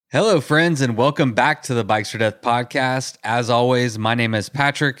Hello, friends, and welcome back to the Bikes or Death podcast. As always, my name is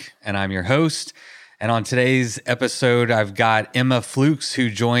Patrick, and I'm your host. And on today's episode, I've got Emma Flukes, who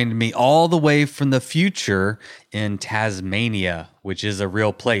joined me all the way from the future in Tasmania, which is a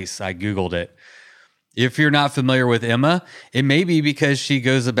real place. I Googled it. If you're not familiar with Emma, it may be because she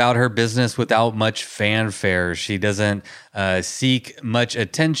goes about her business without much fanfare. She doesn't seek much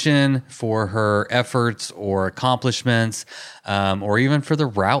attention for her efforts or accomplishments, or even for the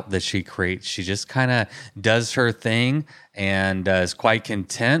route that she creates. She just kind of does her thing and is quite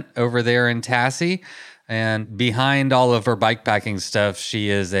content over there in Tassie. And behind all of her bikepacking stuff, she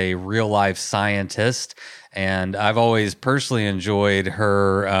is a real life scientist. And I've always personally enjoyed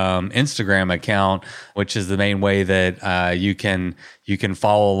her Instagram account, which is the main way that you can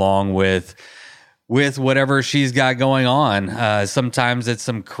follow along with whatever she's got going on. Sometimes it's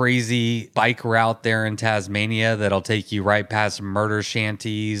some crazy bike route there in Tasmania that'll take you right past murder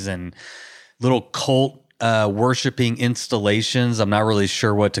shanties and little cult worshiping installations. I'm not really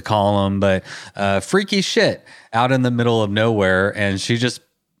sure what to call them, but freaky shit out in the middle of nowhere. And she just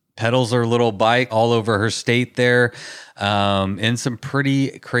pedals her little bike all over her state there in some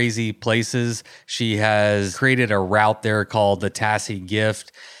pretty crazy places. She has created a route there called the Tassie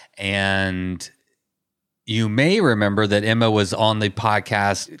Gift. And you may remember that Emma was on the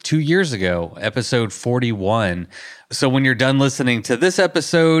podcast 2 years ago, episode 41. So when you're done listening to this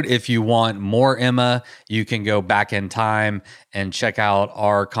episode, if you want more Emma, you can go back in time and check out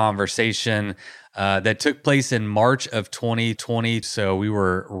our conversation that took place in March of 2020. So we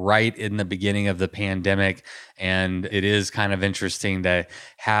were right in the beginning of the pandemic. And it is kind of interesting to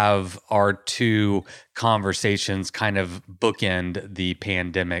have our two conversations kind of bookend the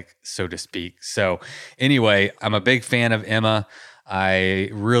pandemic, so to speak. So anyway, I'm a big fan of Emma. I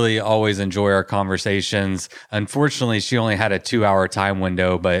really always enjoy our conversations. Unfortunately, she only had a 2-hour time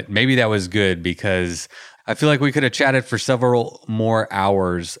window, but maybe that was good because I feel like we could have chatted for several more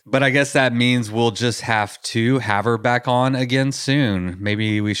hours, but I guess that means we'll just have to have her back on again soon.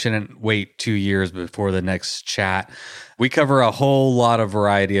 Maybe we shouldn't wait 2 years before the next chat. We cover a whole lot of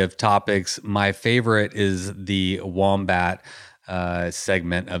variety of topics. My favorite is the wombat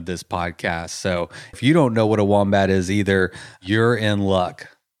segment of this podcast. So if you don't know what a wombat is either, you're in luck.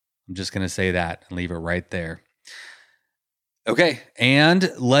 I'm just going to say that and leave it right there. Okay,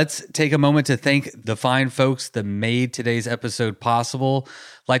 and let's take a moment to thank the fine folks that made today's episode possible.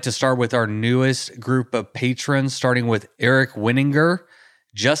 I'd like to start with our newest group of patrons, starting with Eric Winninger,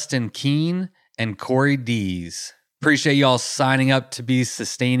 Justin Keene, and Corey Dees. Appreciate y'all signing up to be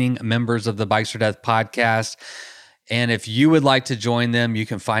sustaining members of the Bikes or Death podcast. And if you would like to join them, you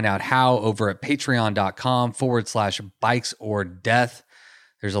can find out how over at patreon.com/bikesordeath.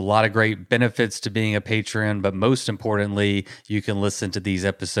 There's a lot of great benefits to being a patron, but most importantly, you can listen to these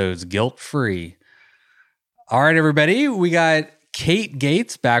episodes guilt-free. All right, everybody, we got Kate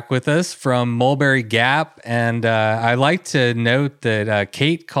Gates back with us from Mulberry Gap, and I like to note that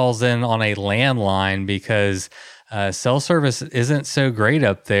Kate calls in on a landline because cell service isn't so great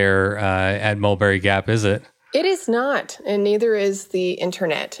up there at Mulberry Gap, is it? It is not, and neither is the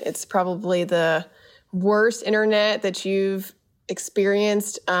internet. It's probably the worst internet that you've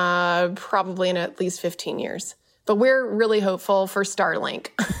experienced probably in at least 15 years. But we're really hopeful for Starlink.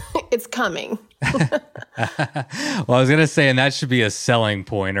 It's coming. Well, I was going to say, and that should be a selling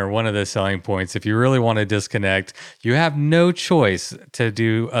point or one of the selling points. If you really want to disconnect, you have no choice to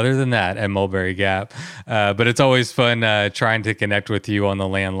do other than that at Mulberry Gap. But it's always fun trying to connect with you on the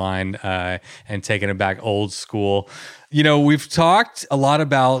landline and taking it back old school. You know, we've talked a lot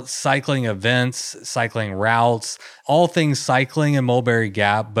about cycling events, cycling routes, all things cycling in Mulberry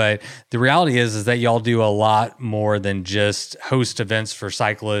Gap, but the reality is that y'all do a lot more than just host events for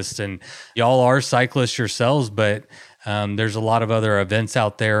cyclists, and y'all are cyclists yourselves, but there's a lot of other events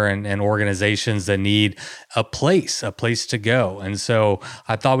out there and organizations that need a place to go. And so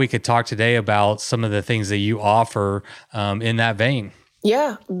I thought we could talk today about some of the things that you offer in that vein.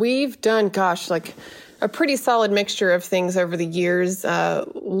 Yeah, we've done, a pretty solid mixture of things over the years.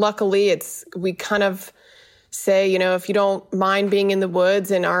 Luckily, we kind of say, if you don't mind being in the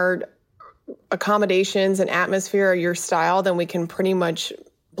woods and our accommodations and atmosphere are your style, then we can pretty much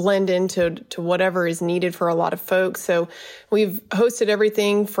blend into whatever is needed for a lot of folks. So we've hosted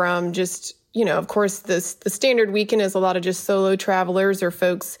everything from just, of course, the standard weekend is a lot of just solo travelers or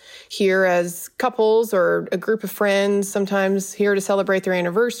folks here as couples or a group of friends, sometimes here to celebrate their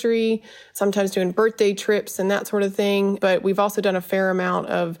anniversary, sometimes doing birthday trips and that sort of thing. But we've also done a fair amount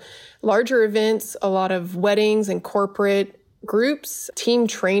of larger events, a lot of weddings and corporate groups, team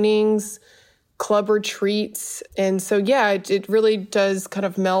trainings, club retreats. And so, yeah, it really does kind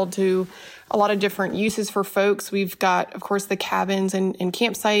of meld to a lot of different uses for folks. We've got, of course, the cabins and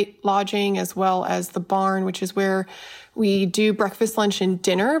campsite lodging, as well as the barn, which is where we do breakfast, lunch, and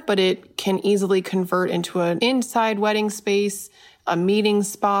dinner, but it can easily convert into an inside wedding space, a meeting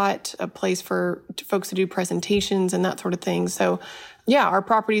spot, a place for folks to do presentations and that sort of thing. So yeah, our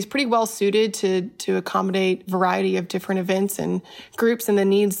property is pretty well suited to accommodate a variety of different events and groups and the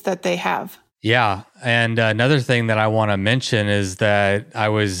needs that they have. Yeah. And another thing that I want to mention is that I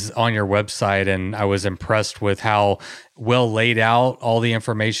was on your website and I was impressed with how well laid out all the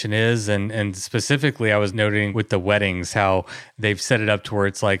information is. And specifically, I was noting with the weddings, how they've set it up to where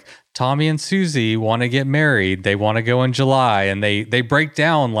it's like, Tommy and Susie want to get married. They want to go in July, and they break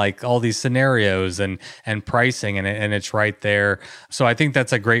down like all these scenarios and pricing, and it's right there. So I think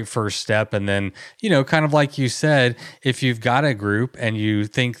that's a great first step. And then, kind of like you said, if you've got a group and you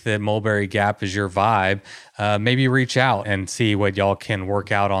think that Mulberry Gap is your vibe, maybe reach out and see what y'all can work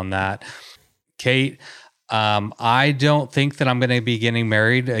out on that. Kate, I don't think that I'm going to be getting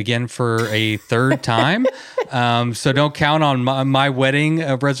married again for a third time. So don't count on my wedding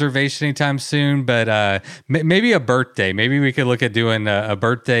reservation anytime soon, but maybe a birthday. Maybe we could look at doing a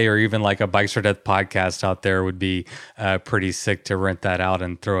birthday, or even like a Bikes for Death podcast out there would be pretty sick to rent that out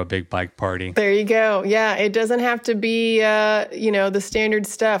and throw a big bike party. There you go. Yeah, it doesn't have to be, the standard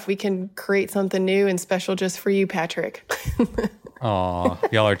stuff. We can create something new and special just for you, Patrick. Oh,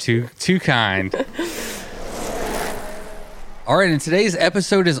 y'all are too kind. All right, and today's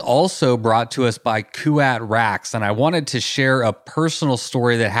episode is also brought to us by Kuat Racks, and I wanted to share a personal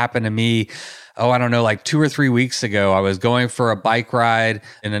story that happened to me, like 2 or 3 weeks ago. I was going for a bike ride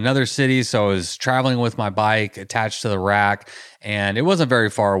in another city, so I was traveling with my bike attached to the rack, and it wasn't very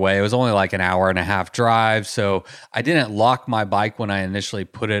far away. It was only like an hour and a half drive, so I didn't lock my bike when I initially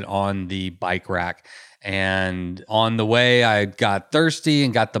put it on the bike rack. And on the way, I got thirsty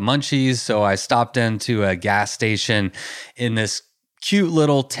and got the munchies. So I stopped into a gas station in this cute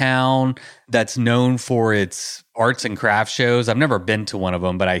little town that's known for its arts and craft shows. I've never been to one of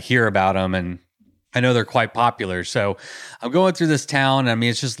them, but I hear about them and I know they're quite popular. So I'm going through this town. I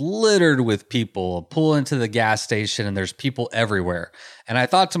mean, it's just littered with people. I pull into the gas station and there's people everywhere. And I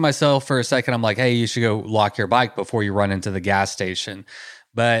thought to myself for a second, I'm like, hey, you should go lock your bike before you run into the gas station.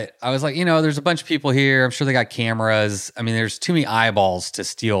 But I was like, there's a bunch of people here. I'm sure they got cameras. I mean, there's too many eyeballs to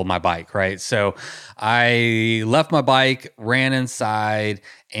steal my bike, right? So I left my bike, ran inside,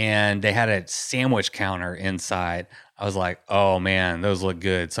 and they had a sandwich counter inside. I was like, oh man, those look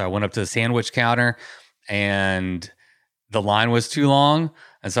good. So I went up to the sandwich counter and the line was too long.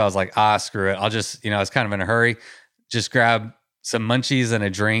 And so I was like, screw it. I'll just, I was kind of in a hurry, just grab some munchies and a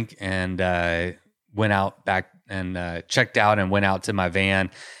drink and went out back and checked out and went out to my van.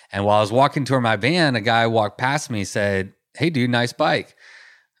 And while I was walking toward my van, a guy walked past me, said, hey dude, nice bike.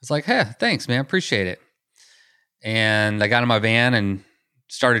 I was like, hey, thanks man, appreciate it. And I got in my van and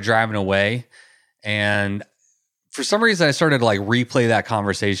started driving away. And for some reason I started to like replay that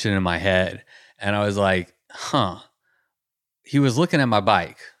conversation in my head. And I was like, he was looking at my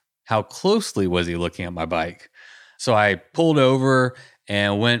bike. How closely was he looking at my bike? So I pulled over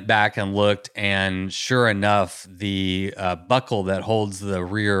and went back and looked, and sure enough, the buckle that holds the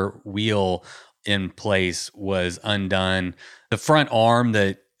rear wheel in place was undone. The front arm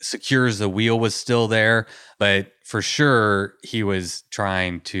that secures the wheel was still there, but for sure, he was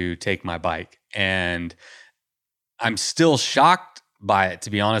trying to take my bike. And I'm still shocked by it, to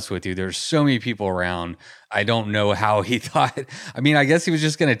be honest with you. There's so many people around. I don't know how he thought. I mean, I guess he was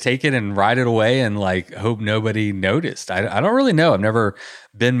just going to take it and ride it away and like hope nobody noticed. I don't really know. I've never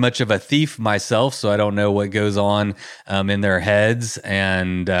been much of a thief myself, so I don't know what goes on in their heads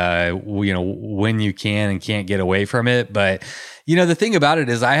and when you can and can't get away from it. But the thing about it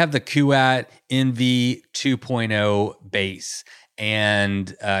is I have the Kuat NV 2.0 base.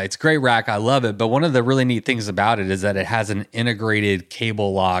 And it's a great rack. I love it. But one of the really neat things about it is that it has an integrated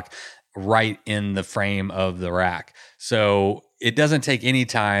cable lock right in the frame of the rack. So it doesn't take any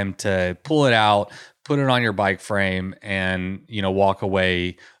time to pull it out, put it on your bike frame, and walk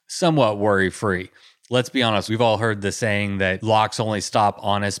away somewhat worry-free. Let's be honest. We've all heard the saying that locks only stop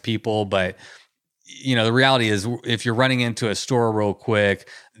honest people. But the reality is if you're running into a store real quick,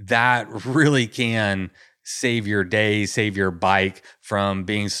 that really can save your day, save your bike from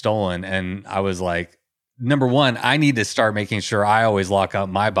being stolen. And I was like, number one, I need to start making sure I always lock up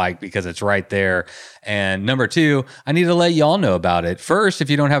my bike because it's right there. And number two, I need to let y'all know about it. First, if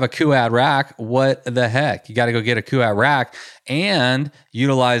you don't have a Kuat rack, what the heck? You got to go get a Kuat rack and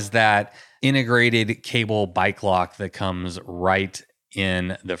utilize that integrated cable bike lock that comes right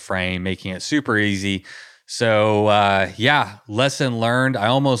in the frame, making it super easy. So lesson learned. I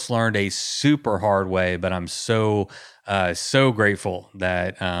almost learned a super hard way, but I'm so grateful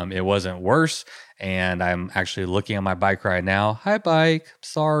that it wasn't worse. And I'm actually looking at my bike right now. Hi, bike.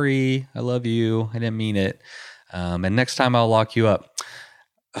 Sorry. I love you. I didn't mean it. And next time I'll lock you up.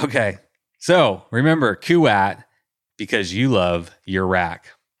 Okay. So remember, QAT, because you love your rack.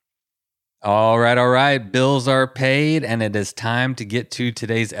 All right. Bills are paid, and it is time to get to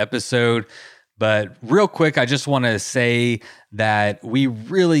today's episode. But real quick, I just want to say that we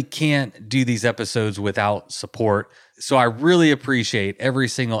really can't do these episodes without support. So I really appreciate every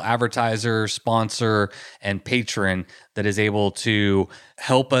single advertiser, sponsor, and patron that is able to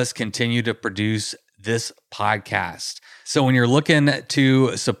help us continue to produce this podcast. So when you're looking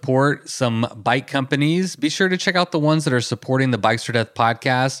to support some bike companies, be sure to check out the ones that are supporting the Bikes for Death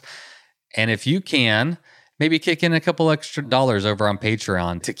podcast. And if you can, maybe kick in a couple extra dollars over on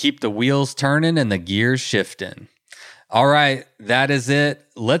Patreon to keep the wheels turning and the gears shifting. All right, that is it.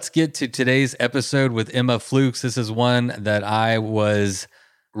 Let's get to today's episode with Emma Flukes. This is one that I was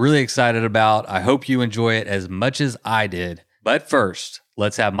really excited about. I hope you enjoy it as much as I did. But first,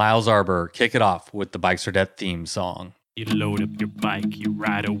 let's have Miles Arbor kick it off with the Bikes for Death theme song. You load up your bike, you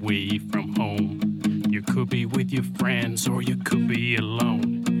ride away from home. You could be with your friends or you could be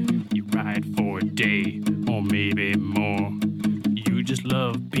alone. You ride for a day or maybe more. You just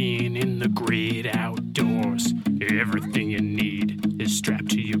love being in the great outdoors. Everything you need is strapped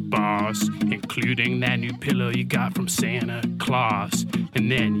to your bars, including that new pillow you got from Santa Claus.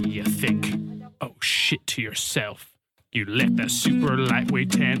 And then you think, oh shit, to yourself. You let that super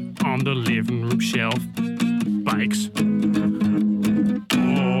lightweight tent on the living room shelf. Bikes. Or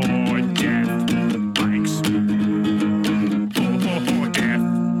death. Bikes. Or death.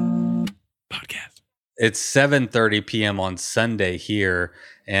 Podcast. It's 7:30 p.m. on Sunday here,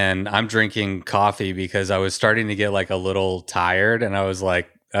 and I'm drinking coffee because I was starting to get like a little tired, and I was like,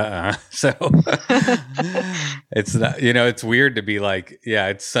 So it's not, it's weird to be like, yeah,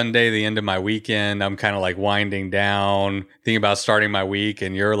 it's Sunday, the end of my weekend. I'm kind of like winding down, thinking about starting my week,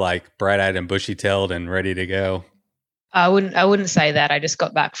 and you're like bright-eyed and bushy-tailed and ready to go. I wouldn't say that. I just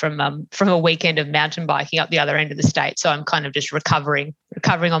got back from a weekend of mountain biking up the other end of the state, so I'm kind of just recovering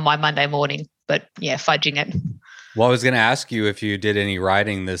on my Monday morning. But yeah, fudging it. Well, I was going to ask you if you did any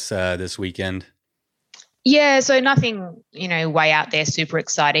riding this weekend. Yeah, so nothing, way out there super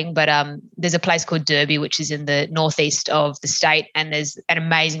exciting, but there's a place called Derby, which is in the northeast of the state, and there's an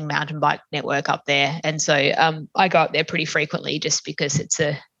amazing mountain bike network up there. And so I go up there pretty frequently just because it's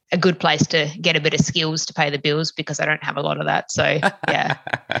a good place to get a bit of skills to pay the bills, because I don't have a lot of that. So yeah,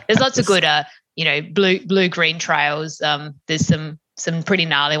 there's lots of good, blue-green trails. There's some pretty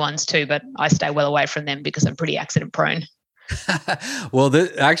gnarly ones too, but I stay well away from them because I'm pretty accident prone. Well,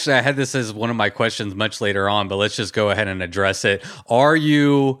 actually, I had this as one of my questions much later on, but let's just go ahead and address it. Are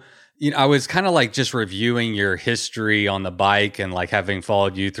you, I was kind of like just reviewing your history on the bike and like having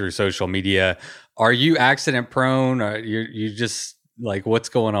followed you through social media. Are you accident prone, or you just like, what's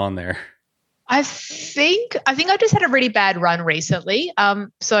going on there? I think I just had a really bad run recently.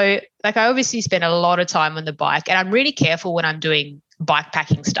 So like I obviously spend a lot of time on the bike, and I'm really careful when I'm doing bike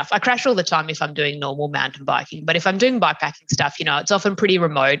packing stuff. I crash all the time if I'm doing normal mountain biking, but if I'm doing bike packing stuff, it's often pretty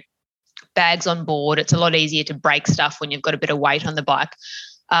remote, bags on board. It's a lot easier to break stuff when you've got a bit of weight on the bike.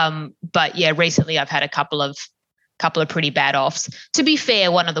 But yeah, recently I've had a couple of pretty bad offs. To be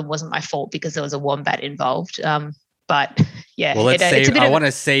fair, one of them wasn't my fault because there was a wombat involved. But yeah, well, let's save. I want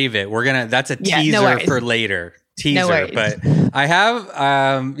to save it. That's a teaser for later. Teaser, but I have,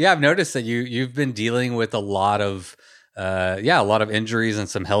 I've noticed that you've been dealing with a lot of injuries and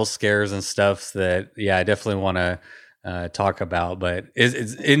some health scares and stuff that, I definitely want to talk about. But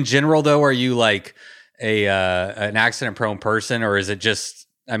is in general though, are you like an accident prone person, or is it just,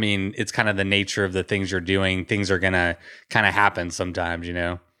 it's kind of the nature of the things you're doing. Things are gonna kind of happen sometimes,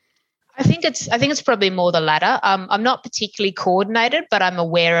 I think it's probably more the latter. I'm not particularly coordinated, but I'm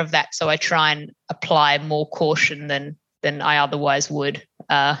aware of that, so I try and apply more caution than I otherwise would.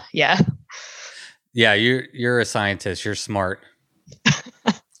 Yeah, you're a scientist. You're smart.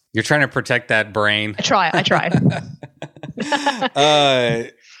 You're trying to protect that brain. I try.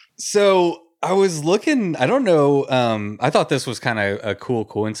 So I was looking, I don't know, I thought this was kind of a cool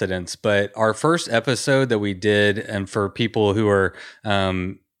coincidence, but our first episode that we did, and for people who are,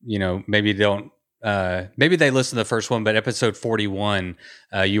 maybe they listened to the first one, but episode 41,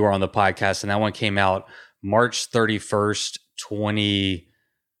 you were on the podcast, and that one came out March 31st,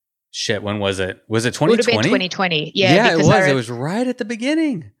 when was it? Was it 2020? Would have been 2020. Yeah, it was. It was right at the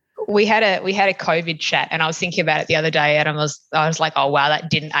beginning. we had a COVID chat, and I was thinking about it the other day, and I was like, oh wow, that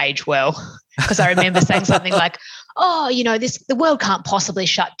didn't age well, because I remember saying something like, oh, the world can't possibly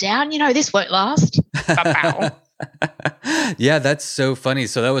shut down. This won't last. Yeah, that's so funny.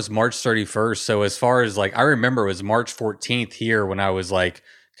 So that was March 31st. So as far as like, I remember it was March 14th here when I was like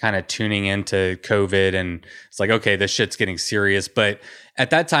kind of tuning into COVID, and it's like, okay, this shit's getting serious. But at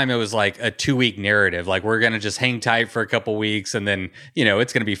that time it was like a 2-week narrative. Like, we're going to just hang tight for a couple weeks and then,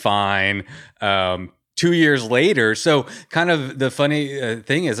 it's going to be fine. 2 years later. So kind of the funny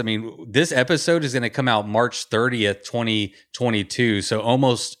thing is, I mean, this episode is going to come out March 30th, 2022. So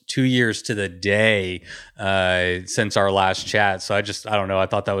almost 2 years to the day since our last chat. So I don't know. I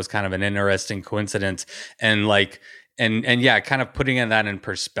thought that was kind of an interesting coincidence. And like, and yeah, kind of putting that in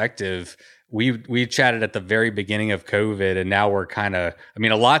perspective, we chatted at the very beginning of COVID, and now we're kind of, I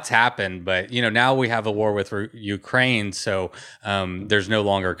mean, a lot's happened, but now we have a war with Ukraine. So there's no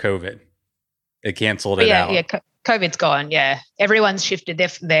longer COVID. It canceled it out. Yeah, COVID's gone. Yeah, everyone's shifted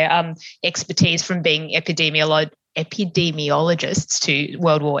their expertise from being epidemiologists to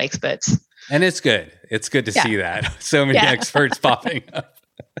World War experts. And it's good. It's good to see that so many experts popping up.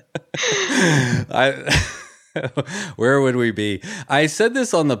 Where would we be? I said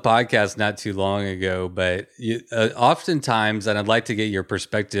this on the podcast not too long ago, but oftentimes, and I'd like to get your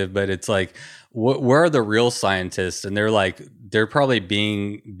perspective, but it's like, where are the real scientists? And they're probably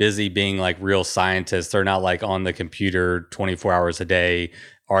being busy being like real scientists. They're not like on the computer 24 hours a day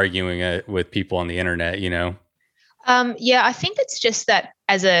arguing with people on the internet, Yeah, I think it's just that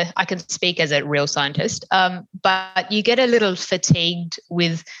I can speak as a real scientist, but you get a little fatigued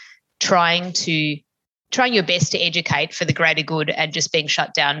with trying your best to educate for the greater good and just being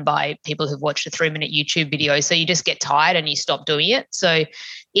shut down by people who've watched a 3-minute YouTube video. So you just get tired and you stop doing it. So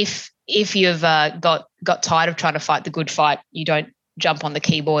if you've got tired of trying to fight the good fight, you don't jump on the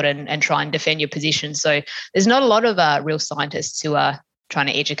keyboard and try and defend your position. So there's not a lot of real scientists who are trying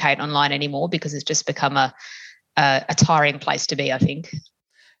to educate online anymore, because it's just become a tiring place to be, I think.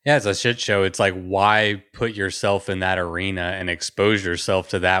 Yeah, it's a shit show. It's like, why put yourself in that arena and expose yourself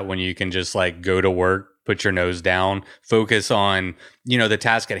to that when you can just like go to work, put your nose down, focus on, the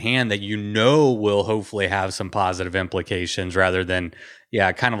task at hand that will hopefully have some positive implications, rather than,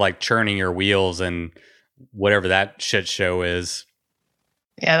 kind of like churning your wheels and whatever that shit show is.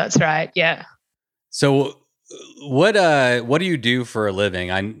 Yeah, that's right. Yeah. So what do you do for a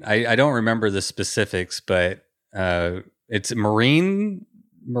living? I don't remember the specifics, but it's marine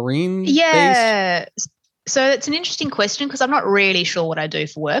based? So it's an interesting question, because I'm not really sure what I do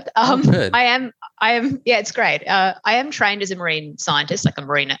for work. I am. Yeah, it's great. I am trained as a marine scientist, like a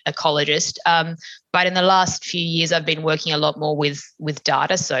marine ecologist. But in the last few years, I've been working a lot more with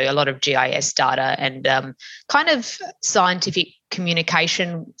data. So a lot of GIS data and kind of scientific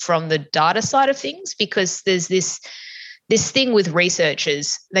communication from the data side of things, because there's this thing with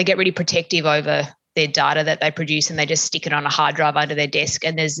researchers. They get really protective over their data that they produce, and they just stick it on a hard drive under their desk.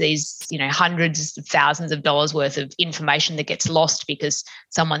 And there's these, hundreds of thousands of dollars worth of information that gets lost because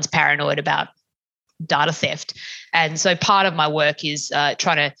someone's paranoid about data theft. And so part of my work is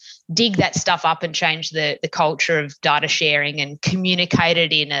trying to dig that stuff up and change the culture of data sharing and communicate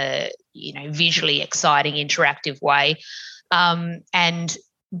it in a, visually exciting, interactive way. And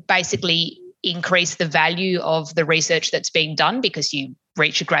basically increase the value of the research that's being done, because you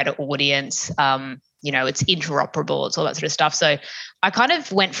reach a greater audience. It's interoperable, it's all that sort of stuff. So I kind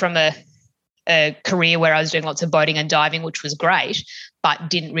of went from a career where I was doing lots of boating and diving, which was great, but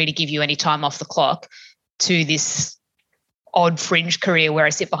didn't really give you any time off the clock, to this odd fringe career where I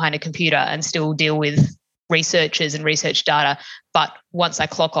sit behind a computer and still deal with researchers and research data. But once I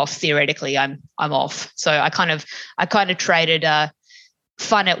clock off, theoretically, I'm off. So I kind of traded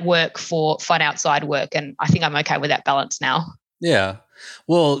fun at work for fun outside work, and I think I'm okay with that balance now. Yeah.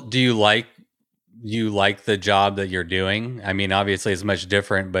 Well, do you like the job that you're doing? I mean, obviously it's much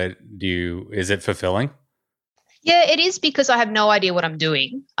different, but is it fulfilling? Yeah, it is, because I have no idea what I'm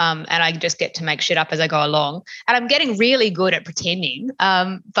doing, and I just get to make shit up as I go along. And I'm getting really good at pretending,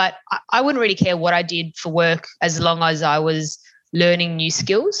 but I wouldn't really care what I did for work as long as I was learning new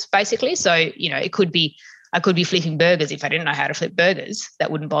skills, basically. So, it could be, I could be flipping burgers. If I didn't know how to flip burgers,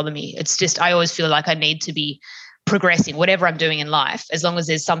 that wouldn't bother me. It's just, I always feel like I need to be progressing, whatever I'm doing in life, as long as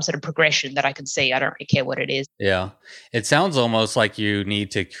there's some sort of progression that I can see. I don't really care what it is. Yeah. It sounds almost like you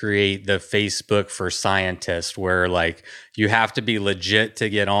need to create the Facebook for scientists, where like you have to be legit to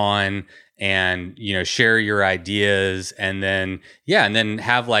get on and, share your ideas, and then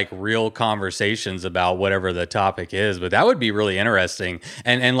have like real conversations about whatever the topic is. But that would be really interesting,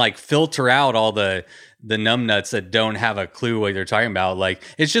 and like filter out all the the numbnuts that don't have a clue what you're talking about. Like,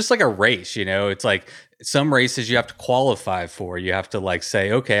 it's just like a race, it's like some races you have to qualify for. You have to like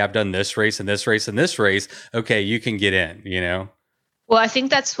say, okay, I've done this race and this race and this race. Okay, you can get in. Well, I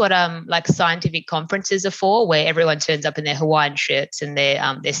think that's what like scientific conferences are for, where everyone turns up in their Hawaiian shirts and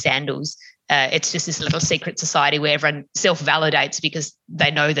their sandals. It's just this little secret society where everyone self-validates because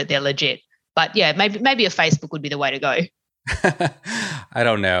they know that they're legit. But yeah, maybe a Facebook would be the way to go. I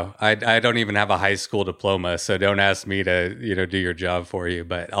don't know. I don't even have a high school diploma, so don't ask me to do your job for you.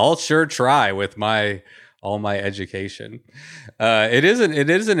 But I'll sure try with all my education.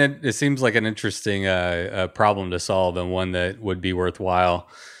 It seems like an interesting problem to solve, and one that would be worthwhile.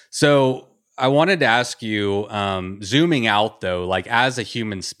 So I wanted to ask you, zooming out though, like as a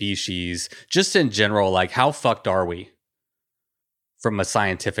human species, just in general, like how fucked are we from a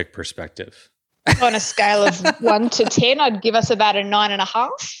scientific perspective? On a scale of 1 to 10, I'd give us about a 9.5.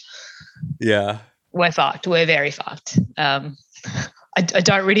 Yeah. We're fucked. We're very fucked. I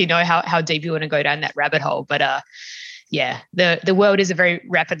don't really know how deep you want to go down that rabbit hole, but yeah, the world is a very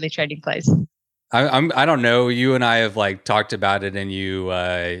rapidly changing place. I don't know. You and I have like talked about it, and you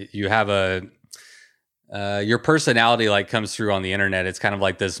have your personality like comes through on the internet. It's kind of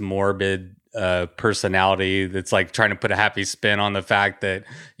like this morbid personality that's like trying to put a happy spin on the fact that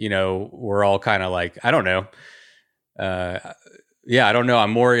we're all kind of like, I don't know. Yeah, I don't know.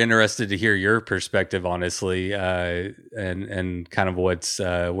 I'm more interested to hear your perspective, honestly, and kind of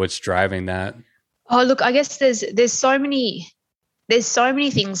what's driving that. Oh, look, I guess there's so many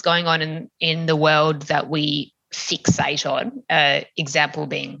things going on in the world that we fixate on. Example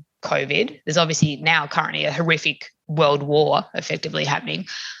being COVID. There's obviously now currently a horrific world war effectively happening,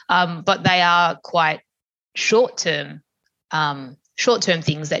 but they are quite short-term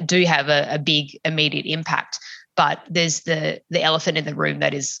things that do have a big immediate impact. But there's the elephant in the room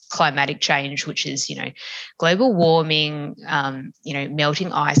that is climatic change, which is, global warming,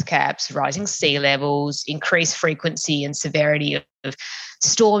 melting ice caps, rising sea levels, increased frequency and severity of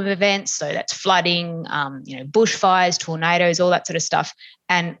storm events. So that's flooding, bushfires, tornadoes, all that sort of stuff.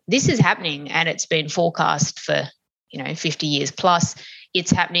 And this is happening, and it's been forecast for, 50 years plus. It's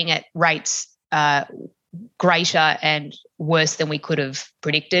happening at rates greater and worse than we could have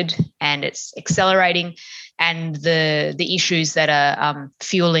predicted, and it's accelerating. And the issues that are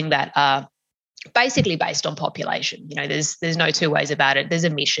fueling that are basically based on population. There's no two ways about it. There's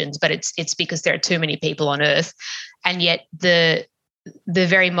emissions, but it's because there are too many people on Earth, and yet the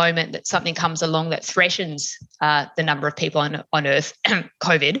very moment that something comes along that threatens the number of people on Earth,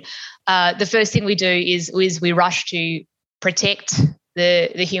 COVID, the first thing we do is we rush to protect the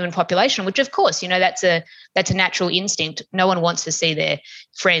human population, which of course, that's a natural instinct. No one wants to see their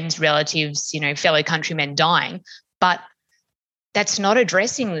friends, relatives, fellow countrymen dying, but that's not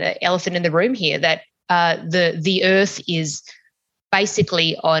addressing the elephant in the room here, that the Earth is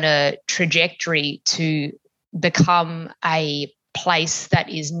basically on a trajectory to become a place that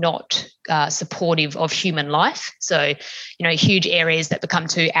is not supportive of human life. So, huge areas that become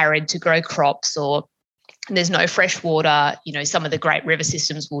too arid to grow crops, or there's no fresh water, some of the great river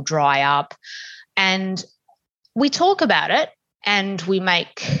systems will dry up. And we talk about it, and we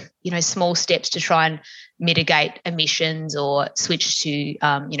make, small steps to try and mitigate emissions or switch to,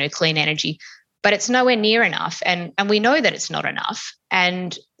 clean energy, but it's nowhere near enough. And we know that it's not enough.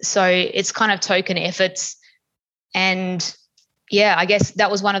 And so it's kind of token efforts. And yeah, I guess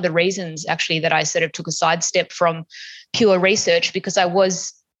that was one of the reasons actually that I sort of took a sidestep from pure research, because I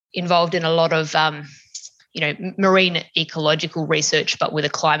was involved in a lot of, marine ecological research, but with a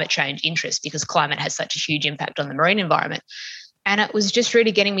climate change interest, because climate has such a huge impact on the marine environment. And it was just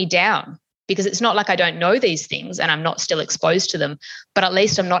really getting me down, because it's not like I don't know these things and I'm not still exposed to them, but at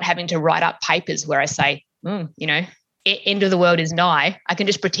least I'm not having to write up papers where I say, end of the world is nigh. I can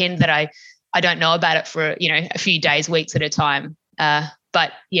just pretend that I don't know about it for, a few days, weeks at a time.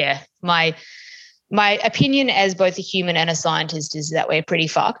 But yeah, my opinion as both a human and a scientist is that we're pretty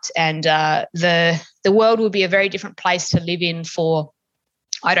fucked, and the world will be a very different place to live in for,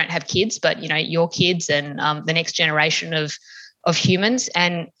 I don't have kids, but your kids and the next generation of humans,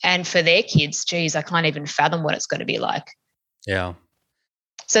 and for their kids. Geez, I can't even fathom what it's going to be like. Yeah.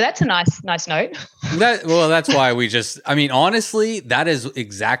 So that's a nice note. That's why honestly, that is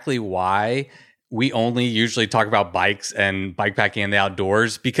exactly why we only usually talk about bikes and bikepacking in the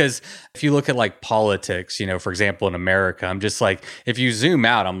outdoors, because if you look at like politics, for example, in America, I'm just like, if you zoom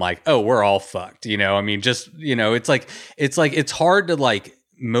out, I'm like, oh, we're all fucked. It's hard to like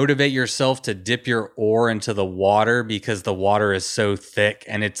motivate yourself to dip your oar into the water, because the water is so thick,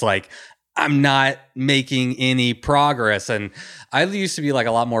 and it's like I'm not making any progress. And I used to be like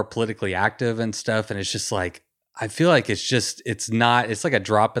a lot more politically active and stuff. And it's just like, I feel like it's like a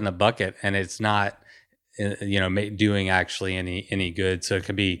drop in the bucket, and it's not, doing actually any good. So it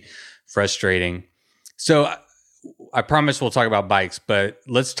can be frustrating. So I promise we'll talk about bikes, but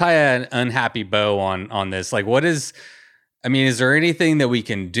let's tie an unhappy bow on this. Like, is there anything that we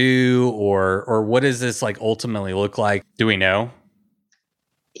can do, or what does this like ultimately look like? Do we know?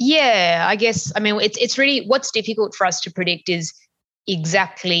 Yeah, I guess, it's really, what's difficult for us to predict is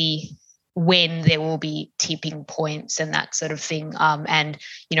exactly when there will be tipping points and that sort of thing. And,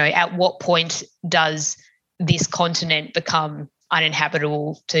 at what point does this continent become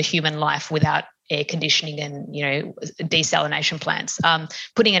uninhabitable to human life without air conditioning and, desalination plants?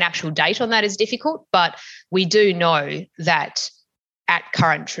 Putting an actual date on that is difficult, but we do know that at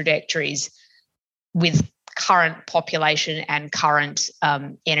current trajectories, with current population and current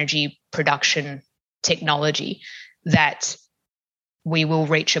energy production technology, that we will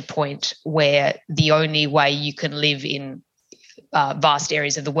reach a point where the only way you can live in vast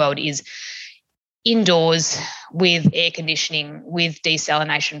areas of the world is indoors with air conditioning, with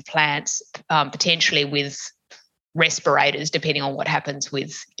desalination plants, potentially with respirators, depending on what happens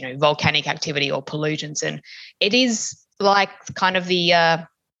with volcanic activity or pollutants. And it is like kind of the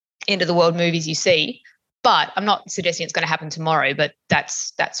end of the world movies you see, but I'm not suggesting it's going to happen tomorrow, but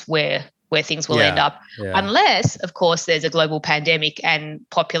that's where things will end up, unless, of course, there's a global pandemic and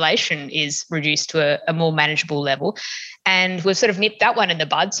population is reduced to a more manageable level. And we've sort of nipped that one in the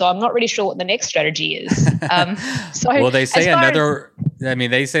bud. So I'm not really sure what the next strategy is. Well, they say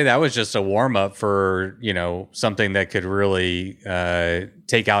they say that was just a warm up for, something that could really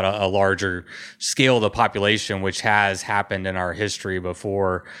take out a larger scale of the population, which has happened in our history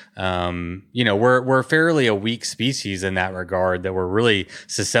before. We're fairly a weak species in that regard, that we're really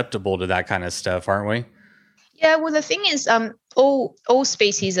susceptible to that kind of stuff, aren't we? Yeah, well, the thing is, all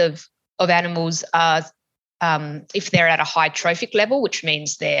species of animals are, if they're at a high trophic level, which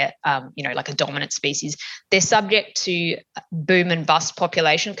means they're, like a dominant species, they're subject to boom and bust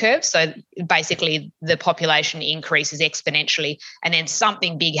population curves. So basically the population increases exponentially, and then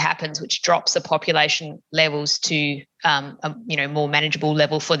something big happens which drops the population levels to, a more manageable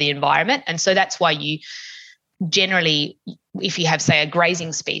level for the environment. And so that's why you generally, if you have, say, a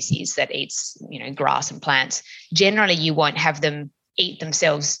grazing species that eats, grass and plants, generally you won't have them eat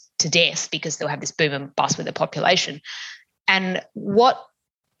themselves to death, because they'll have this boom and bust with the population. And what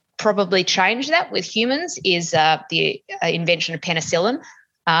probably changed that with humans is the invention of penicillin.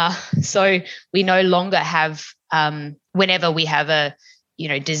 So we no longer have, whenever we have a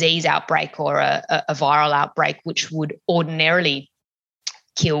disease outbreak or a viral outbreak, which would ordinarily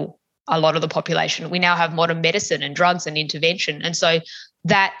kill a lot of the population, we now have modern medicine and drugs and intervention. And so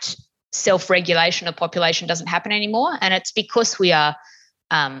that self-regulation of population doesn't happen anymore. And it's because we are,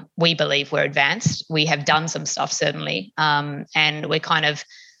 we believe we're advanced. We have done some stuff, certainly. And we're kind of,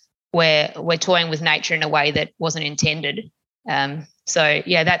 we're toying with nature in a way that wasn't intended. So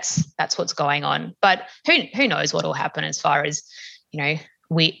yeah, that's what's going on. But who knows what will happen as far as,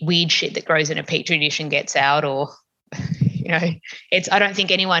 weird shit that grows in a petri dish and gets out, or, I don't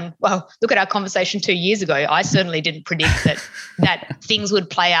think anyone, well, look at our conversation 2 years ago. I certainly didn't predict that things would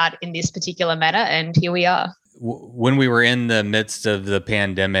play out in this particular manner. And here we are. When we were in the midst of the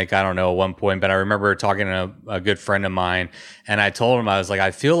pandemic, I don't know at one point, but I remember talking to a good friend of mine, and I told him, I was like,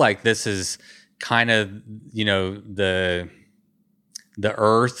 I feel like this is kind of, the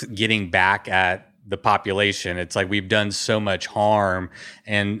earth getting back at the population. It's like we've done so much harm,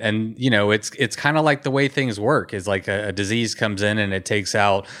 and it's kind of like the way things work is like a disease comes in and it takes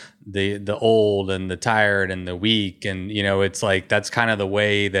out the old and the tired and the weak, and it's like that's kind of the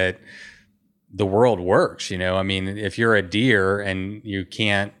way that the world works. If you're a deer and you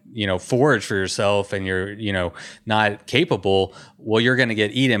can't forage for yourself, and you're not capable, well, you're going to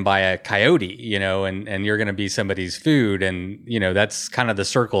get eaten by a coyote, and you're going to be somebody's food, and that's kind of the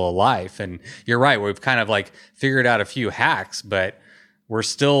circle of life. And you're right, we've kind of like figured out a few hacks, but we're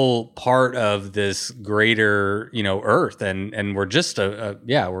still part of this greater earth, and we're just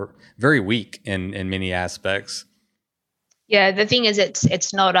we're very weak in many aspects. Yeah, the thing is,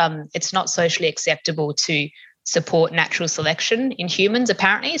 it's not socially acceptable to support natural selection in humans,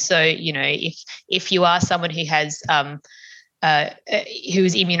 apparently. So, if you are someone who has who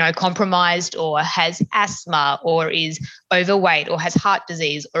is immunocompromised or has asthma or is overweight or has heart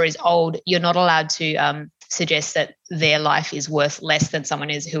disease or is old, you're not allowed to suggest that their life is worth less than someone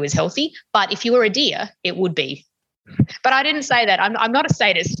who is healthy. But if you were a deer, it would be. But I didn't say that. I'm not a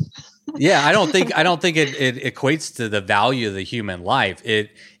sadist. Yeah, I don't think it equates to the value of the human life.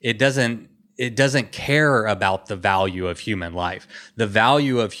 It doesn't care about the value of human life. The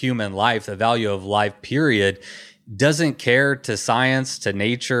value of human life, the value of life, period, doesn't care to science, to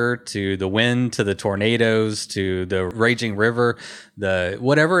nature, to the wind, to the tornadoes, to the raging river, the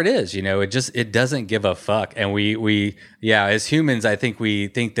whatever it is, it doesn't give a fuck. And we as humans, I think we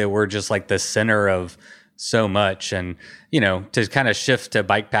think that we're just like the center of so much. And, to kind of shift to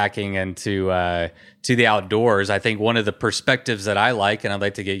bike packing and to the outdoors, I think one of the perspectives that I like, and I'd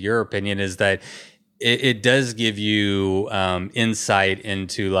like to get your opinion, is that it does give you insight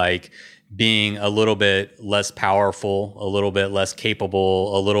into like being a little bit less powerful, a little bit less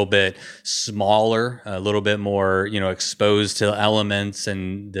capable, a little bit smaller, a little bit more, exposed to elements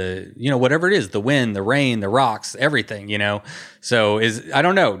and the, whatever it is, the wind, the rain, the rocks, everything, So I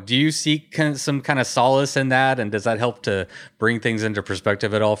don't know. Do you see some kind of solace in that? And does that help to bring things into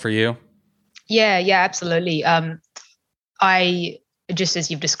perspective at all for you? Yeah, absolutely. I, just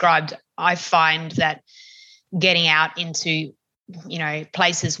as you've described, I find that getting out into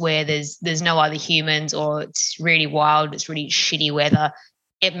places where there's no other humans, or it's really wild, it's really shitty weather,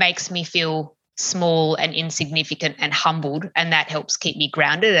 it makes me feel small and insignificant and humbled, and that helps keep me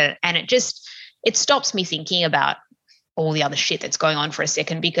grounded. And it stops me thinking about all the other shit that's going on for a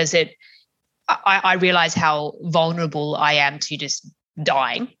second, because I realize how vulnerable I am to just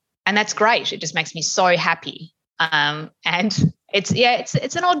dying, and that's great. It just makes me so happy. And it's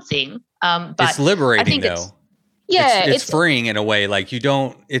an odd thing, but it's liberating though. It's freeing in a way. Like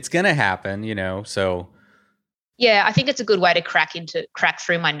it's going to happen, so. Yeah, I think it's a good way to crack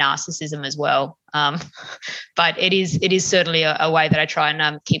through my narcissism as well. But it is certainly a way that I try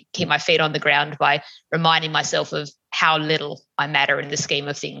and keep my feet on the ground by reminding myself of how little I matter in the scheme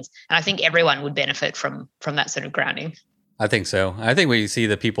of things. And I think everyone would benefit from that sort of grounding. I think so. I think we see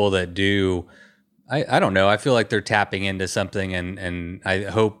the people that do, I don't know, I feel like they're tapping into something, and I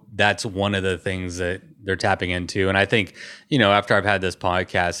hope that's one of the things that they're tapping into. And I think, after I've had this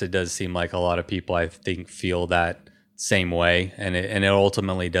podcast, it does seem like a lot of people, I think, feel that same way, and it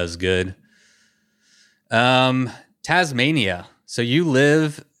ultimately does good. Tasmania. So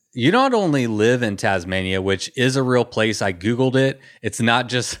you not only live in Tasmania, which is a real place. I Googled it. It's not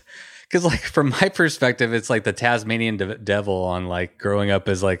just because, like, from my perspective, it's like the Tasmanian devil on like growing up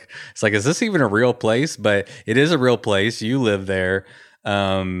is like, it's like, is this even a real place? But it is a real place. You live there.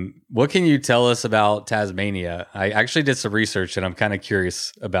 What can you tell us about Tasmania? I actually did some research and I'm kind of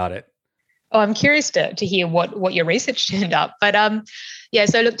curious about it. Oh, I'm curious to hear what your research turned up. But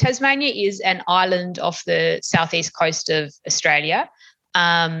so look, Tasmania is an island off the southeast coast of Australia.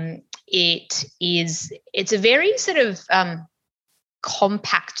 It's a very sort of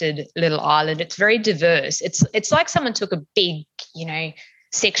compacted little island. It's very diverse. It's like someone took a big,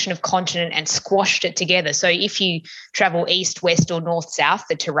 section of continent and squashed it together. So if you travel east, west, or north, south,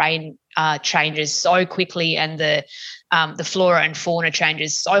 the terrain changes so quickly, and the flora and fauna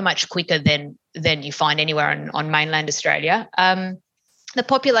changes so much quicker than you find anywhere on mainland Australia. The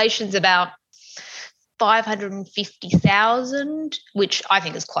population's about 550,000, which I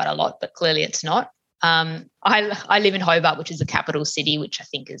think is quite a lot, but clearly it's not. I live in Hobart, which is the capital city, which I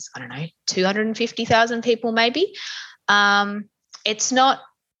think is, 250,000 people maybe. It's not,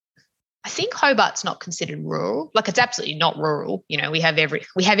 I think Hobart's not considered rural. Like, it's absolutely not rural. We have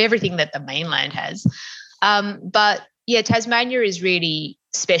everything that the mainland has. But yeah, Tasmania is really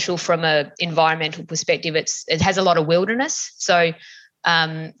special from an environmental perspective. It has a lot of wilderness. So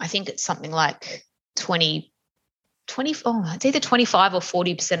I think it's something like it's either 25 or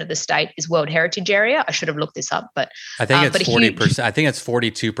 40% of the state is World Heritage Area. I should have looked this up, but I think it's 40%. I think it's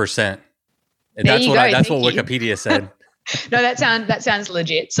 42%. That's what Wikipedia said. No, that sounds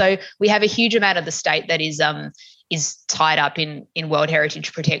legit. So we have a huge amount of the state that is tied up in World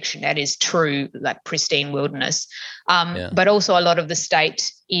Heritage protection. That is true, like pristine wilderness. But also a lot of the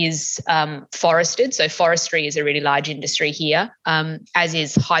state is forested. So forestry is a really large industry here, as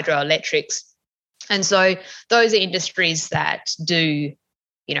is hydroelectrics. And so those are industries that do,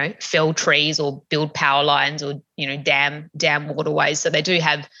 fell trees or build power lines or, dam waterways. So they do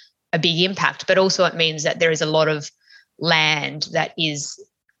have a big impact, but also it means that there is a lot of land that is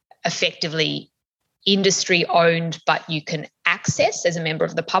effectively industry owned, but you can access as a member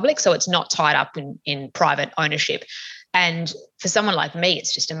of the public. So it's not tied up in private ownership. And for someone like me,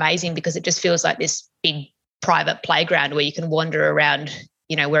 it's just amazing because it just feels like this big private playground where you can wander around,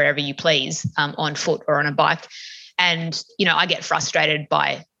 wherever you please, on foot or on a bike. And, I get frustrated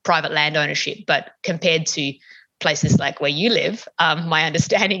by private land ownership, but compared to places like where you live, my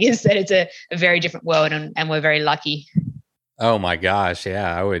understanding is that it's a very different world, and we're very lucky. Oh my gosh,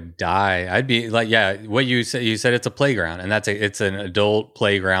 yeah, I would die. I'd be like, yeah, what you said it's a playground, and it's an adult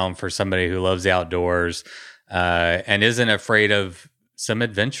playground for somebody who loves the outdoors and isn't afraid of some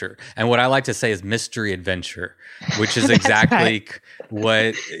adventure. And what I like to say is mystery adventure, which is exactly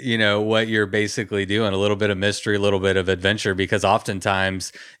what you're basically doing, a little bit of mystery, a little bit of adventure, because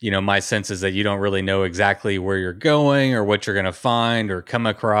oftentimes, my sense is that you don't really know exactly where you're going or what you're going to find or come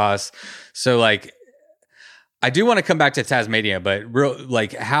across. So like, I do want to come back to Tasmania, but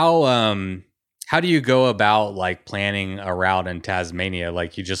how do you go about like planning a route in Tasmania?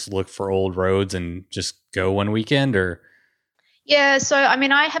 Like you just look for old roads and just go one weekend, or? Yeah, so I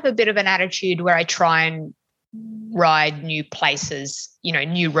mean, I have a bit of an attitude where I try and ride new places,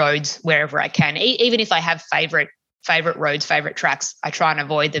 new roads wherever I can. Even if I have favorite roads, favorite tracks, I try and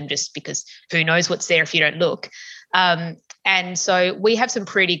avoid them just because who knows what's there if you don't look. And so we have some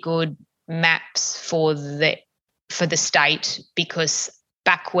pretty good maps for the state, because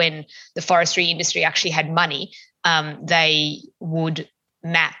back when the forestry industry actually had money, they would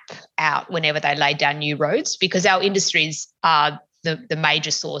map out whenever they laid down new roads, because our industries are the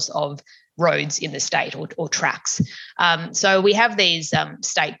major source of roads in the state, or tracks. So we have these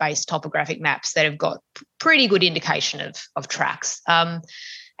state-based topographic maps that have got pretty good indication of tracks.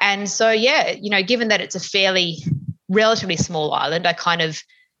 And so, yeah, given that it's a relatively small island, I'm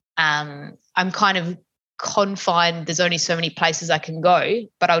kind of confined. There's only so many places I can go,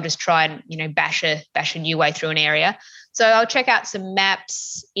 but I'll just try and bash a new way through an area. So I'll check out some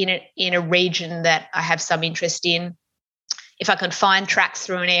maps in a region that I have some interest in. If I can find tracks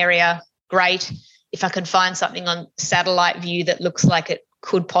through an area, great. If I can find something on satellite view that looks like it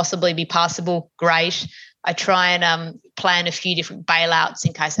could possibly be passable, great. I try and plan a few different bailouts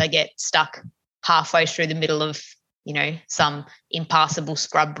in case I get stuck halfway through the middle of some impassable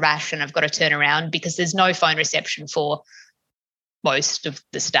scrub rash and I've got to turn around, because there's no phone reception for most of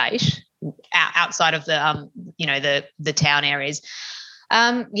the state outside of the town areas.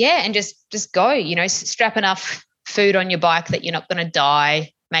 And just go, strap enough food on your bike that you're not going to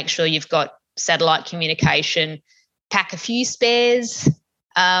die. Make sure you've got satellite communication, pack a few spares.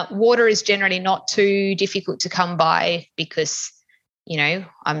 Water is generally not too difficult to come by, because,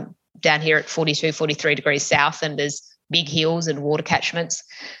 I'm down here at 42, 43 degrees south, and there's big hills and water catchments.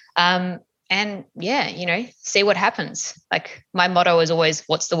 And yeah, see what happens. Like my motto is always,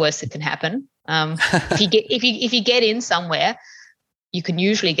 what's the worst that can happen? If you get in somewhere, you can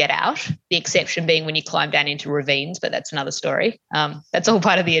usually get out. The exception being when you climb down into ravines, but that's another story. That's all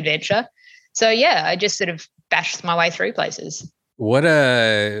part of the adventure. So yeah, I just sort of bashed my way through places.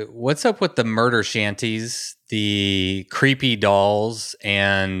 What's up with the murder shanties, the creepy dolls,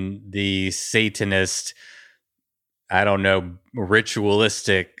 and the Satanist, I don't know,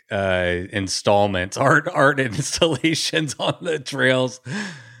 ritualistic installments, art installations on the trails?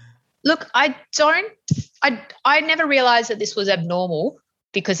 Look, I never realized that this was abnormal,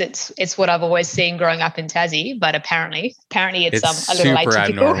 because it's what I've always seen growing up in Tassie, but apparently it's a little super atypical.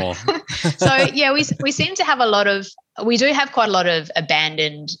 Abnormal. So yeah, we seem to have we do have quite a lot of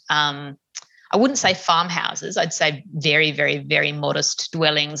abandoned, I wouldn't say farmhouses, I'd say very, very, very modest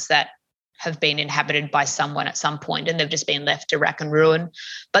dwellings that have been inhabited by someone at some point and they've just been left to rack and ruin.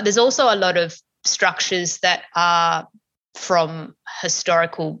 But there's also a lot of structures that are from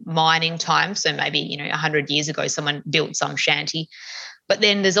historical mining times. So maybe, 100 years ago, someone built some shanty. But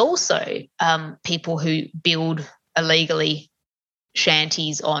then there's also people who build illegally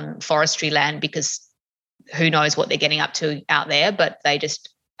shanties on forestry land, because who knows what they're getting up to out there, but they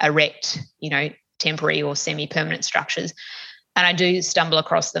just erect, temporary or semi-permanent structures. And I do stumble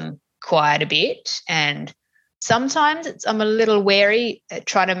across them quite a bit. And sometimes I'm a little wary,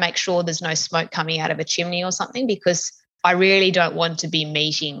 trying to make sure there's no smoke coming out of a chimney or something, because I really don't want to be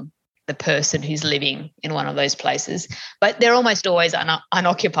meeting the person who's living in one of those places. But they're almost always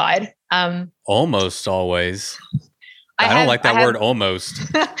unoccupied. Almost always. I don't like that word almost.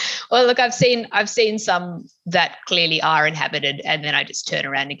 Well, look, I've seen some that clearly are inhabited, and then I just turn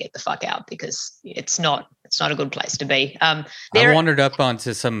around and get the fuck out, because it's not a good place to be. I wandered up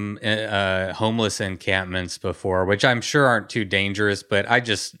onto some homeless encampments before, which I'm sure aren't too dangerous, but I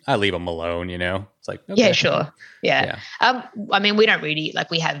leave them alone, It's like, okay. Yeah, sure. Yeah. I mean, we don't really,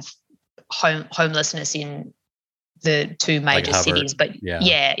 we have homelessness in the two major cities, but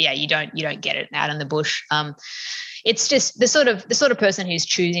yeah, you don't get it out in the bush. It's just the sort of person who's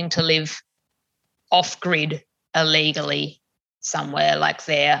choosing to live off grid illegally somewhere like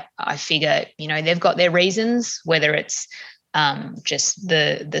there. I figure, they've got their reasons, whether it's just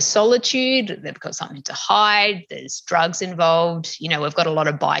the solitude, they've got something to hide, there's drugs involved. We've got a lot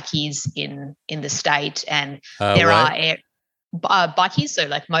of bikies in the state, and there are bikies, so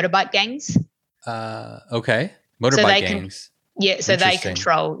like motorbike gangs. Okay. So Motorbike they gangs. So they Interesting.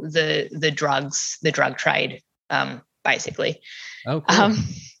 control the drug trade, basically. Oh, cool.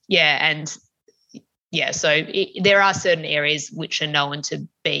 And so there are certain areas which are known to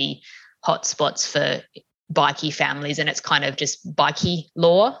be hotspots for bikie families, and it's kind of just bikie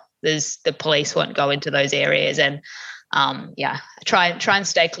law. The police won't go into those areas, and try and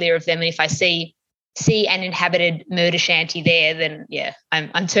stay clear of them. And if I see an inhabited murder shanty there, then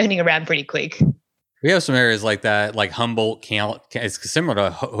I'm turning around pretty quick. We have some areas like that, like Humboldt County. It's similar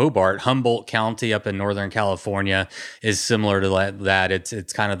to Hobart. Humboldt County up in Northern California is similar to that.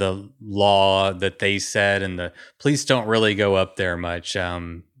 It's kind of the law that they said, and the police don't really go up there much,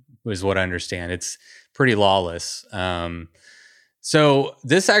 is what I understand. It's pretty lawless. So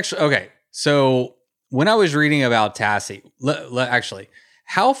this actually, okay. So when I was reading about Tassie, actually,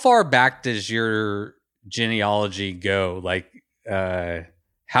 how far back does your genealogy go? Like,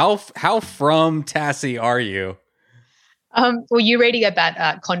 how from Tassie are you? Well, you're reading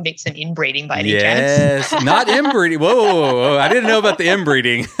about convicts and inbreeding by any chance? Yes, not inbreeding. Whoa. I didn't know about the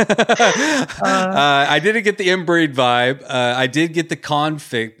inbreeding. I didn't get the inbreed vibe. I did get the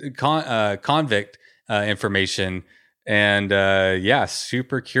convict information. And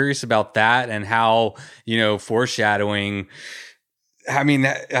super curious about that and how, foreshadowing. I mean,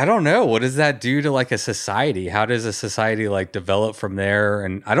 I don't know. What does that do to like a society? How does a society like develop from there?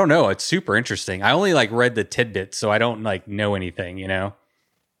 And I don't know. It's super interesting. I only like read the tidbits, so I don't like know anything, No,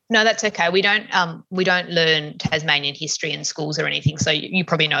 that's okay. We don't learn Tasmanian history in schools or anything. So you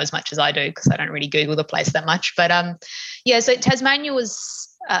probably know as much as I do because I don't really Google the place that much. But so Tasmania was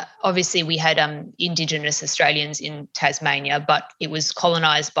obviously we had Indigenous Australians in Tasmania, but it was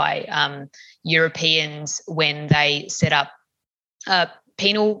colonised by Europeans when they set up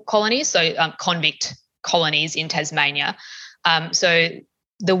penal colonies, so convict colonies in Tasmania. So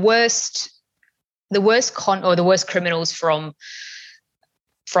the worst criminals from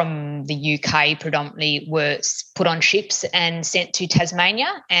the UK predominantly were put on ships and sent to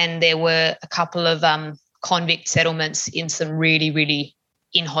Tasmania, and there were a couple of convict settlements in some really, really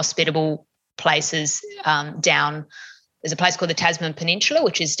inhospitable places down. There's a place called the Tasman Peninsula,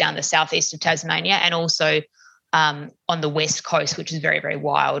 which is down the southeast of Tasmania, and also on the west coast, which is very, very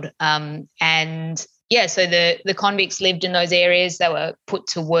wild. So the convicts lived in those areas. They were put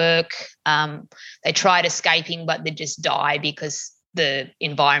to work. They tried escaping, but they just die because the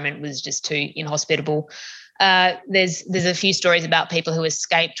environment was just too inhospitable. There's a few stories about people who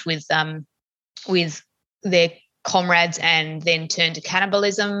escaped with their comrades and then turned to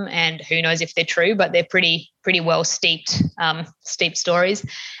cannibalism, and who knows if they're true, but they're pretty well steeped stories.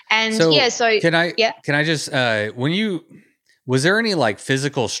 And can I just was there any like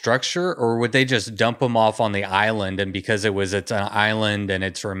physical structure, or would they just dump them off on the island, and because it's an island and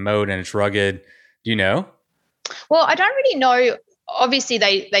it's remote and it's rugged? Do you know? Well, I don't really know. Obviously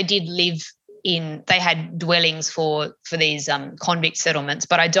they did live they had dwellings for these convict settlements,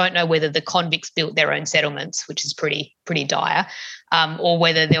 but I don't know whether the convicts built their own settlements, which is pretty dire, or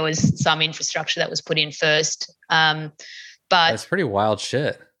whether there was some infrastructure that was put in first. But that's pretty wild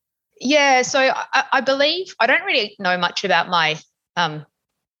shit. Yeah, so I believe, I don't really know much about my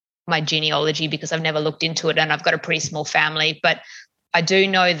genealogy because I've never looked into it, and I've got a pretty small family, but I do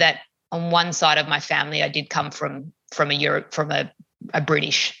know that on one side of my family I did come from a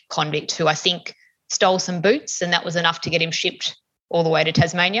British convict who I think stole some boots, and that was enough to get him shipped all the way to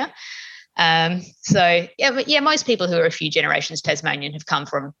Tasmania. Most people who are a few generations Tasmanian have come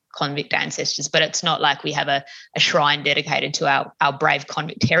from convict ancestors, but it's not like we have a shrine dedicated to our brave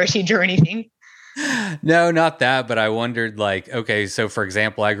convict heritage or anything. No, not that, but I wondered, like, okay, so for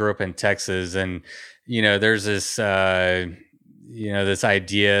example, I grew up in Texas, and there's this this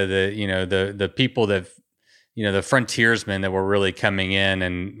idea that the people that the frontiersmen that were really coming in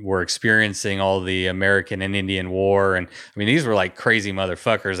and were experiencing all the American and Indian War. And I mean, these were like crazy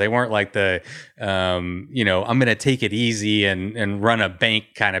motherfuckers. They weren't like the, I'm going to take it easy and run a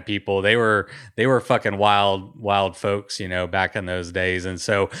bank kind of people. They were fucking wild folks, back in those days. And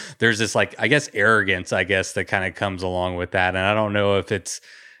so there's this like, I guess, arrogance, that kind of comes along with that. And I don't know if it's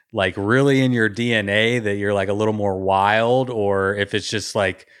like really in your DNA that you're like a little more wild, or if it's just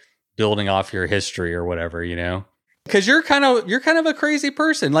like building off your history or whatever, because you're kind of a crazy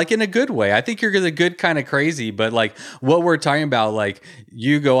person, like in a good way. I think you're the good kind of crazy, but like what we're talking about, like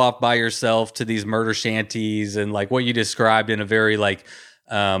you go off by yourself to these murder shanties, and like what you described in a very like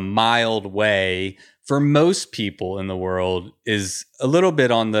mild way for most people in the world is a little bit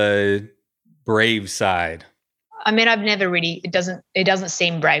on the brave side. I mean, I've never really, it doesn't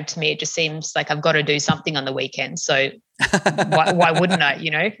seem brave to me. It just seems like I've got to do something on the weekend. So why wouldn't I,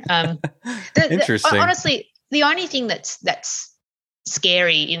 Interesting. Honestly, the only thing that's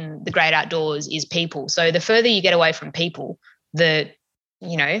scary in the great outdoors is people. So the further you get away from people, the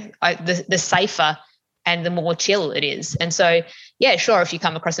safer and the more chill it is. And so, yeah, sure, if you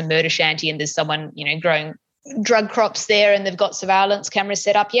come across a murder shanty and there's someone, growing drug crops there and they've got surveillance cameras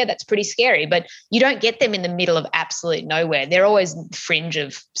set up, yeah, that's pretty scary. But you don't get them in the middle of absolute nowhere. They're always fringe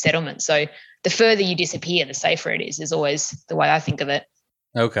of settlement. So the further you disappear, the safer it is always the way I think of it.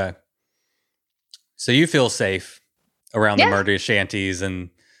 Okay. So you feel safe around the murder shanties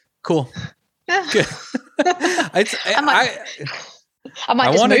and cool. Yeah. Good. I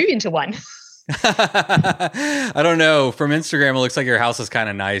might just move into one. I don't know. From Instagram, it looks like your house is kind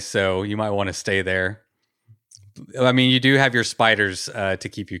of nice, so you might want to stay there. I mean, you do have your spiders to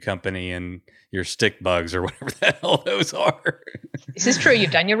keep you company and your stick bugs or whatever the hell those are. This is true.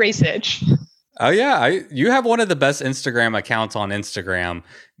 You've done your research. Oh, yeah. You have one of the best Instagram accounts on Instagram.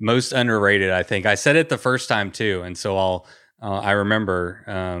 Most underrated, I think. I said it the first time, too. And so I remember,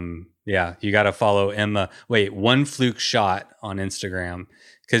 you got to follow Emma. Wait, One Fluke Shot on Instagram.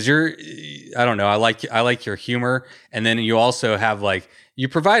 Because I don't know, I like your humor. And then you also have you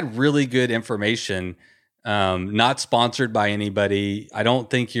provide really good information. Not sponsored by anybody. I don't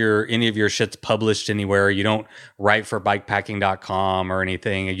think any of your shit's published anywhere. You don't write for bikepacking.com or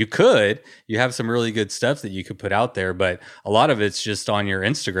anything. You have some really good stuff that you could put out there, but a lot of it's just on your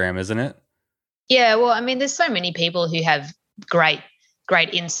Instagram, isn't it? Yeah. Well, I mean, there's so many people who have great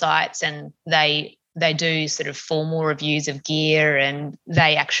insights, and they do sort of formal reviews of gear, and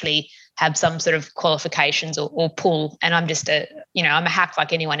they actually have some sort of qualifications or pull. And I'm just I'm a hack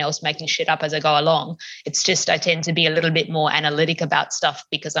like anyone else, making shit up as I go along. It's just I tend to be a little bit more analytic about stuff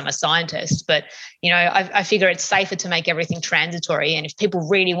because I'm a scientist. But, I figure it's safer to make everything transitory. And if people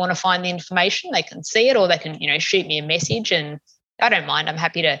really want to find the information, they can see it, or they can, shoot me a message, and I don't mind. I'm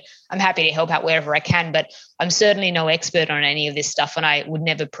happy to help out wherever I can, but I'm certainly no expert on any of this stuff, and I would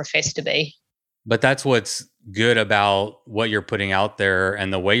never profess to be. But that's what's good about what you're putting out there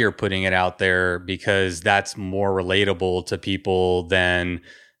and the way you're putting it out there, because that's more relatable to people than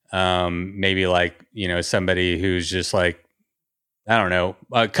maybe somebody who's just I don't know,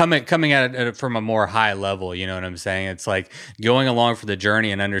 coming at it from a more high level. You know what I'm saying? It's like going along for the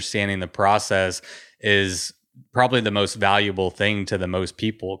journey and understanding the process is probably the most valuable thing to the most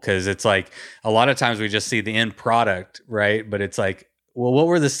people, because it's like a lot of times we just see the end product, right? But it's like, well, what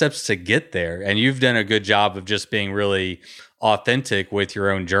were the steps to get there? And you've done a good job of just being really authentic with your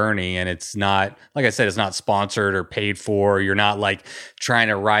own journey. And it's not, like I said, it's not sponsored or paid for. You're not trying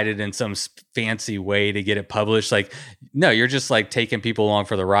to write it in some fancy way to get it published. No, you're just taking people along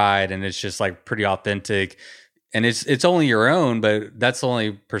for the ride. And it's just pretty authentic. And it's only your own, but that's the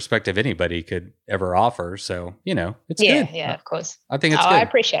only perspective anybody could ever offer. So, it's good. Yeah, of course. I think it's good. I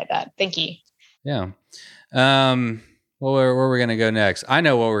appreciate that. Thank you. Yeah. Well, where are we going to go next? I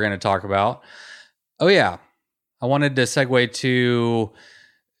know what we're going to talk about. Oh, yeah. I wanted to segue to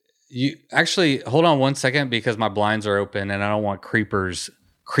you. Actually, hold on one second, because my blinds are open and I don't want creepers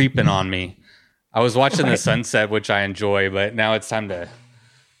creeping on me. I was watching the sunset, which I enjoy, but now it's time to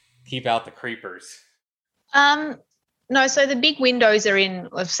keep out the creepers. No, so the big windows are in,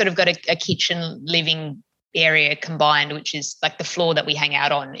 I've sort of got a kitchen living area combined, which is the floor that we hang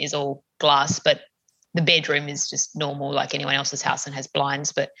out on is all glass, but the bedroom is just normal like anyone else's house and has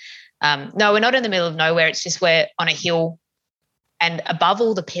blinds. But no, we're not in the middle of nowhere. It's just we're on a hill and above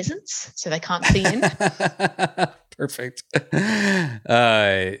all the peasants, so they can't see in. Perfect.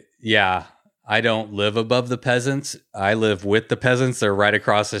 Yeah, I don't live above the peasants. I live with the peasants. They're right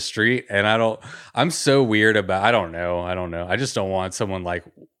across the street. And I'm so weird about, I don't know. I just don't want someone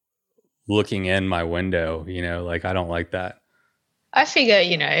looking in my window, I don't like that. I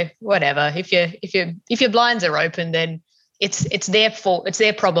figure, whatever. If your blinds are open, then it's their fault. It's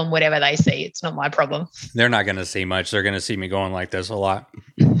their problem. Whatever they see, it's not my problem. They're not going to see much. They're going to see me going like this a lot.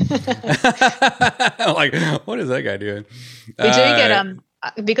 What is that guy doing? We do get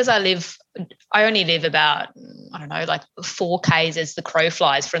because I only live about 4 k's as the crow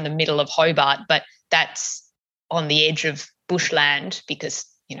flies from the middle of Hobart, but that's on the edge of bushland because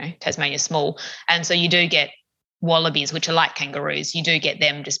Tasmania's small, and so you do get wallabies, which are like kangaroos. You do get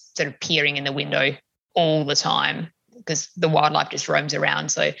them just sort of peering in the window all the time because the wildlife just roams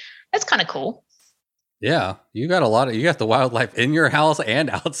around. So that's kind of cool. Yeah. You got the wildlife in your house and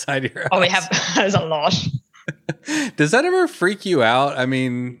outside your house. Oh, we have, there's a lot. Does that ever freak you out?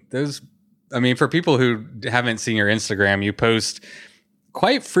 For people who haven't seen your Instagram, you post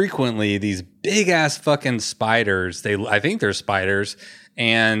quite frequently these big ass fucking spiders. I think they're spiders,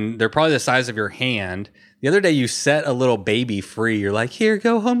 and they're probably the size of your hand. The other day you set a little baby free. You're like, here,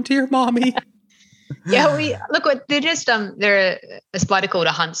 go home to your mommy. Yeah, they're a spider called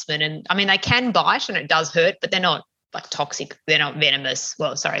a huntsman, and I mean they can bite and it does hurt, but they're not like toxic. They're not venomous.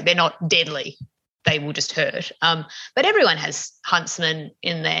 Well, sorry, they're not deadly. They will just hurt. But everyone has huntsmen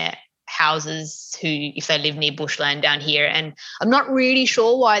in their houses who, if they live near bushland down here, and I'm not really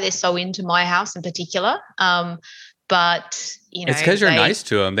sure why they're so into my house in particular. But you know, it's because you're nice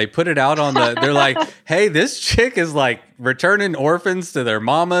to them. They put it out on the. They're like, hey, this chick is like returning orphans to their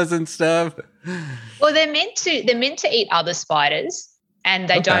mamas and stuff. Well, they're meant to eat other spiders, and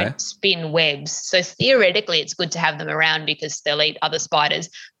they don't spin webs. So theoretically, it's good to have them around because they'll eat other spiders,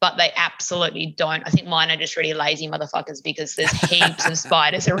 but they absolutely don't. I think mine are just really lazy motherfuckers because there's heaps of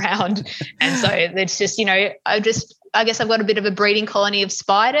spiders around. And so it's just, you know, I guess I've got a bit of a breeding colony of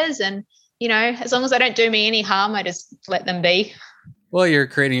spiders, and, you know, as long as they don't do me any harm, I just let them be. Well, you're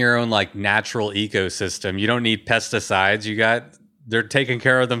creating your own like natural ecosystem. You don't need pesticides. They're taking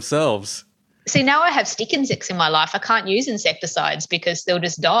care of themselves. See, now I have stick insects in my life. I can't use insecticides because they'll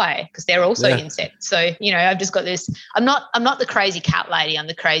just die because they're also insects. So, you know, I've just got this. I'm not the crazy cat lady. I'm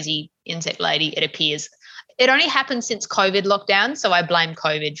the crazy insect lady, it appears. It only happened since COVID lockdown, so I blame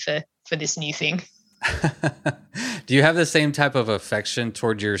COVID for this new thing. Do you have the same type of affection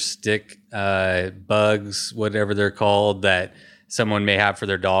toward your stick bugs, whatever they're called, that someone may have for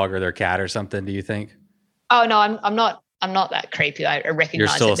their dog or their cat or something, do you think? Oh, no, I'm not that creepy. I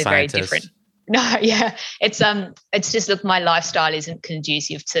recognize that they're very different. No, yeah. It's just, look, my lifestyle isn't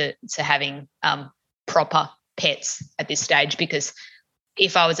conducive to having proper pets at this stage, because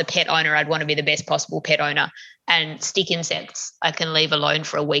if I was a pet owner, I'd want to be the best possible pet owner. And stick insects, I can leave alone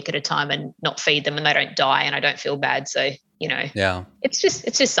for a week at a time and not feed them, and they don't die, and I don't feel bad. So, you know, yeah, it's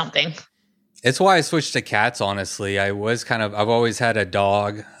just something. It's why I switched to cats, honestly. I've always had a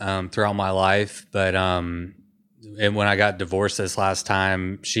dog throughout my life, but and when I got divorced this last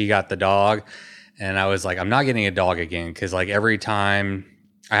time, she got the dog, and I was like, I'm not getting a dog again, because like every time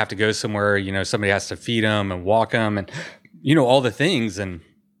I have to go somewhere, you know, somebody has to feed them and walk them and, you know, all the things. And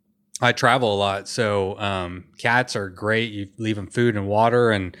I travel a lot. So cats are great. You leave them food and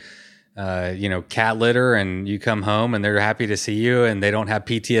water and, you know, cat litter, and you come home and they're happy to see you, and they don't have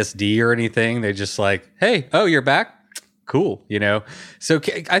PTSD or anything. They're just like, hey, oh, you're back? Cool. You know? So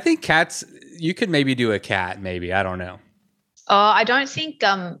I think cats, you could maybe do a cat, maybe. I don't know. I don't think,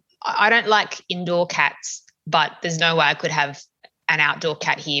 I don't like indoor cats, but there's no way I could have an outdoor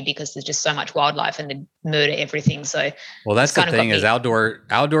cat here because there's just so much wildlife and they murder everything. So, well, that's the thing is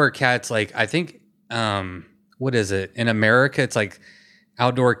outdoor cats. Like, I think, what is it in America? It's like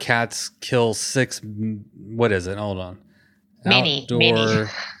outdoor cats kill 6. What is it? Hold on. Many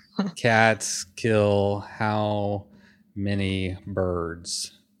cats kill how many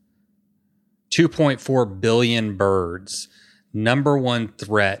birds? 2.4 billion birds. Number one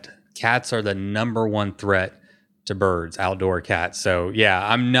threat. Cats are the number one threat to birds, outdoor cats. So yeah,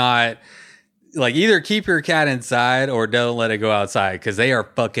 I'm not like, either keep your cat inside or don't let it go outside, because they are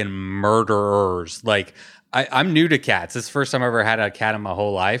fucking murderers. Like I'm new to cats. This is the first time I've ever had a cat in my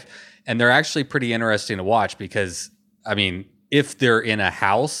whole life. And they're actually pretty interesting to watch because, I mean, if they're in a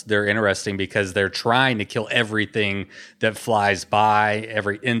house, they're interesting because they're trying to kill everything that flies by,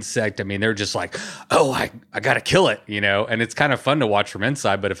 every insect. I mean, they're just like, oh, I got to kill it, you know? And it's kind of fun to watch from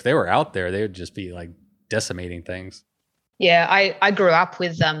inside. But if they were out there, they would just be like decimating things. Yeah, I grew up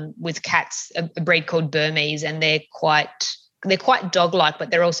with cats, a breed called Burmese, and they're quite dog-like, but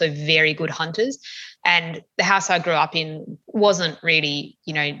they're also very good hunters. And the house I grew up in wasn't really,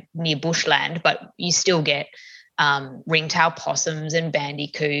 you know, near bushland, but you still get ringtail possums and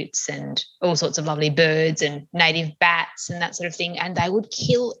bandicoots and all sorts of lovely birds and native bats and that sort of thing. And they would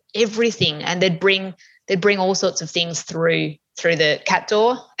kill everything, and they'd bring all sorts of things through the cat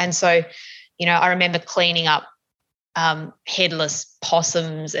door. And so, you know, I remember cleaning up headless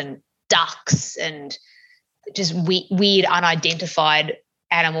possums and ducks and just weird unidentified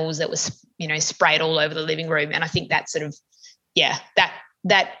animals that was, you know, sprayed all over the living room. And I think that sort of, yeah,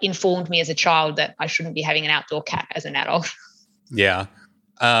 that informed me as a child that I shouldn't be having an outdoor cat as an adult. Yeah.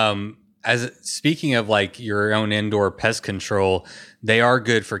 As speaking of like your own indoor pest control, they are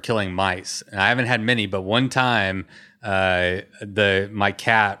good for killing mice. And I haven't had many, but one time my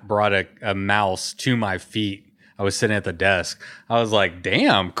cat brought a mouse to my feet. I was sitting at the desk. I was like,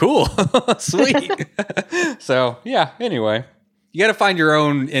 damn, cool. Sweet. So yeah, anyway, you got to find your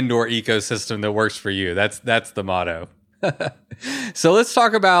own indoor ecosystem that works for you. That's the motto. So let's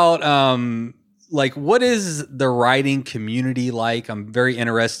talk about like, what is the riding community like? I'm very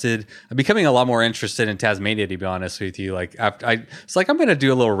interested. I'm becoming a lot more interested in Tasmania, to be honest with you. Like, it's like I'm going to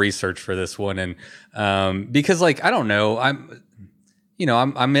do a little research for this one, and because, like, I don't know,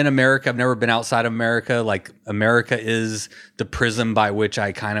 I'm in America. I've never been outside of America. Like, America is the prism by which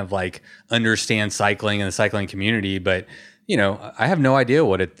I kind of like understand cycling and the cycling community, but I have no idea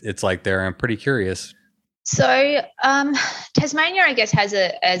what it's like there. I'm pretty curious. So Tasmania, I guess, has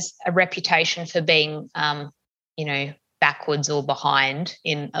a reputation for being, backwards or behind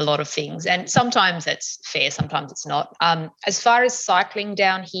in a lot of things. And sometimes that's fair, sometimes it's not. As far as cycling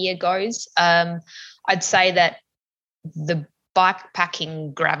down here goes, I'd say that the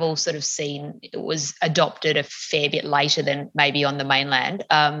bikepacking gravel sort of scene was adopted a fair bit later than maybe on the mainland.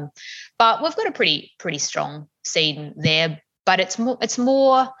 But we've got a pretty strong scene there. But it's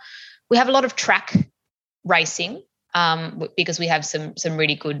more. We have a lot of track racing because we have some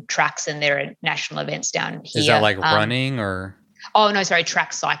really good tracks, and there are national events down here. Is that like running or? Oh no, sorry,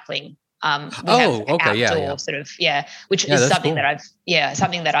 track cycling. Outdoor sort of, which is something cool.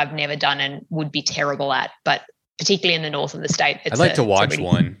 Something that I've never done and would be terrible at, but particularly in the north of the state. I'd like to watch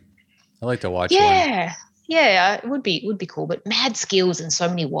one. I'd like to watch one. Yeah, it would be cool, but mad skills and so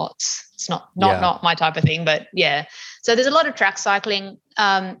many watts. It's not my type of thing, but yeah. So there's a lot of track cycling,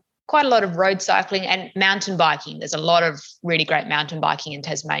 quite a lot of road cycling and mountain biking. There's a lot of really great mountain biking in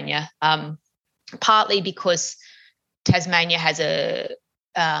Tasmania, partly because Tasmania has a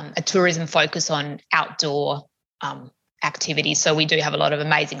tourism focus on outdoor activities. So we do have a lot of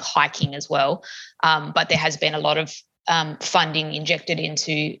amazing hiking as well. But there has been a lot of funding injected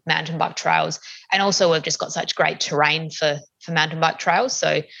into mountain bike trails. And also we've just got such great terrain for mountain bike trails.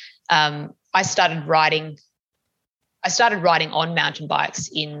 So I started riding on mountain bikes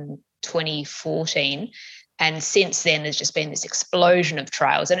in 2014. And since then, there's just been this explosion of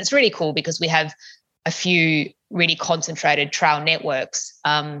trails. And it's really cool because we have a few really concentrated trail networks.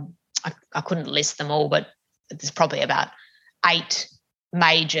 I couldn't list them all, but there's probably about 8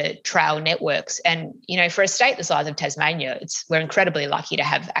 major trail networks. And, for a state the size of Tasmania, we're incredibly lucky to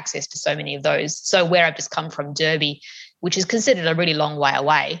have access to so many of those. So where I've just come from, Derby, which is considered a really long way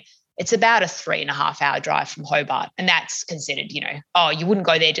away, it's about a 3.5-hour drive from Hobart. And that's considered, you wouldn't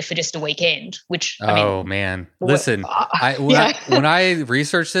go there for just a weekend, which, man. Listen, when I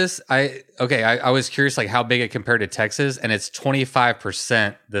researched this, I was curious, like, how big it compared to Texas, and it's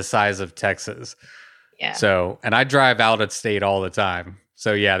 25% the size of Texas. Yeah. So, and I drive out of state all the time.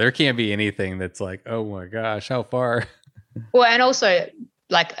 So yeah, there can't be anything that's like, oh my gosh, how far? Well, and also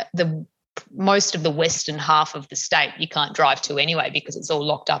like most of the western half of the state you can't drive to anyway because it's all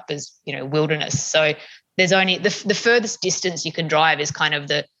locked up as, wilderness. So there's only the furthest distance you can drive is kind of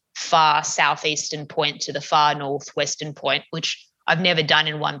the far southeastern point to the far northwestern point, which I've never done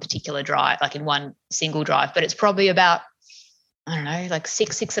in one particular drive, like in one single drive, but it's probably about, I don't know, like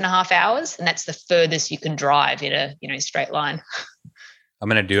 6.5 hours. And that's the furthest you can drive in a, straight line. I'm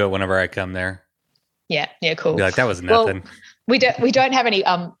going to do it whenever I come there. Yeah. Cool. Be like, that was nothing. Well, we don't have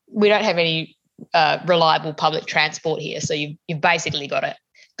any reliable public transport here. So you've basically got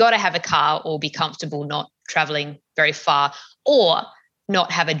to have a car or be comfortable not traveling very far, or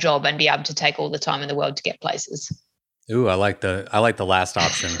not have a job and be able to take all the time in the world to get places. Ooh, I like the last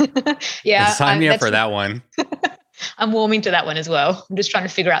option. Yeah. Sign me up for that one. I'm warming to that one as well. I'm just trying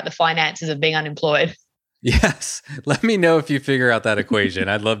to figure out the finances of being unemployed. Yes. Let me know if you figure out that equation.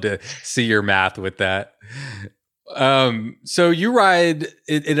 I'd love to see your math with that. So you ride,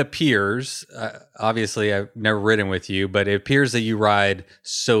 it appears, obviously I've never ridden with you, but it appears that you ride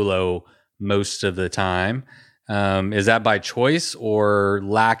solo most of the time. Is that by choice or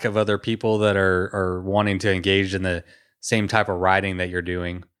lack of other people that are wanting to engage in the same type of riding that you're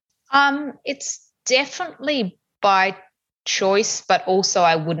doing? It's definitely by choice, but also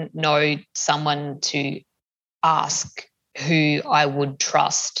I wouldn't know someone to ask who I would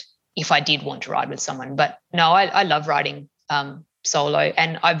trust if I did want to ride with someone. But no, I love riding solo,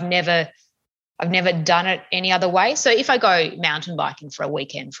 and I've never done it any other way. So if I go mountain biking for a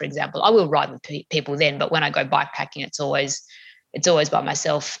weekend, for example, I will ride with people then. But when I go bikepacking, it's always by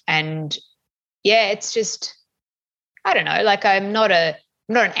myself. And yeah, it's just, I don't know. Like I'm not an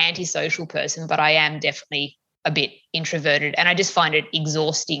antisocial person, but I am definitely a bit introverted, and I just find it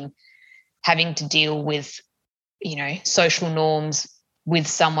exhausting having to deal with, social norms with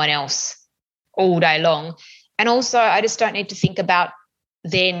someone else all day long. And also I just don't need to think about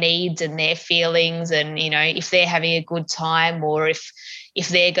their needs and their feelings and, if they're having a good time or if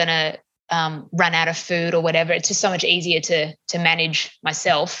they're going to run out of food or whatever. It's just so much easier to manage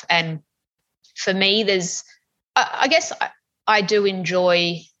myself. And for me, I guess I do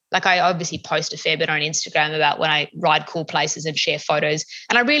enjoy like I obviously post a fair bit on Instagram about when I ride cool places and share photos.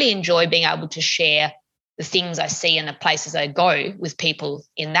 And I really enjoy being able to share the things I see and the places I go with people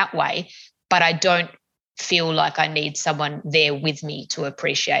in that way. But I don't feel like I need someone there with me to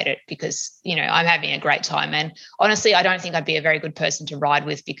appreciate it because, I'm having a great time. And honestly, I don't think I'd be a very good person to ride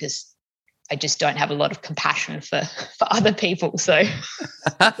with because I just don't have a lot of compassion for other people. So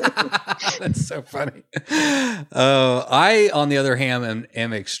that's so funny. I, on the other hand,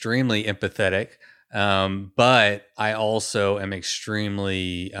 am extremely empathetic, but I also am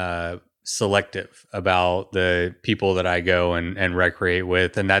extremely selective about the people that I go and recreate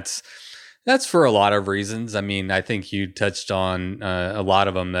with, and that's for a lot of reasons. I mean, I think you touched on a lot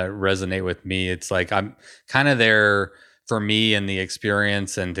of them that resonate with me. It's like I'm kind of there for me and the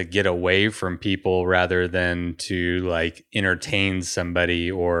experience and to get away from people rather than to like entertain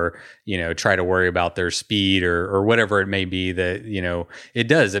somebody or, try to worry about their speed or whatever it may be that,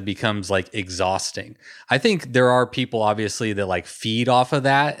 it becomes like exhausting. I think there are people obviously that like feed off of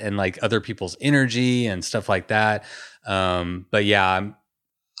that and like other people's energy and stuff like that. But yeah,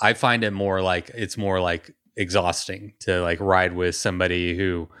 I find it it's more like exhausting to like ride with somebody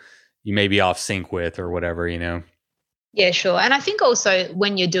who you may be off sync with or whatever, Yeah, sure. And I think also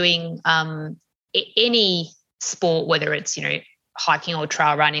when you're doing any sport, whether it's, hiking or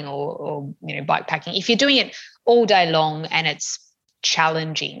trail running or bike packing, if you're doing it all day long and it's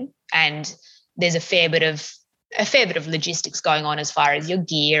challenging and there's a fair bit of logistics going on as far as your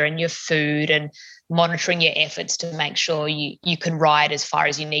gear and your food and monitoring your efforts to make sure you can ride as far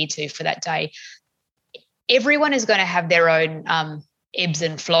as you need to for that day. Everyone is going to have their own ebbs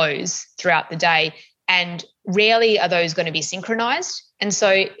and flows throughout the day. And rarely are those going to be synchronized. And so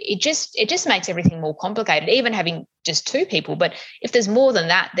it just makes everything more complicated, even having just two people. But if there's more than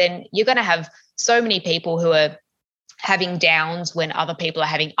that, then you're going to have so many people who are having downs when other people are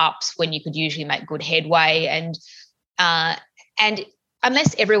having ups when you could usually make good headway. And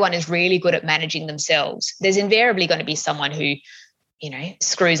unless everyone is really good at managing themselves, there's invariably going to be someone who,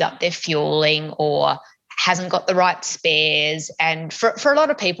 screws up their fueling or hasn't got the right spares. And for a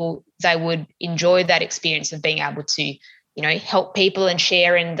lot of people, they would enjoy that experience of being able to, help people and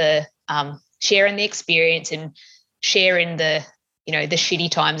share in the experience and share in the, the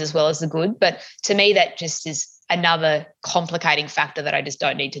shitty times as well as the good. But to me, that just is another complicating factor that I just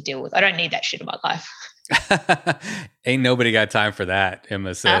don't need to deal with. I don't need that shit in my life. Ain't nobody got time for that,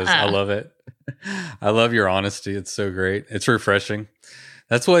 Emma says. I love it. I love your honesty. It's so great. It's refreshing.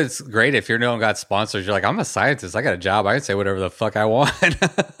 That's what's great. If you're no one got sponsors, you're like, I'm a scientist. I got a job. I can say whatever the fuck I want.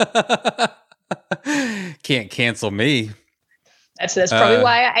 Can't cancel me. That's probably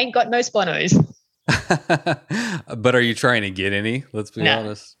why I ain't got no sponsors. But are you trying to get any? Let's be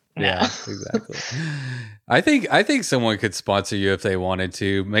honest. No. Yeah, exactly. I think someone could sponsor you if they wanted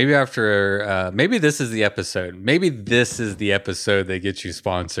to. Maybe after, maybe this is the episode. Maybe this is the episode that gets you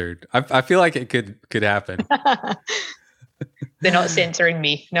sponsored. I feel like it could happen. They're not censoring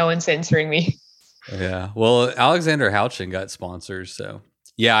me. No one's censoring me. Yeah. Well, Alexander Houchin got sponsors, so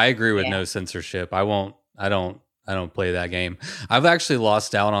yeah, I agree with no censorship. I don't play that game. I've actually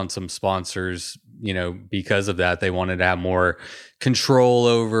lost out on some sponsors, because of that. They wanted to have more control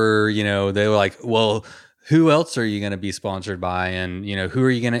over, they were like, well, who else are you going to be sponsored by? And, who are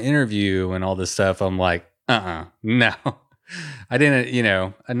you going to interview and all this stuff? I'm like, no, I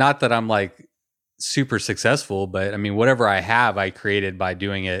didn't, not that I'm like super successful, but I mean, whatever I have, I created by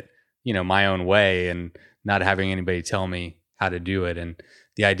doing it, my own way and not having anybody tell me how to do it. And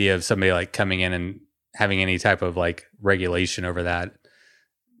the idea of somebody like coming in and having any type of like regulation over that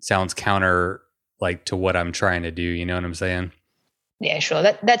sounds counter like to what I'm trying to do. You know what I'm saying? Yeah, sure.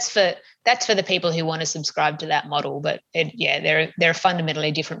 That's for the people who want to subscribe to that model. But there are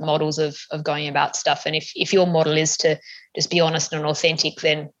fundamentally different models of going about stuff. And if your model is to just be honest and authentic,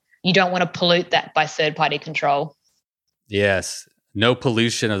 then you don't want to pollute that by third-party control. Yes. No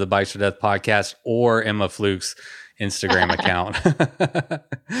pollution of the Bikes for Death podcast or Emma Fluke's Instagram account.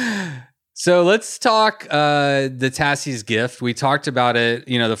 So let's talk the Tassie's gift. We talked about it,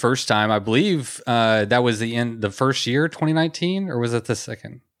 the first time. I believe that was the first year, 2019, or was it the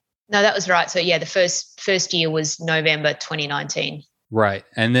second? No, that was right. So yeah, the first year was November 2019. Right.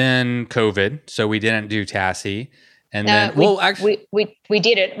 And then COVID. So we didn't do Tassie. And actually we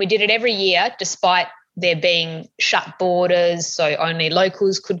did it. We did it every year, despite there being shut borders, so only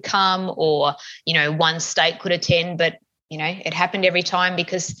locals could come, or one state could attend. But it happened every time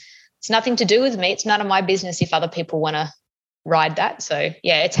because it's nothing to do with me. It's none of my business if other people want to ride that. So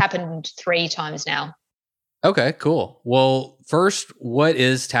yeah, it's happened 3 times now. Okay, cool. Well, first, what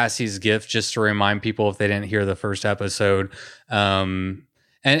is Tassie's gift? Just to remind people if they didn't hear the first episode.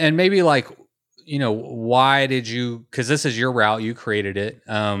 And maybe like, why did you, because this is your route, you created it.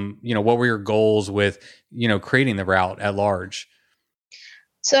 What were your goals with, creating the route at large?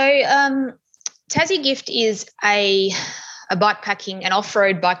 So Tassie Gift is an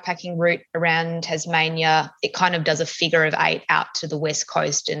off-road bikepacking route around Tasmania. It kind of does a figure of 8 out to the west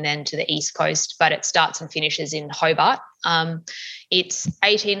coast and then to the east coast, but it starts and finishes in Hobart. It's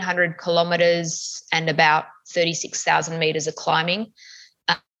 1,800 kilometres and about 36,000 metres of climbing.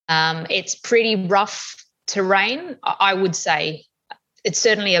 It's pretty rough terrain. I would say it's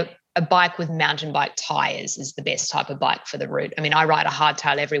certainly a bike with mountain bike tyres is the best type of bike for the route. I mean, I ride a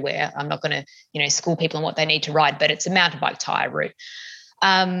hardtail everywhere. I'm not going to, school people on what they need to ride, but it's a mountain bike tyre route.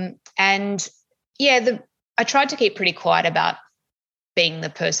 I tried to keep pretty quiet about being the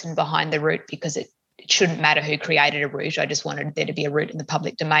person behind the route because it shouldn't matter who created a route. I just wanted there to be a route in the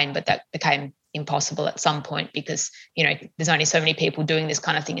public domain, but that became impossible at some point because, there's only so many people doing this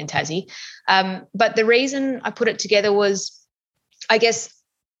kind of thing in Tassie. But the reason I put it together was, I guess,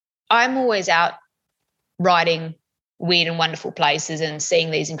 I'm always out riding weird and wonderful places and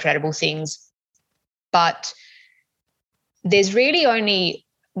seeing these incredible things. But there's really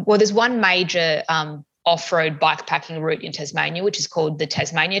there's one major off-road bikepacking route in Tasmania, which is called the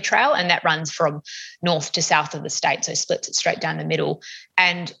Tasmania Trail, and that runs from north to south of the state, so splits it straight down the middle.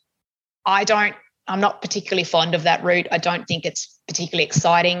 And I'm not particularly fond of that route. I don't think it's particularly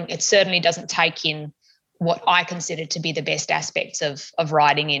exciting. It certainly doesn't take in what I consider to be the best aspects of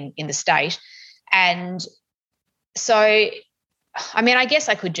riding in the state. And so, I mean, I guess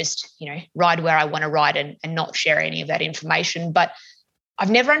I could just, ride where I want to ride and not share any of that information. But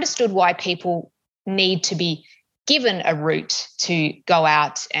I've never understood why people need to be given a route to go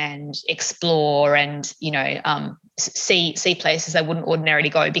out and explore and, see places they wouldn't ordinarily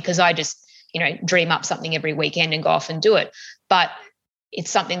go, because I just, dream up something every weekend and go off and do it. But it's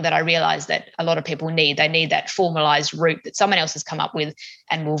something that I realize that a lot of people need. They need that formalized route that someone else has come up with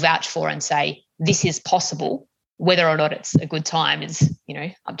and will vouch for and say, this is possible. Whether or not it's a good time is,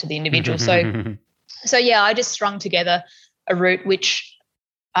 up to the individual. So yeah, I just strung together a route which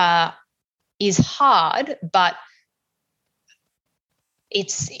is hard, but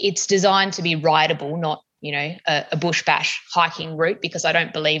it's designed to be rideable, not, a bush bash hiking route, because I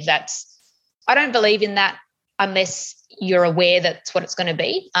don't believe in that unless you're aware that's what it's going to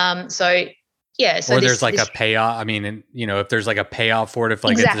be. So there's like a payoff. I mean, if there's like a payoff for it, if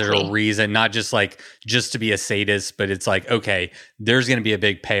like exactly. There's a reason, not just to be a sadist, but it's like, okay, there's going to be a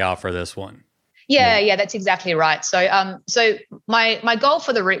big payoff for this one. Yeah, that's exactly right. So, my goal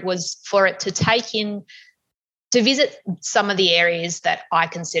for the route was for it to visit some of the areas that I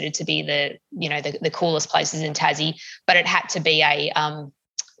consider to be the coolest places in Tassie, but it had to be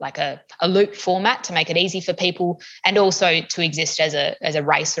a loop format to make it easy for people, and also to exist as a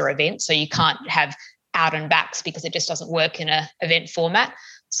race or event. So you can't have out and backs because it just doesn't work in a event format.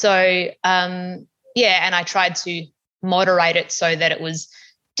 So and I tried to moderate it so that it was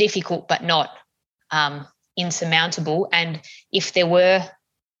difficult but not insurmountable. And if there were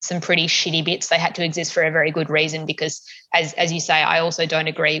some pretty shitty bits, they had to exist for a very good reason, because as you say, I also don't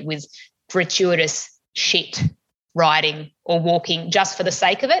agree with gratuitous shit riding or walking just for the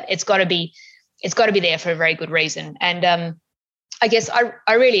sake of it. It's got to be there for a very good reason. And I guess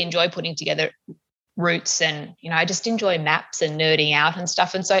I really enjoy putting together routes, and I just enjoy maps and nerding out and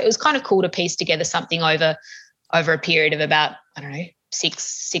stuff. And so it was kind of cool to piece together something over a period of about, I don't know,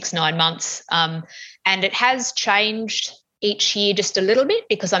 6-9 months. And it has changed each year just a little bit,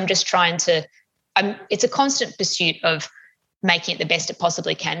 because I'm just trying to it's a constant pursuit of making it the best it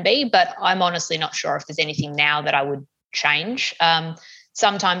possibly can be, but I'm honestly not sure if there's anything now that I would change.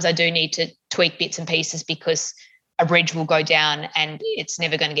 Sometimes I do need to tweak bits and pieces, because a bridge will go down and it's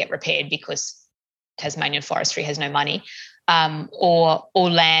never going to get repaired because Tasmanian Forestry has no money, or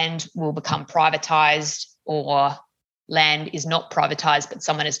land will become privatised, or land is not privatised but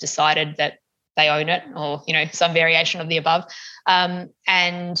someone has decided that they own it, or some variation of the above.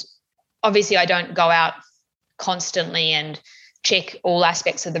 And obviously I don't go out constantly and check all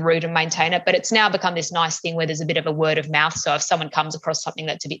aspects of the route and maintain it, but it's now become this nice thing where there's a bit of a word of mouth. So if someone comes across something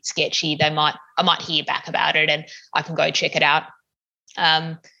that's a bit sketchy, I might hear back about it and I can go check it out.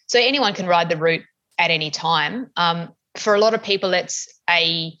 So anyone can ride the route at any time. For a lot of people, it's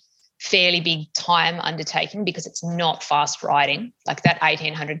a fairly big time undertaking because it's not fast riding. Like that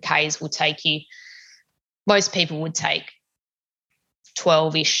 1,800 Ks will take you, most people would take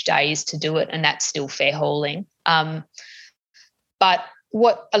 12-ish days to do it, and that's still fair hauling. But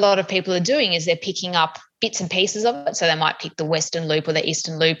what a lot of people are doing is they're picking up bits and pieces of it. So they might pick the Western Loop or the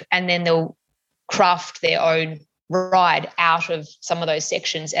Eastern Loop, and then they'll craft their own ride out of some of those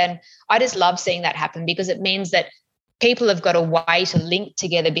sections. And I just love seeing that happen, because it means that people have got a way to link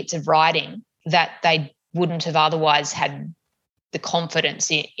together bits of riding that they wouldn't have otherwise had the confidence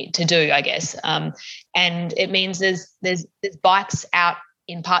to do, I guess. And it means there's bikes out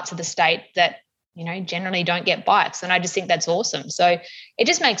in parts of the state that, generally don't get bikes. And I just think that's awesome. So it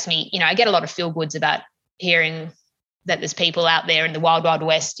just makes me, I get a lot of feel goods about hearing that there's people out there in the wild, wild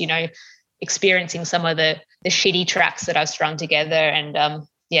west, experiencing some of the shitty tracks that I've strung together. And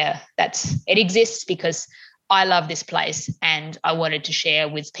it exists because I love this place, and I wanted to share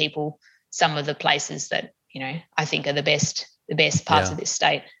with people some of the places that, I think are the best parts of this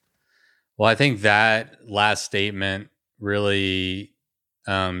state. Well, I think that last statement really,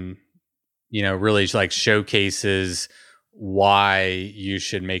 really like showcases why you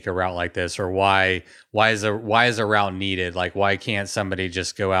should make a route like this, or why is a route needed? Like, why can't somebody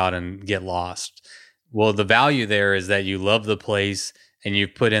just go out and get lost? Well, the value there is that you love the place and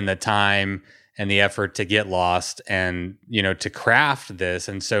you've put in the time and the effort to get lost and, to craft this.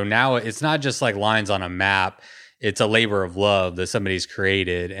 And so now it's not just like lines on a map. It's a labor of love that somebody's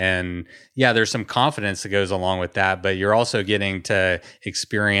created. And yeah, there's some confidence that goes along with that, but you're also getting to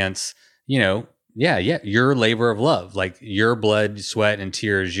experience, your labor of love, like your blood, sweat, and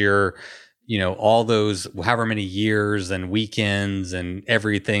tears, your, all those however many years and weekends and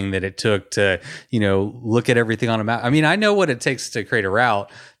everything that it took to, look at everything on a map. I mean, I know what it takes to create a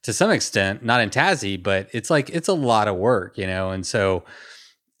route to some extent, not in Tassie, but it's a lot of work, and so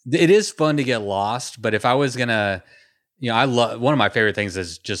it is fun to get lost. But if I was gonna, I love, one of my favorite things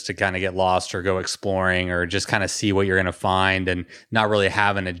is just to kind of get lost or go exploring or just kind of see what you're gonna find and not really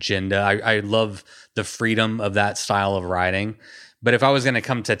have an agenda. I love the freedom of that style of riding. But if I was gonna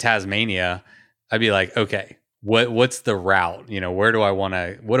come to Tasmania, I'd be like, okay, what's the route? What do I want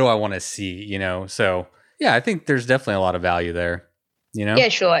to see? So yeah, I think there's definitely a lot of value there. Yeah,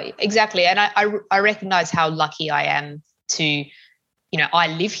 sure, exactly. And I recognize how lucky I am to. I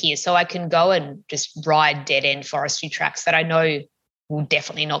live here, so I can go and just ride dead-end forestry tracks that I know will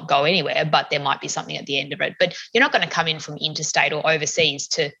definitely not go anywhere, but there might be something at the end of it. But you're not going to come in from interstate or overseas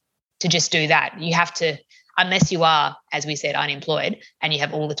to just do that. You have to, unless you are, as we said, unemployed and you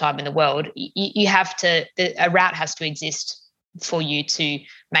have all the time in the world, you have to, a route has to exist for you to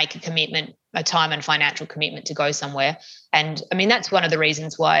make a commitment, a time and financial commitment to go somewhere. And I mean, that's one of the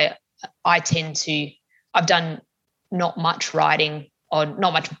reasons why I've done not much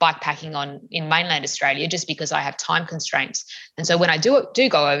bike packing in mainland Australia, just because I have time constraints. And so when I do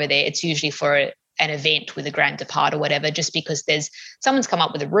go over there, it's usually for an event with a grand depart or whatever, just because someone's come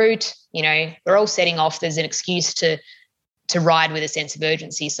up with a route, we're all setting off. There's an excuse to ride with a sense of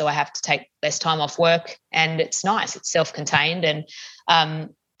urgency. So I have to take less time off work, and it's nice. It's self-contained.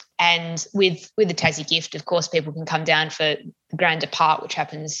 And with the Tassie Gift, of course, people can come down for the grand depart, which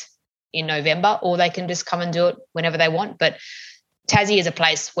happens in November, or they can just come and do it whenever they want. But Tassie is a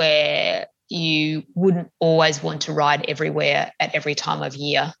place where you wouldn't always want to ride everywhere at every time of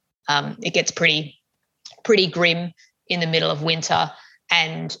year. It gets pretty grim in the middle of winter,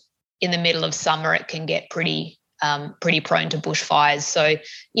 and in the middle of summer it can get pretty prone to bushfires. So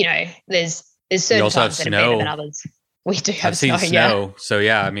there's certain times that are better than others. We do have snow. Yeah. So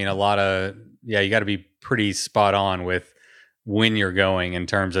yeah, I mean you got to be pretty spot on with when you're going in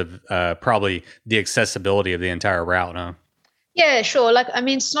terms of probably the accessibility of the entire route, huh? Yeah, sure. Like, I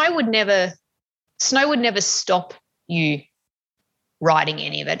mean, snow would never stop you riding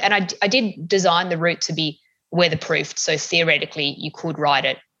any of it. And I did design the route to be weatherproofed, so theoretically you could ride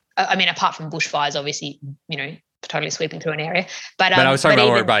it. I mean, apart from bushfires, obviously, totally sweeping through an area. But I was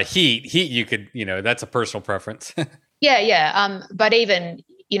talking about heat. Heat, you could, that's a personal preference. Yeah. But even,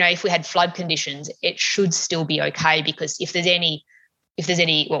 if we had flood conditions, it should still be okay, because if there's any,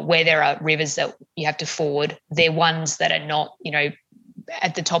 where there are rivers that you have to ford, they're ones that are not,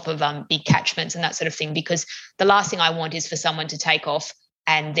 at the top of big catchments and that sort of thing, because the last thing I want is for someone to take off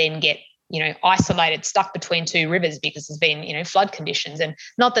and then get, isolated, stuck between two rivers because there's been, flood conditions. And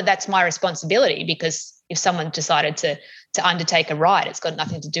not that that's my responsibility, because if someone decided to undertake a ride, it's got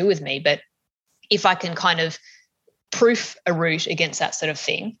nothing to do with me. But if I can kind of proof a route against that sort of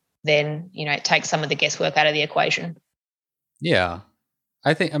thing, then, it takes some of the guesswork out of the equation. Yeah.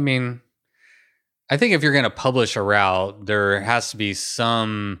 I think if you're going to publish a route, there has to be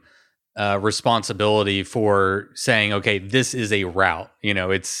some responsibility for saying, okay, this is a route.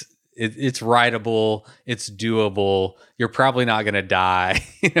 It's rideable, it's doable.'re probably not going to die.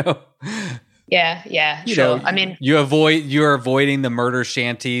 Yeah, sure. I mean, you're avoiding the murder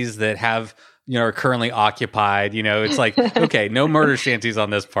shanties that have are currently occupied. It's like, okay, no murder shanties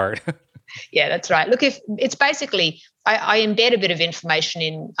on this part. Yeah, that's right. Look, if it's basically, I embed a bit of information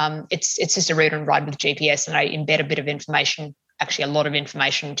in, it's just a read and ride with GPS, and I embed a bit of information, actually a lot of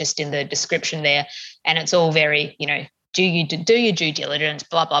information just in the description there. And it's all very, do your due diligence,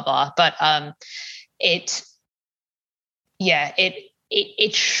 blah, blah, blah. But it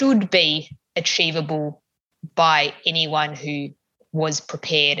should be achievable by anyone who was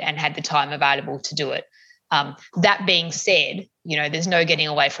prepared and had the time available to do it. That being said, there's no getting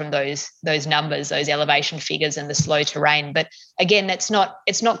away from those numbers, those elevation figures and the slow terrain. But again, it's not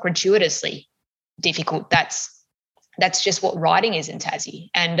gratuitously difficult. That's just what riding is in Tassie.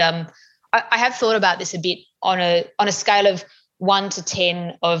 And I have thought about this a bit on a scale of 1 to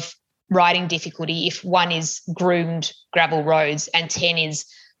 10 of riding difficulty. If 1 is groomed gravel roads and 10 is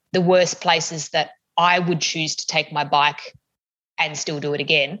the worst places that I would choose to take my bike and still do it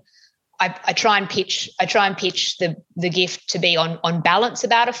again, I try and pitch the gift to be on balance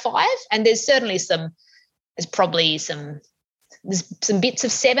about a 5. And there's certainly some bits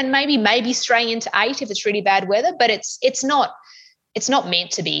of 7, maybe straying into 8 if it's really bad weather, but it's not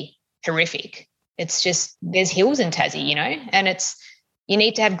meant to be horrific. It's just there's hills in Tassie, and you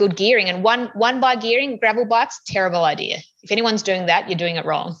need to have good gearing. And one by gearing, gravel bikes, terrible idea. If anyone's doing that, you're doing it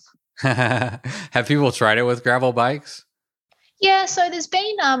wrong. Have people tried it with gravel bikes? Yeah, so there's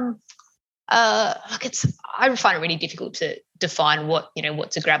been I find it really difficult to define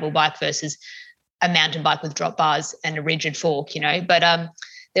what's a gravel bike versus a mountain bike with drop bars and a rigid fork, But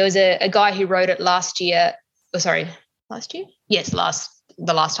there was a guy who rode it last year. Last year? Yes,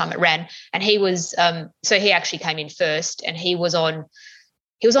 the last time it ran, and he was so he actually came in first, and he was on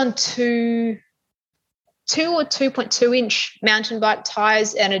 2 or 2.2 inch mountain bike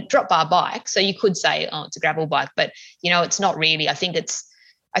tires and a drop bar bike. So you could say, oh, it's a gravel bike, but it's not really. I think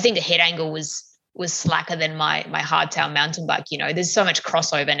the head angle was slacker than my hardtail mountain bike. There's so much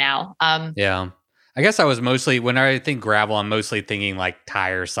crossover now. Yeah. I guess I was mostly, when I think gravel, I'm mostly thinking like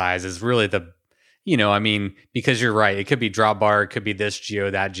tire size is really because you're right. It could be drop bar, it could be this geo,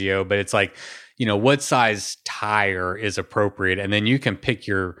 that geo, but it's like, what size tire is appropriate. And then you can pick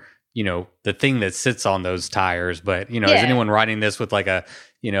your, the thing that sits on those tires. But, is anyone riding this with like a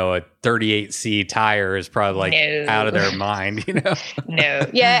 38C tire is probably out of their mind, No.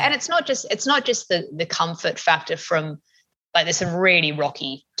 Yeah. And it's not just the comfort factor from like there's some really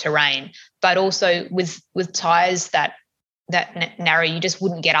rocky terrain, but also with tires that narrow, you just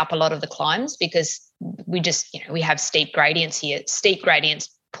wouldn't get up a lot of the climbs because we have steep gradients here,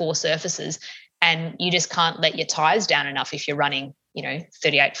 poor surfaces, and you just can't let your tires down enough if you're running,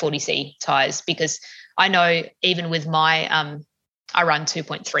 38, 40C tires, because I know even with my, I run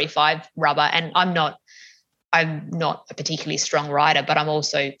 2.35 rubber, and I'm not a particularly strong rider, but I'm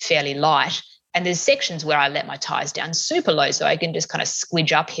also fairly light. And there's sections where I let my tires down super low so I can just kind of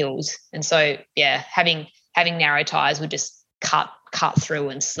squidge up hills. And so, yeah, having narrow tires would just cut through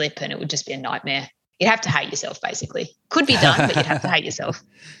and slip, and it would just be a nightmare. You'd have to hate yourself, basically. Could be done, but you'd have to hate yourself.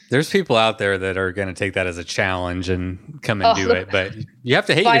 There's people out there that are going to take that as a challenge and come and do it. But you have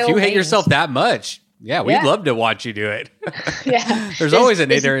to hate, if you hate yourself that much, we'd love to watch you do it. Yeah. There's always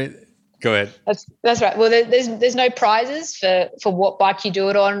an either. Go ahead. That's right. Well, there's no prizes for what bike you do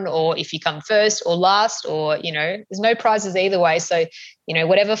it on, or if you come first or last, or, there's no prizes either way. So,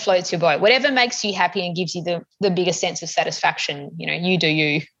 whatever floats your boat, whatever makes you happy and gives you the biggest sense of satisfaction, you do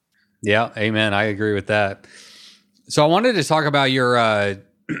you. Yeah. Amen. I agree with that. So I wanted to talk about your,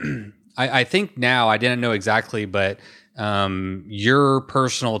 I think now I didn't know exactly, but your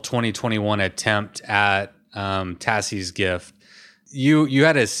personal 2021 attempt at Tassie's Gift. You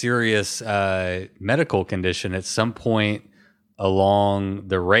had a serious medical condition at some point along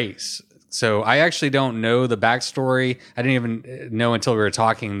the race. So I actually don't know the backstory. I didn't even know until we were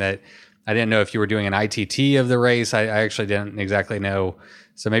talking that I didn't know if you were doing an ITT of the race. I actually didn't exactly know.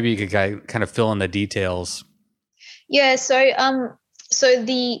 So maybe you could kind of fill in the details. Yeah. So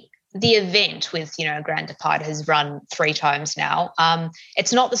the event with, Grand Depart has run 3 times now.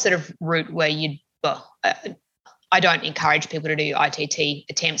 It's not the sort of route where I don't encourage people to do ITT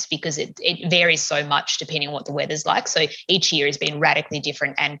attempts because it varies so much depending on what the weather's like. So each year has been radically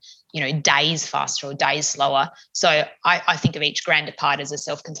different and, days faster or days slower. So I think of each Grand Depart as a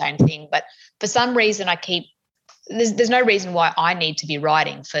self-contained thing. But for some reason there's no reason why I need to be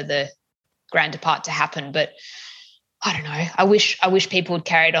riding for the Grand Depart to happen. But I don't know. I wish people would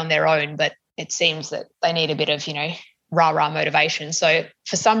carry it on their own, but it seems that they need a bit of, rah-rah motivation. So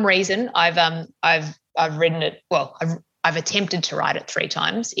for some reason I've ridden it. Well, I've attempted to ride it 3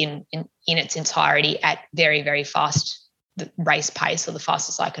 times in its entirety at very, very fast race pace, or the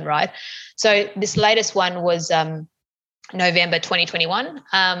fastest I can ride. So this latest one was November 2021.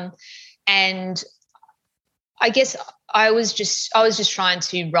 And I guess I was just trying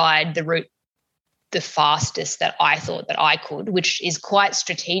to ride the route the fastest that I thought that I could, which is quite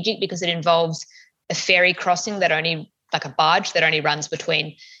strategic because it involves a ferry crossing that only, like a barge that only runs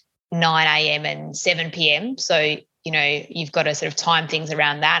between 9 a.m. and 7 p.m. So, you've got to sort of time things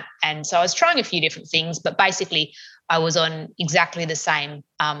around that. And so I was trying a few different things, but basically I was on exactly the same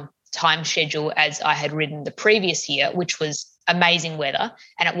time schedule as I had ridden the previous year, which was amazing weather.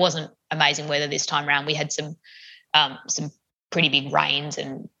 And it wasn't amazing weather this time around. We had some pretty big rains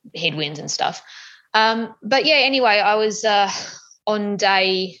and headwinds and stuff. But yeah, anyway, I was on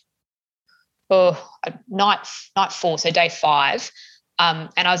night 4, so day 5. And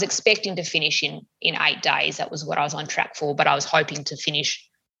I was expecting to finish in 8 days. That was what I was on track for, but I was hoping to finish,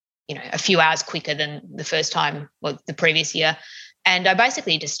 a few hours quicker than the first time, well, the previous year. And I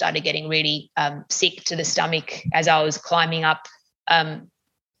basically just started getting really sick to the stomach as I was climbing up a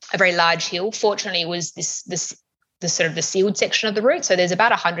very large hill. Fortunately, it was the sort of the sealed section of the route. So there's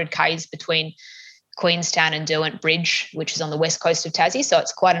about 100 k's between Queenstown and Derwent Bridge, which is on the west coast of Tassie. So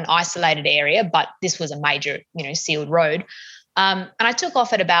it's quite an isolated area, but this was a major, sealed road. And I took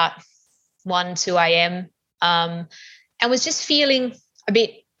off at about 1, 2 a.m. And was just feeling a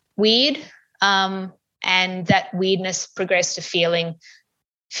bit weird. And that weirdness progressed to feeling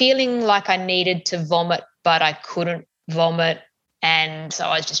like I needed to vomit, but I couldn't vomit. And so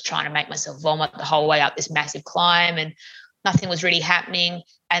I was just trying to make myself vomit the whole way up this massive climb, and nothing was really happening.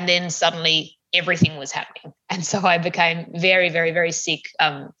 And then suddenly everything was happening. And so I became very, very, very sick,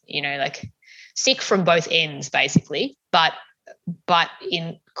 sick from both ends, basically, but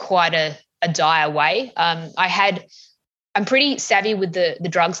in quite a dire way. I'm pretty savvy with the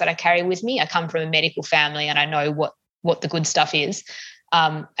drugs that I carry with me. I come from a medical family and I know what the good stuff is.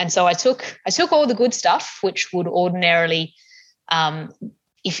 And so I took all the good stuff, which would ordinarily,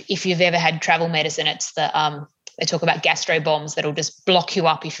 if you've ever had travel medicine, it's they talk about gastro bombs that'll just block you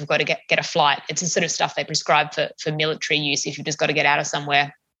up if you've got to get a flight. It's the sort of stuff they prescribe for military use if you've just got to get out of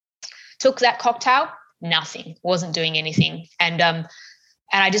somewhere. Took that cocktail, nothing, wasn't doing anything. And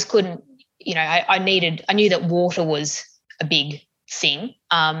I just couldn't, I knew that water was a big thing.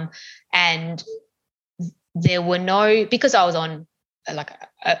 And there were because I was on like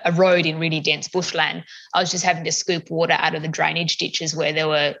a road in really dense bushland, I was just having to scoop water out of the drainage ditches where there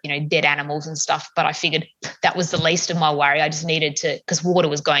were, dead animals and stuff. But I figured that was the least of my worry. I just needed to, because water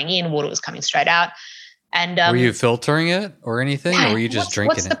was going in, water was coming straight out. And were you filtering it or anything, or were you just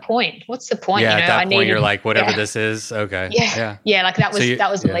drinking it? What's the point? Yeah, at that point you're like, whatever this is, okay. Yeah. Like that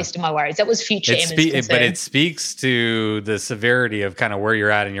was the least of my worries. That was future Emma's concern. But it speaks to the severity of kind of where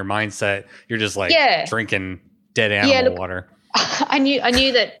you're at in your mindset. You're just like drinking dead animal water. I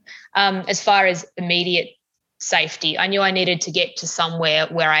knew that as far as immediate safety, I knew I needed to get to somewhere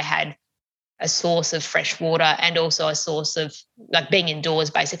where I had a source of fresh water and also a source of like being indoors,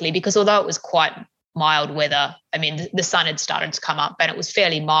 basically, because although it was quite mild weather, I mean, the sun had started to come up and it was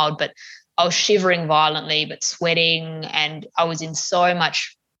fairly mild, but I was shivering violently, but sweating, and I was in so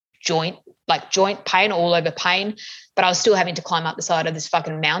much joint pain, all over pain, but I was still having to climb up the side of this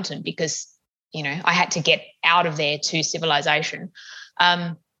fucking mountain because, I had to get out of there to civilization.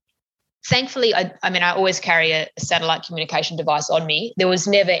 Thankfully, I always carry a satellite communication device on me. There was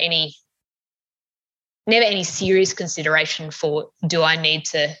never any serious consideration for, do I need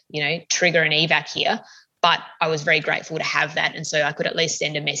to, trigger an evac here? But I was very grateful to have that. And so I could at least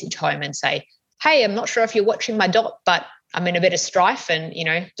send a message home and say, hey, I'm not sure if you're watching my dot, but I'm in a bit of strife and,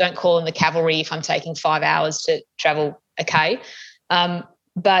 don't call in the cavalry if I'm taking 5 hours to travel a K.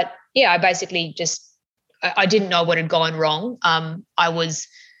 But yeah, I basically I didn't know what had gone wrong. I was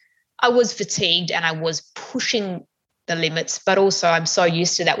fatigued and I was pushing the limits, but also I'm so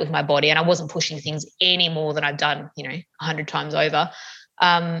used to that with my body, and I wasn't pushing things any more than I've done, 100 times over.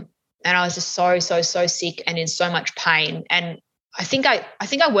 And I was just so sick and in so much pain. And I think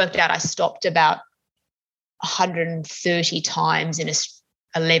I worked out I stopped about 130 times in a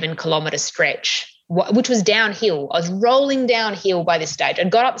 11-kilometer stretch, which was downhill. I was rolling downhill by this stage.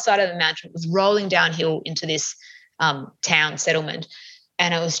 I'd got up the side of the mountain, was rolling downhill into this town settlement.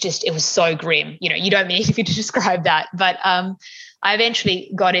 And it was so grim. You don't need me to describe that. But I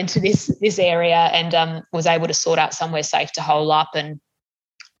eventually got into this area and was able to sort out somewhere safe to hole up. And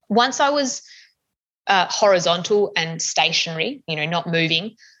once I was horizontal and stationary, not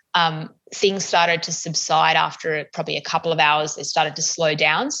moving, things started to subside after probably a couple of hours. They started to slow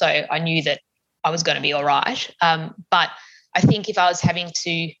down. So I knew that I was going to be all right. But I think if I was having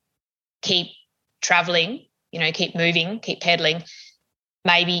to keep traveling, keep moving, keep pedaling,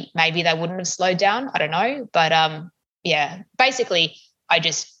 maybe they wouldn't have slowed down. I don't know. But basically I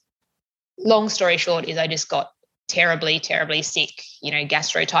just long story short is I just got terribly, terribly sick,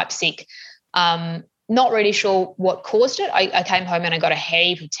 gastro type sick. Not really sure what caused it. I came home and I got a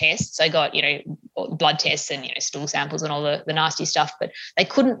heap of tests. I got, blood tests and, stool samples and all the nasty stuff, but they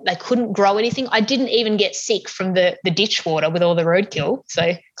couldn't grow anything. I didn't even get sick from the ditch water with all the roadkill.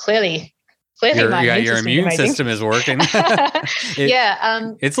 So clearly your immune system is working.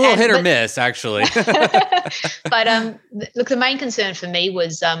 It's a little hit or miss, actually. But look, the main concern for me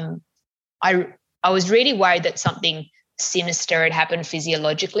was I was really worried that something sinister had happened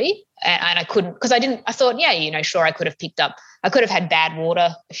physiologically, and I couldn't, because I thought, sure, I could have had bad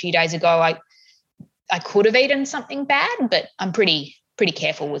water a few days ago. I could have eaten something bad, but I'm pretty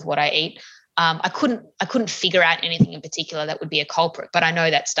careful with what I eat. I couldn't figure out anything in particular that would be a culprit, but I know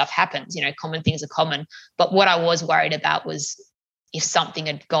that stuff happens, common things are common. But what I was worried about was if something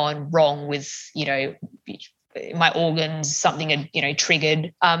had gone wrong with, my organs, something had,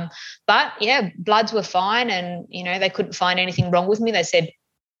 triggered. But yeah, bloods were fine, and, they couldn't find anything wrong with me. They said,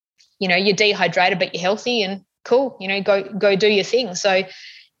 you're dehydrated, but you're healthy and cool, go do your thing. So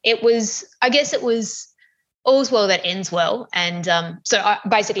I guess it was all's well that ends well. And so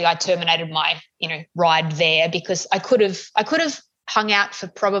I terminated my, ride there, because I could have hung out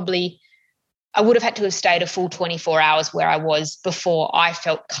for I would have had to have stayed a full 24 hours where I was before I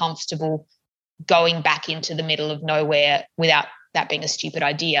felt comfortable going back into the middle of nowhere without that being a stupid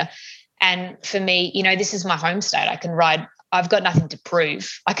idea. And for me, this is my home state. I've got nothing to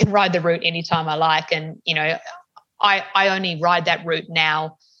prove. I can ride the route anytime I like. And, I only ride that route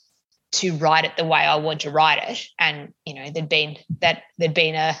now to ride it the way I want to ride it. And, there'd been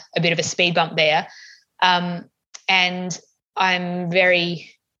a bit of a speed bump there. And I'm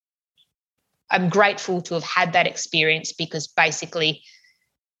grateful to have had that experience, because basically,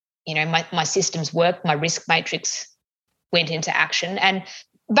 my systems worked, my risk matrix went into action. And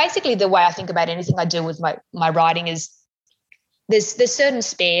basically the way I think about anything I do with my riding is there's certain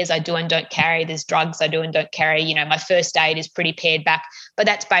spares I do and don't carry. There's drugs I do and don't carry. My first aid is pretty pared back, but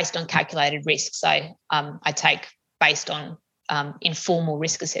that's based on calculated risk. So I take based on informal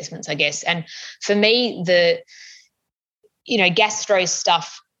risk assessments, I guess. And for me, the gastro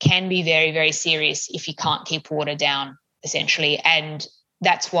stuff can be very, very serious if you can't keep water down, essentially. And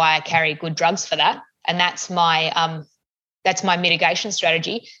that's why I carry good drugs for that. And that's my mitigation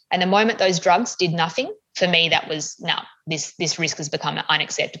strategy. And the moment those drugs did nothing, for me, that was, no, this risk has become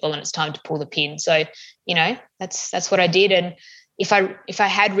unacceptable and it's time to pull the pin. So, that's what I did. And if I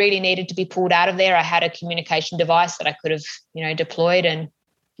had really needed to be pulled out of there, I had a communication device that I could have, deployed. And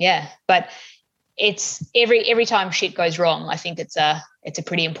yeah, but it's every time shit goes wrong, I think it's a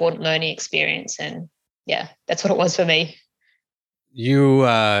pretty important learning experience. And yeah, that's what it was for me.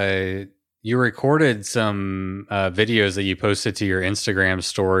 You recorded some videos that you posted to your Instagram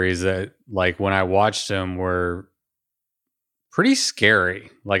stories that, like, when I watched them, were pretty scary.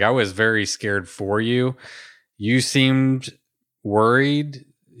 Like, I was very scared for you. You seemed worried.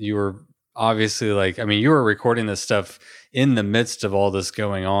 You were obviously you were recording this stuff in the midst of all this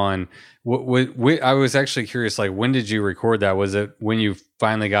going on. I was actually curious, when did you record that? Was it when you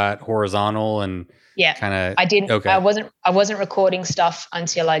finally got horizontal and... Yeah, I didn't. Okay. I wasn't recording stuff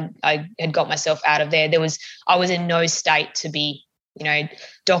until I had got myself out of there. I was in no state to be,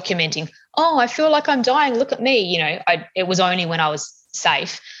 documenting. Oh, I feel like I'm dying. Look at me. It was only when I was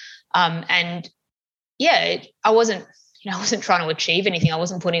safe. And yeah, I wasn't trying to achieve anything. I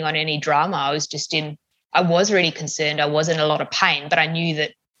wasn't putting on any drama. I was really concerned. I was in a lot of pain, but I knew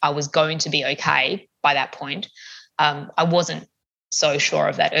that I was going to be okay by that point. I wasn't so sure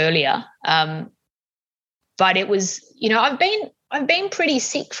of that earlier. But it was, I've been pretty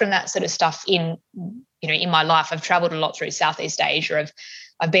sick from that sort of stuff in my life. I've traveled a lot through Southeast Asia.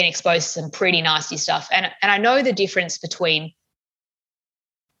 I've been exposed to some pretty nasty stuff. And I know the difference between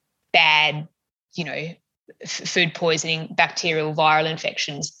bad, food poisoning, bacterial, viral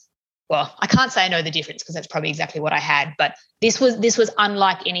infections. Well, I can't say I know the difference because that's probably exactly what I had. But this was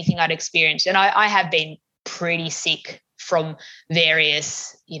unlike anything I'd experienced. And I have been pretty sick from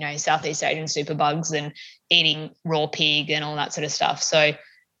various, Southeast Asian superbugs and eating raw pig and all that sort of stuff. So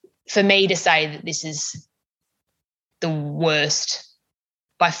for me to say that this is the worst,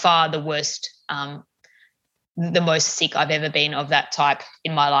 by far the worst, the most sick I've ever been of that type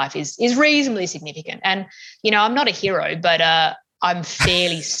in my life is reasonably significant. And, I'm not a hero, but I'm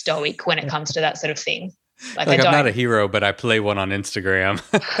fairly stoic when it comes to that sort of thing. I'm not a hero, but I play one on Instagram.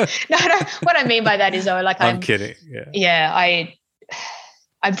 No. What I mean by that is, I'm kidding. Yeah.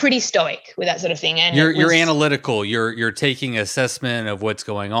 I'm pretty stoic with that sort of thing. And you're analytical. You're taking assessment of what's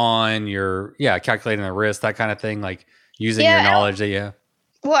going on. You're calculating the risk, that kind of thing. Like using your knowledge that you have.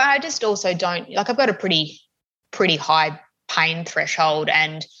 Well, I just also don't, like, I've got a pretty high pain threshold,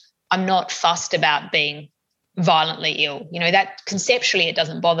 and I'm not fussed about being violently ill. That conceptually it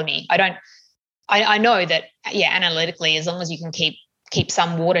doesn't bother me. I know that, analytically, as long as you can keep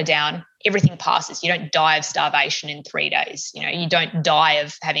some water down, everything passes. You don't die of starvation in 3 days. You don't die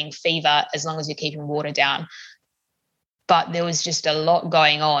of having fever as long as you're keeping water down. But there was just a lot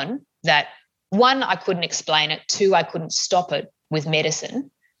going on that, one, I couldn't explain it. Two, I couldn't stop it with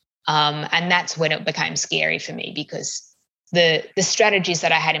medicine. And that's when it became scary for me, because the strategies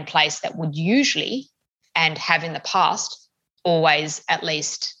that I had in place that would usually and have in the past always at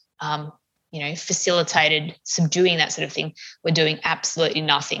least, facilitated subduing that sort of thing, were doing absolutely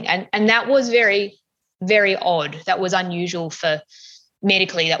nothing. And that was very, very odd. That was unusual for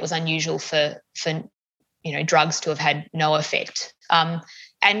medically, that was unusual for drugs to have had no effect. I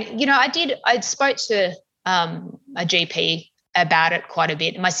spoke to a GP about it quite a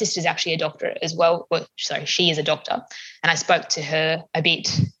bit. My sister's actually a doctor as well. Well, sorry, she is a doctor, and I spoke to her a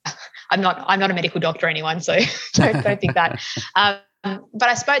bit. I'm not a medical doctor, anyone, so don't think that. But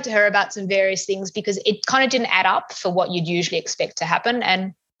I spoke to her about some various things, because it kind of didn't add up for what you'd usually expect to happen.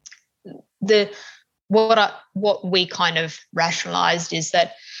 And what we kind of rationalized is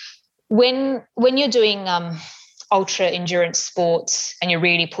that when you're doing ultra endurance sports and you're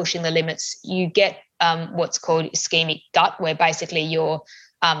really pushing the limits, you get what's called ischemic gut, where basically your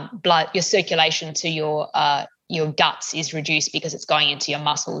your circulation to your guts is reduced because it's going into your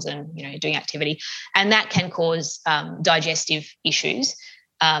muscles and doing activity, and that can cause digestive issues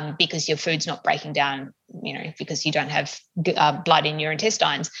because your food's not breaking down, because you don't have blood in your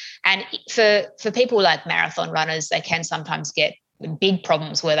intestines. And for people like marathon runners, they can sometimes get big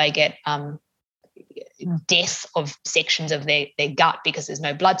problems where they get death of sections of their gut because there's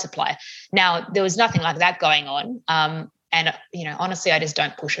no blood supply. Now, there was nothing like that going on. And honestly, I just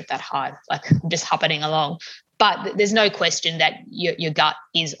don't push it that hard. Like, I'm just happening along. But there's no question that your gut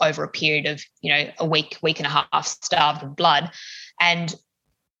is, over a period of, a week and a half, starved of blood. And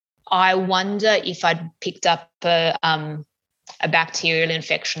I wonder if I'd picked up a bacterial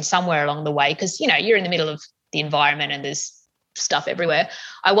infection somewhere along the way, because, you're in the middle of the environment and there's stuff everywhere.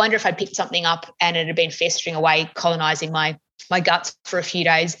 I wonder if I'd picked something up and it had been festering away, colonizing my guts for a few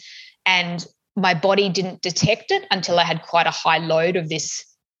days, and my body didn't detect it until I had quite a high load of this,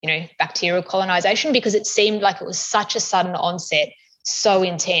 bacterial colonization, because it seemed like it was such a sudden onset, so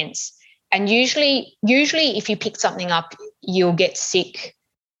intense. And usually if you pick something up, you'll get sick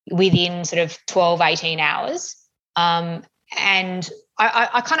within sort of 12, 18 hours. And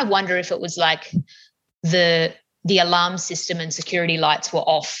I kind of wonder if it was like the alarm system and security lights were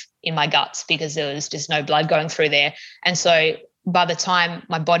off in my guts, because there was just no blood going through there. And so by the time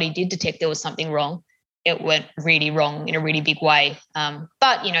my body did detect there was something wrong, it went really wrong in a really big way. But,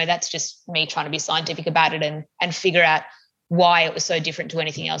 that's just me trying to be scientific about it and figure out why it was so different to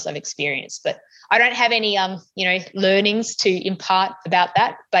anything else I've experienced. But I don't have any, learnings to impart about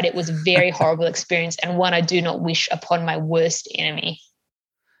that, but it was a very horrible experience, and one I do not wish upon my worst enemy.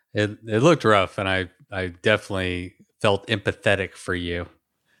 It looked rough, and I definitely felt empathetic for you.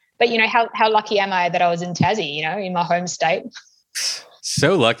 But how lucky am I that I was in Tassie, in my home state?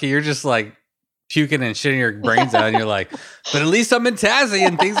 So lucky. You're just like puking and shitting your brains out, and you're like, but at least I'm in Tassie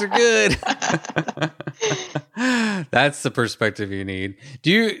and things are good. That's the perspective you need.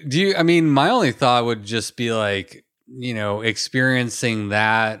 Do you, I mean, my only thought would just be like, experiencing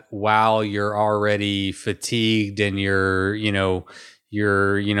that while you're already fatigued and your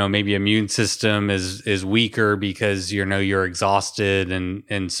maybe immune system is weaker because you're exhausted,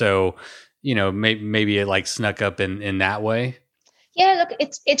 and so maybe it like snuck up in that way. Yeah, look,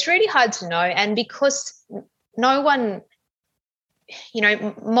 it's really hard to know, and because no one,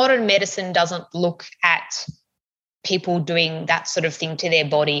 modern medicine doesn't look at people doing that sort of thing to their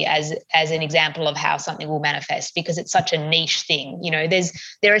body as an example of how something will manifest, because it's such a niche thing.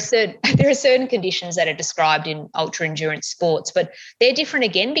 There are certain conditions that are described in ultra endurance sports, but they're different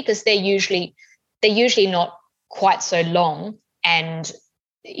again, because they're usually not quite so long, and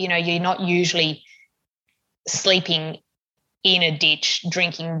you're not usually sleeping in a ditch,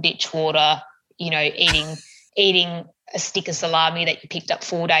 drinking ditch water, eating a stick of salami that you picked up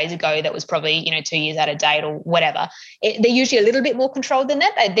 4 days ago that was probably 2 years out of date or whatever. They're usually a little bit more controlled than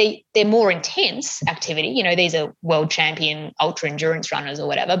that. They're more intense activity. These are world champion ultra endurance runners or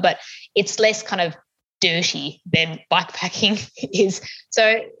whatever, but it's less kind of dirty than bikepacking is.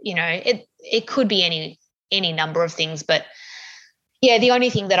 So it could be any number of things, but yeah, the only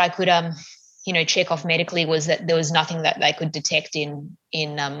thing that I could check off medically was that there was nothing that they could detect in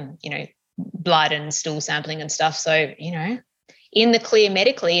blood and stool sampling and stuff. So, in the clear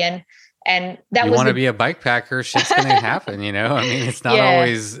medically. And that you was want to be a bike packer, shit's going to happen, you know? I mean, it's not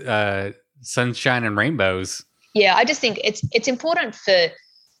always sunshine and rainbows. Yeah, I just think it's important for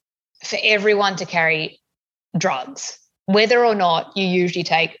everyone to carry drugs, whether or not you usually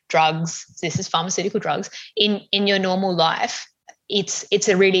take drugs. This is pharmaceutical drugs in your normal life. It's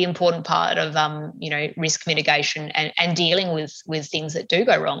a really important part of risk mitigation and dealing with things that do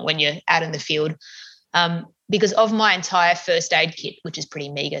go wrong when you're out in the field. Because of my entire first aid kit, which is pretty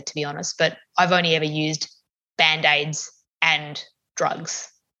meager to be honest, but I've only ever used Band-Aids and drugs.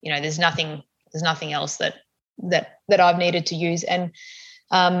 You know, there's nothing else that I've needed to use. And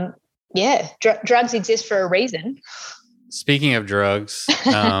drugs exist for a reason. Speaking of drugs,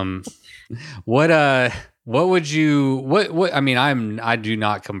 what would you I mean, I do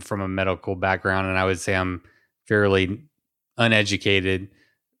not come from a medical background, and I would say I'm fairly uneducated.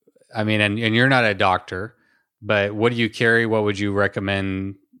 I mean, and you're not a doctor, but what do you carry? What would you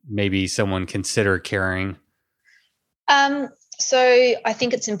recommend maybe someone consider carrying? So I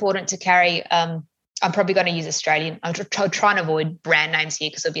think it's important to carry, I'm probably going to use Australian. I'll try and avoid brand names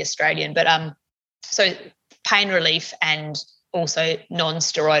here because it'll be Australian, but so pain relief and also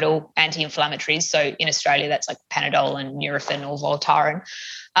non-steroidal anti-inflammatories. So in Australia, that's like Panadol and Nurofen or Voltaren.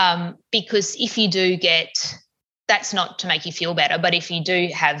 Because if you do that's not to make you feel better, but if you do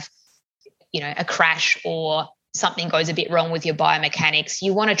have, a crash or something goes a bit wrong with your biomechanics,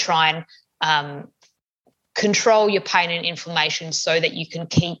 you want to try and control your pain and inflammation so that you can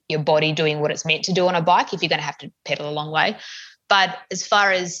keep your body doing what it's meant to do on a bike if you're going to have to pedal a long way. But as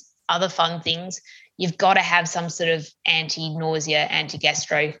far as other fun things, you've got to have some sort of anti-nausea,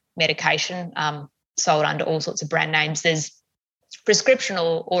 anti-gastro medication sold under all sorts of brand names. There's prescription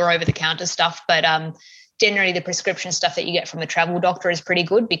or over-the-counter stuff, but generally the prescription stuff that you get from a travel doctor is pretty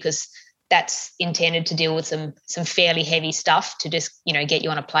good because that's intended to deal with some fairly heavy stuff to just, get you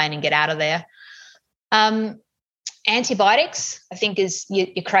on a plane and get out of there. Antibiotics, I think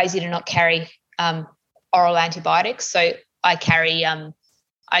you're crazy to not carry oral antibiotics. So I carry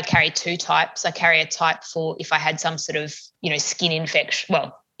two types. I carry a type for if I had some sort of, skin infection.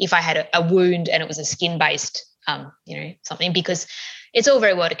 Well, if I had a wound and it was a skin-based, something, because it's all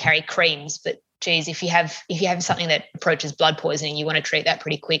very well to carry creams, but geez, if you have something that approaches blood poisoning, you want to treat that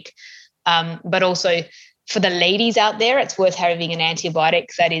pretty quick. But also for the ladies out there, it's worth having an antibiotic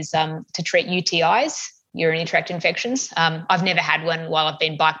that is to treat UTIs, urinary tract infections. I've never had one while I've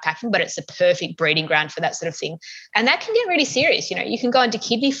been bike packing, but it's a perfect breeding ground for that sort of thing. And that can get really serious. You can go into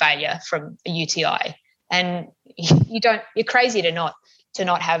kidney failure from a UTI, and you're crazy to not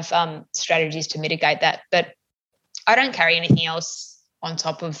have strategies to mitigate that. But I don't carry anything else on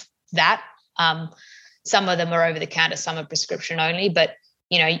top of that. Some of them are over the counter, some are prescription only, but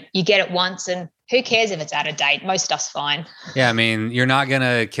you get it once and who cares if it's out of date? Most stuff's fine. Yeah. I mean, you're not going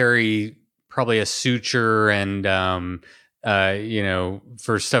to carry probably a suture and,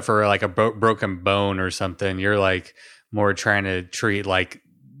 for stuff for like a broken bone or something. You're like more trying to treat like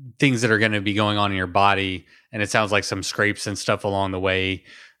things that are going to be going on in your body. And it sounds like some scrapes and stuff along the way.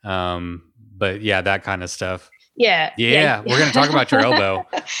 But yeah, that kind of stuff. Yeah. We're going to talk about your elbow.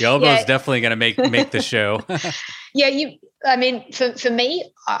 Your elbow is definitely going to make the show. For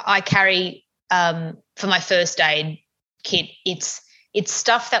me, I carry for my first aid kit. It's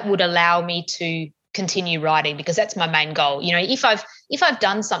stuff that would allow me to continue riding because that's my main goal. If I've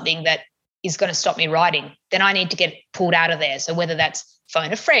done something that is going to stop me riding, then I need to get pulled out of there. So whether that's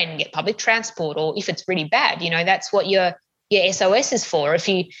phone a friend, get public transport, or if it's really bad, that's what your SOS is for. If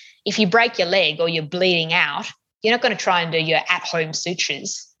you break your leg or you're bleeding out, you're not going to try and do your at-home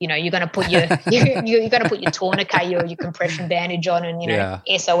sutures. You're going to put your you're going to put your tourniquet or your compression bandage on and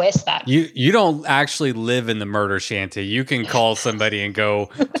SOS that. You don't actually live in the murder shanty. You can call somebody and go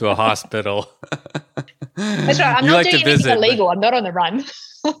to a hospital. That's right. I'm not doing anything illegal. I'm not on the run.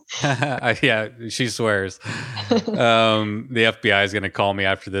 Yeah, she swears. The FBI is going to call me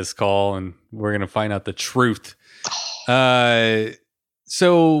after this call, and we're going to find out the truth.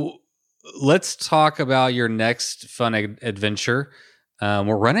 So let's talk about your next fun adventure.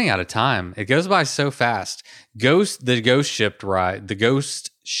 We're running out of time. It goes by so fast. The ghost ship ride.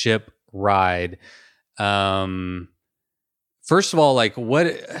 First of all, like what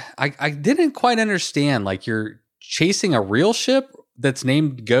I didn't quite understand. Like you're chasing a real ship that's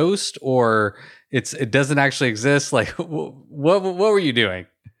named Ghost, or it doesn't actually exist. Like what were you doing?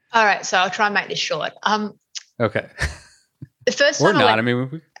 All right, so I'll try and make this short. Okay. The first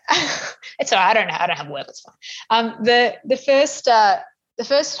time it's all right. I don't have work. It's fine. The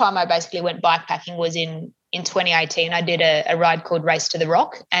first time I basically went bike packing was in 2018. I did a ride called Race to the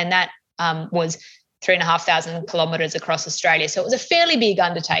Rock, and that was 3,500 kilometers across Australia. So it was a fairly big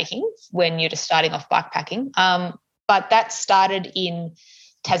undertaking when you're just starting off bikepacking. But that started in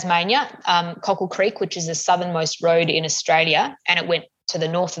Tasmania, Cockle Creek, which is the southernmost road in Australia, and it went to the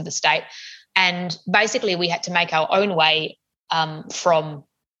north of the state. And basically we had to make our own way from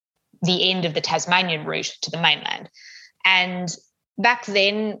the end of the Tasmanian route to the mainland. And back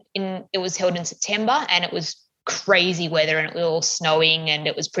then it was held in September, and it was crazy weather, and it was all snowing, and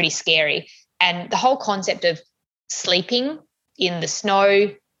it was pretty scary. And the whole concept of sleeping in the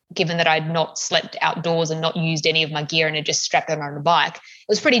snow, given that I'd not slept outdoors and not used any of my gear and had just strapped it on a bike, it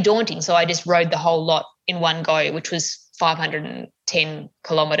was pretty daunting. So I just rode the whole lot in one go, which was 510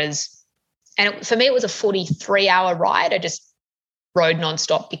 kilometers. And for me, it was a 43-hour ride. I just rode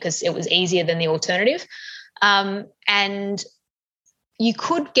nonstop because it was easier than the alternative. And you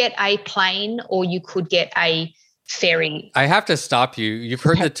could get a plane or you could get a ferry. I have to stop you. You've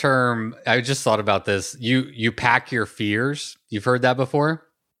heard the term, I just thought about this. You pack your fears. You've heard that before?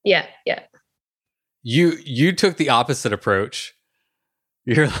 Yeah. You took the opposite approach.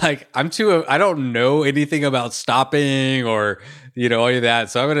 You're like, I don't know anything about stopping or, all of that.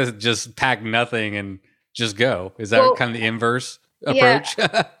 So I'm going to just pack nothing and just go. Is that kind of the inverse approach?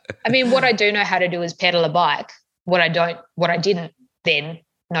 Yeah. I mean, what I do know how to do is pedal a bike. What I didn't then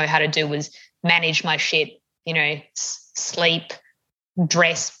know how to do was manage my shit, sleep,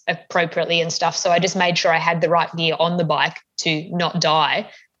 dress appropriately and stuff. So I just made sure I had the right gear on the bike to not die.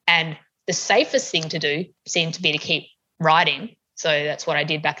 And the safest thing to do seemed to be to keep riding. So that's what I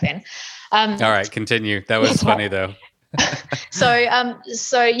did back then. All right, continue. That was funny though.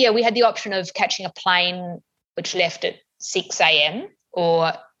 So yeah, we had the option of catching a plane which left at 6 a.m.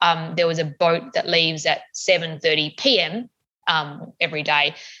 or there was a boat that leaves at 7:30 p.m. Every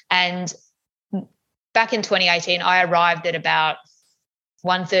day. And back in 2018, I arrived at about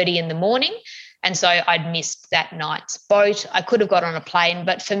 1:30 in the morning. And so I'd missed that night's boat. I could have got on a plane,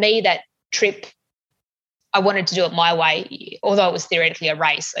 but for me, that trip, I wanted to do it my way. Although it was theoretically a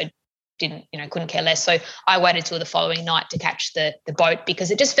race, I couldn't care less. So I waited till the following night to catch the boat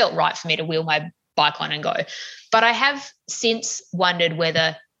because it just felt right for me to wheel my bike on and go. But I have since wondered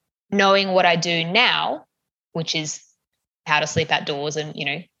whether knowing what I do now, which is how to sleep outdoors and,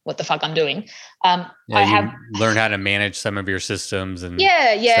 what the fuck I'm doing. I have learned how to manage some of your systems and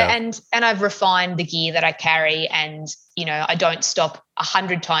stuff. And I've refined the gear that I carry, and I don't stop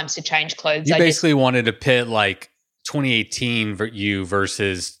 100 times to change clothes. You basically wanted to pit like 2018 you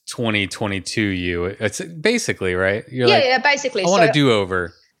versus 2022 you. It's basically right. You're basically. I want to do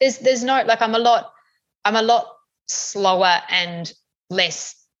over. There's no I'm a lot slower and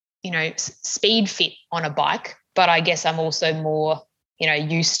less speed fit on a bike, but I guess I'm also more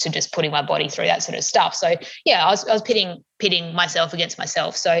used to just putting my body through that sort of stuff. So yeah, I was pitting myself against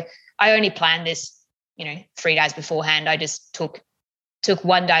myself. So I only planned this, 3 days beforehand. I just took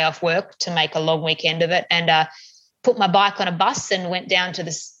one day off work to make a long weekend of it, and put my bike on a bus and went down to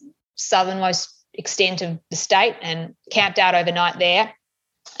the southernmost extent of the state and camped out overnight there.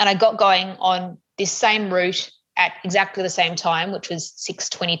 And I got going on this same route at exactly the same time, which was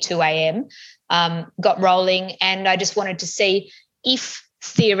 6:22 a.m. Got rolling, and I just wanted to see if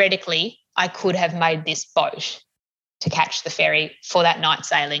theoretically I could have made this boat to catch the ferry for that night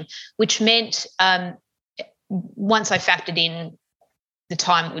sailing, which meant once I factored in the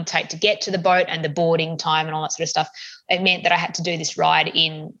time it would take to get to the boat and the boarding time and all that sort of stuff, it meant that I had to do this ride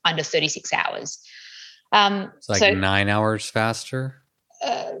in under 36 hours. It's like 9 hours faster?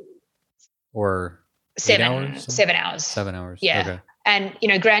 Or 7 hours? 7 hours. 7 hours. Yeah. Okay.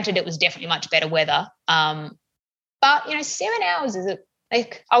 And, granted, it was definitely much better weather. But 7 hours is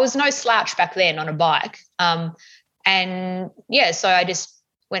I was no slouch back then on a bike. And yeah, so I just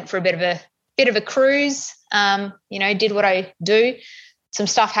went for a bit of a cruise, did what I do. Some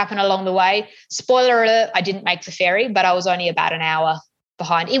stuff happened along the way. Spoiler alert, I didn't make the ferry, but I was only about an hour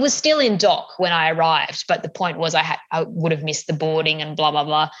behind. It was still in dock when I arrived, but the point was I would have missed the boarding and blah, blah,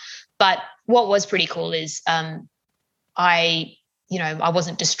 blah. But what was pretty cool is I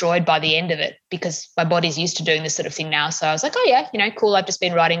wasn't destroyed by the end of it because my body's used to doing this sort of thing now. So I was like, oh yeah, cool. I've just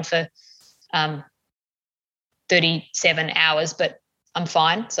been riding for 37 hours, but I'm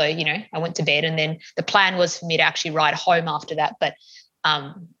fine. So, I went to bed, and then the plan was for me to actually ride home after that. But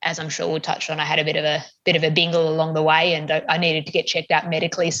as I'm sure we'll touch on, I had a bit of a bingle along the way, and I needed to get checked out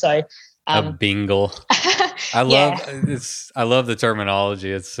medically. So a bingle. I love the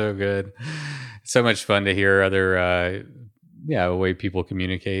terminology. It's so good. It's so much fun to hear other way people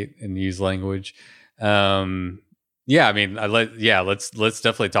communicate and use language. Let's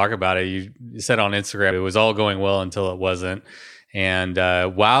definitely talk about it. You said on Instagram it was all going well until it wasn't, And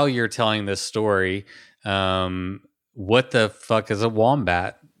while you're telling this story, what the fuck is a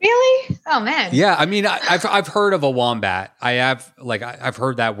wombat? Really? Oh man. Yeah, I mean, I've heard of a wombat. I've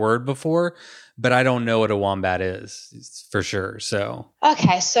heard that word before, but I don't know what a wombat is for sure. So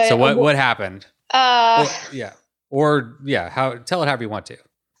Okay, so what happened? Uh, How tell it however you want to.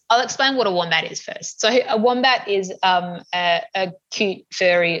 I'll explain what a wombat is first. So a wombat is a cute,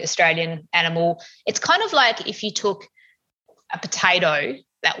 furry Australian animal. It's kind of like if you took a potato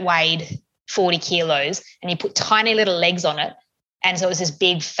that weighed 40 kilos and you put tiny little legs on it. And so it was this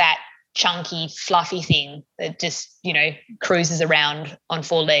big, fat, chunky, fluffy thing that just, cruises around on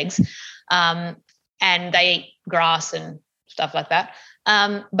four legs. And they eat grass and stuff like that.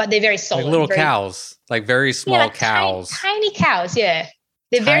 But they're very solid. Like little cows, like very small cows. Tiny cows, yeah.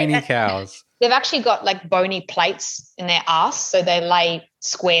 They're tiny cows. They've actually got like bony plates in their arse, so they lay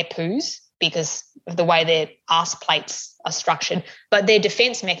square poos because of the way their arse plates are structured. But their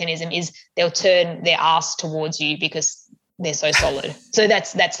defense mechanism is they'll turn their arse towards you because they're so solid. So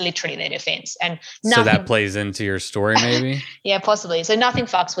that's literally their defense. And so that plays into your story, maybe? Yeah, possibly. So nothing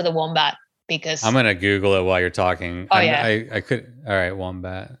fucks with a wombat because I'm gonna Google it while you're talking. Oh, I could. All right,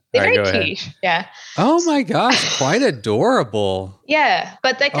 wombat. They're all right, very go cute. ahead. Yeah. Oh my gosh, quite adorable. Yeah,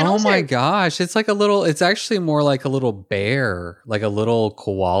 but they can also. Oh my gosh, it's like it's actually more like a little bear, like a little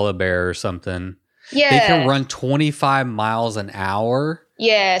koala bear or something. Yeah. They can run 25 miles an hour.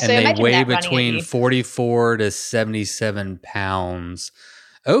 Yeah, so and they weigh that between 44 to 77 pounds.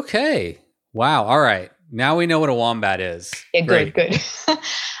 Okay. Wow. All right. Now we know what a wombat is. Yeah, Great. good.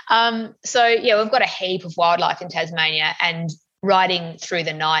 So yeah, we've got a heap of wildlife in Tasmania, and riding through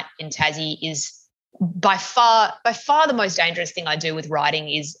the night in Tassie is by far the most dangerous thing I do with riding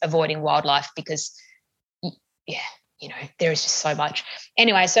is avoiding wildlife because, there is just so much.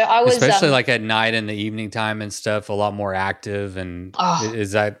 Anyway, so I was especially like at night in the evening time and stuff, a lot more active. And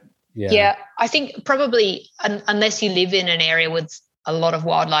is that Yeah, I think probably unless you live in an area with a lot of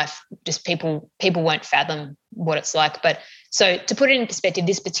wildlife, just people won't fathom what it's like. But so to put it in perspective,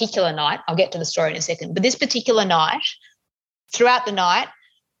 this particular night, I'll get to the story in a second, but this particular night, throughout the night,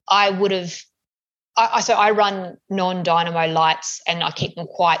 I run non-dynamo lights and I keep them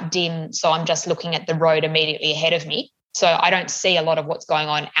quite dim. So I'm just looking at the road immediately ahead of me. So I don't see a lot of what's going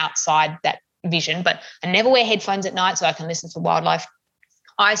on outside that vision, but I never wear headphones at night so I can listen to wildlife.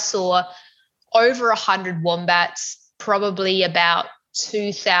 I saw over 100 wombats, probably about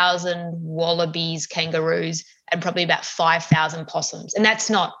 2,000 wallabies, kangaroos, and probably about 5,000 possums. And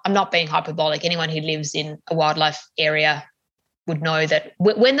I'm not being hyperbolic. Anyone who lives in a wildlife area would know that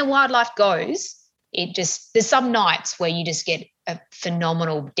when the wildlife goes, there's some nights where you just get a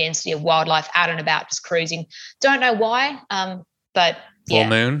phenomenal density of wildlife out and about just cruising. Don't know why, but yeah. Full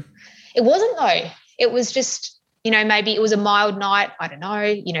moon? It wasn't though. It was just, maybe it was a mild night. I don't know,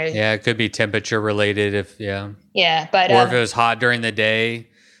 Yeah, it could be temperature related Yeah, but or if it was hot during the day,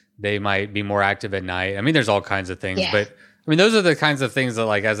 they might be more active at night. I mean, there's all kinds of things, but I mean, those are the kinds of things that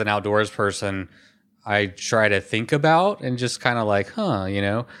like as an outdoors person, I try to think about and just kind of like, I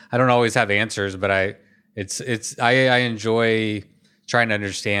don't always have answers, but I enjoy trying to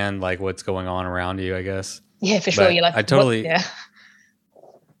understand like what's going on around you, I guess. Yeah, for sure. But You're like, I totally, yeah.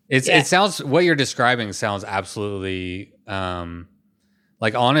 It sounds, what you're describing sounds absolutely,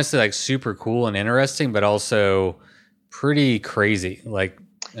 like honestly, like super cool and interesting, but also pretty crazy. Like,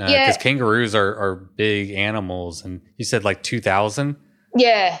 because kangaroos are big animals, and you said like 2,000.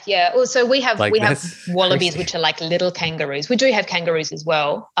 Yeah. Well, so we have wallabies, crazy. which are like little kangaroos. We do have kangaroos as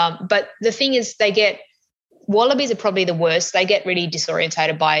well. But the thing is, wallabies are probably the worst. They get really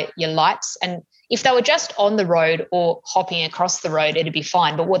disorientated by your lights. And if they were just on the road or hopping across the road, it'd be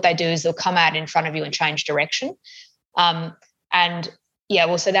fine. But what they do is they'll come out in front of you and change direction. So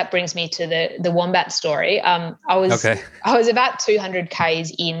that brings me to the wombat story. I was about 200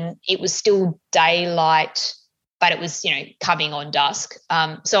 Ks in. It was still daylight, but it was, coming on dusk.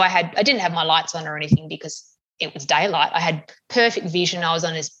 So I didn't have my lights on or anything because it was daylight. I had perfect vision. I was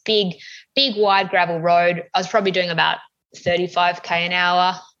on this big, wide gravel road. I was probably doing about 35 K an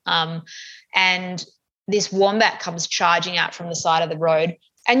hour. And this wombat comes charging out from the side of the road.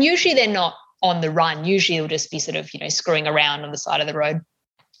 And usually they're not on the run. Usually it'll just be sort of, screwing around on the side of the road.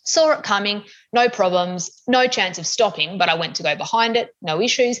 Saw it coming, no problems, no chance of stopping, but I went to go behind it, no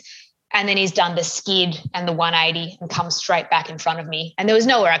issues. And then he's done the skid and the 180 and come straight back in front of me. And there was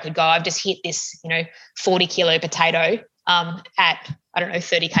nowhere I could go. I've just hit this, 40-kilo potato at,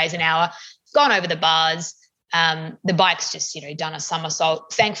 30 Ks an hour, gone over the bars. The bike's just, done a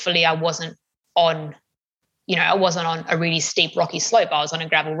somersault. Thankfully, I wasn't on a really steep rocky slope. I was on a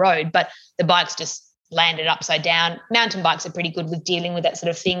gravel road, but the bike's just landed upside down. Mountain bikes are pretty good with dealing with that sort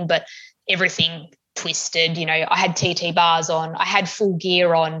of thing, but everything twisted. I had TT bars on. I had full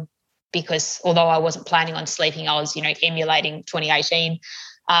gear on because although I wasn't planning on sleeping, I was, emulating 2018.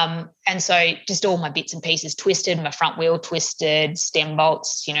 And so just all my bits and pieces twisted, my front wheel twisted, stem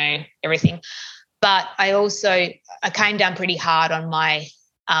bolts, everything. But I came down pretty hard on my,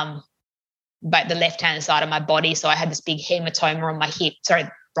 but the left-hand side of my body. So I had this big hematoma on my hip,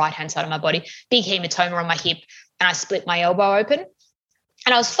 right-hand side of my body, big hematoma on my hip, and I split my elbow open.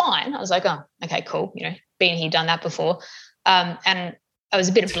 And I was fine. I was like, oh, okay, cool. Been here, done that before. And I was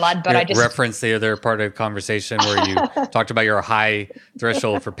a bit of blood, but I just referenced the other part of the conversation where you talked about your high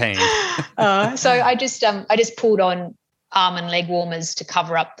threshold for pain. So I just pulled on arm and leg warmers to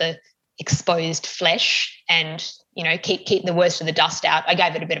cover up the exposed flesh and, keep the worst of the dust out. I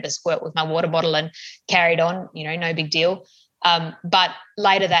gave it a bit of a squirt with my water bottle and carried on, no big deal. But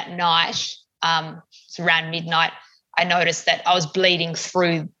later that night, it's around midnight, I noticed that I was bleeding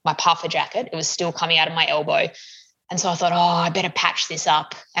through my puffer jacket. It was still coming out of my elbow. And so I thought, I better patch this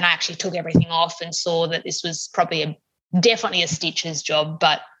up. And I actually took everything off and saw that this was probably definitely a stitcher's job,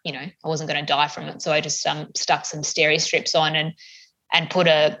 but, I wasn't going to die from it. So I just stuck some steri strips on and put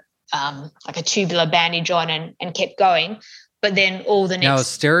a tubular bandage on and kept going. But then all the next... Now,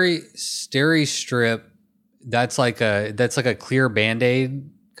 steri strip, that's like a clear Band-Aid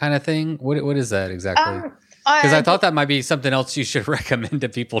kind of thing? What is that exactly? Because I thought that might be something else you should recommend to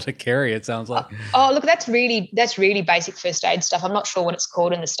people to carry, it sounds like. Oh, look, that's really basic first aid stuff. I'm not sure what it's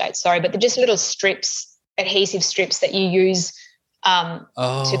called in the States, sorry, but they're just little strips, adhesive strips that you use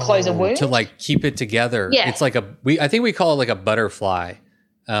to close a wound. To like keep it together. Yeah. It's like I think we call it like a butterfly.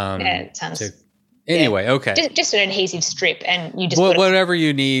 Yeah, it sounds... Anyway, okay. Just an adhesive strip, and you just whatever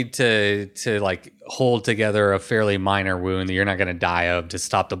you need to like hold together a fairly minor wound that you're not going to die of to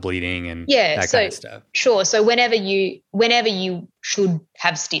stop the bleeding and that kind of stuff. Sure. So whenever you should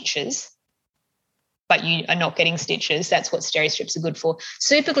have stitches, but you are not getting stitches, that's what steri strips are good for.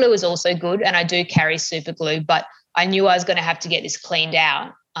 Super glue is also good, and I do carry super glue, but I knew I was going to have to get this cleaned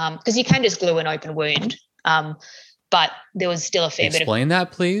out because you can just glue an open wound. But there was still a fair bit of... Explain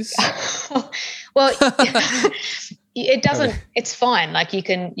that, please. Well, it doesn't. It's fine. Like you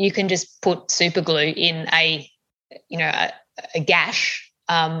can just put super glue in a gash,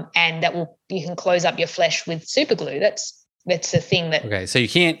 and you can close up your flesh with super glue. That's a thing that. Okay, so you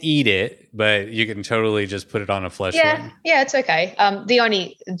can't eat it, but you can totally just put it on a flesh wound. Yeah, it's okay. The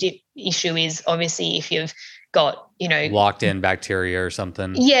only issue is obviously if you've got locked in bacteria or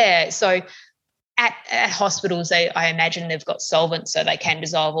something. Yeah, so. At hospitals, I imagine they've got solvents so they can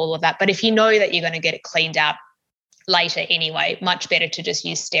dissolve all of that. But if you know that you're going to get it cleaned out later anyway, much better to just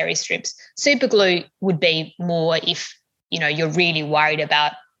use steri strips. Super glue would be more if, you're really worried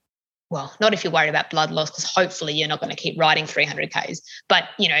about, well, not if you're worried about blood loss, because hopefully you're not going to keep riding 300 Ks. But,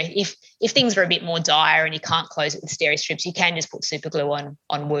 if things are a bit more dire and you can't close it with steri strips, you can just put super glue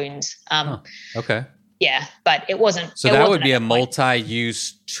on wounds. Okay. Yeah, but it wasn't. So that would be a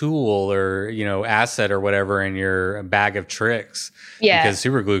multi-use tool or, asset or whatever in your bag of tricks. Yeah. Because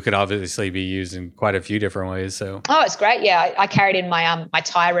super glue could obviously be used in quite a few different ways. So. Oh, it's great. Yeah, I carried in my my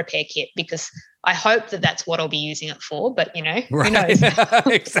tire repair kit because I hope that that's what I'll be using it for. But who knows?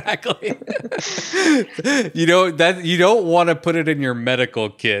 Exactly. You don't want to put it in your medical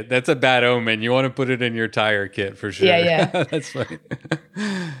kit. That's a bad omen. You want to put it in your tire kit for sure. Yeah. That's funny.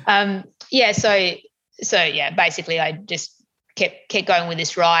 Yeah. So yeah, basically I just kept going with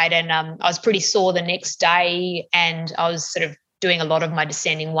this ride, and I was pretty sore the next day, and I was sort of doing a lot of my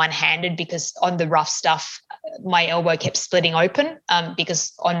descending one-handed because on the rough stuff, my elbow kept splitting open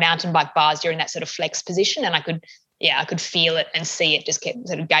because on mountain bike bars, you're in that sort of flex position, and I could feel it and see it just kept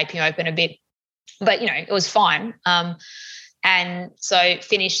sort of gaping open a bit, but it was fine. And so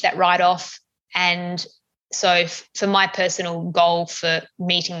finished that ride off, and so for my personal goal for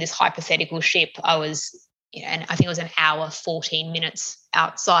meeting this hypothetical ship, I was, and I think it was an hour, 14 minutes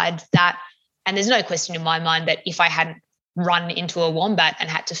outside that. And there's no question in my mind that if I hadn't run into a wombat and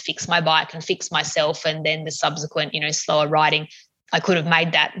had to fix my bike and fix myself and then the subsequent, slower riding, I could have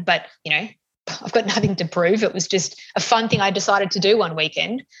made that. But, I've got nothing to prove. It was just a fun thing I decided to do one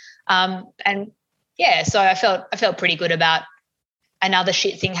weekend. And yeah, so I felt pretty good about another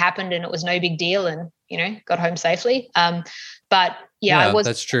shit thing happened and it was no big deal and, got home safely. But yeah,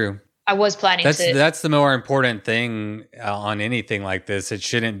 that's true. I was planning that's the more important thing on anything like this. It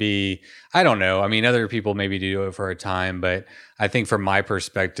shouldn't be, I don't know. I mean, other people maybe do it for a time, but I think from my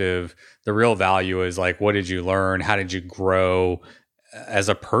perspective, the real value is like, what did you learn? How did you grow as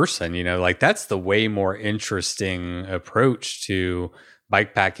a person? That's the way more interesting approach to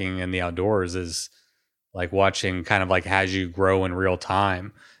bike packing and the outdoors is like watching kind of like as you grow in real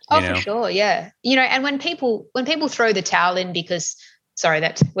time. Oh, for sure. Yeah. And when people throw the towel in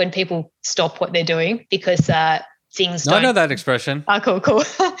that's when people stop what they're doing because things don't. I know that expression. Oh, cool.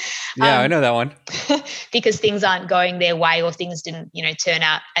 Yeah, I know that one. Because things aren't going their way or things didn't, turn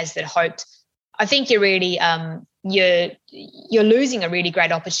out as they'd hoped. I think you're really you're losing a really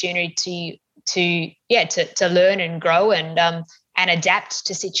great opportunity to learn and grow and adapt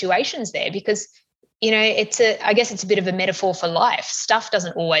to situations there because I guess it's a bit of a metaphor for life. Stuff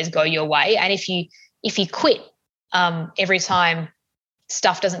doesn't always go your way, and if you quit every time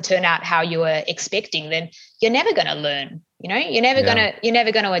stuff doesn't turn out how you were expecting, then you're never going to learn. You're never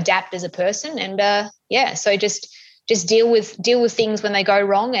going to adapt as a person, and so just deal with things when they go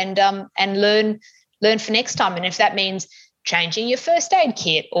wrong, and learn for next time. And if that means changing your first aid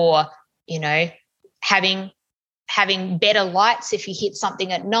kit, or having better lights if you hit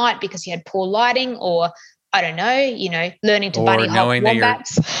something at night because you had poor lighting, or I don't know, learning to bunny hop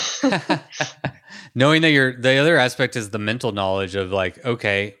wombats. Knowing that the other aspect is the mental knowledge of like,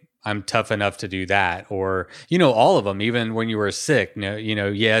 okay, I'm tough enough to do that. Or, all of them, even when you were sick,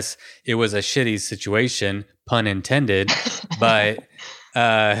 yes, it was a shitty situation, pun intended, but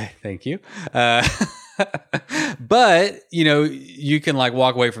thank you. But, you can like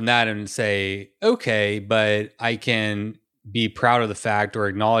walk away from that and say, okay, but I can be proud of the fact or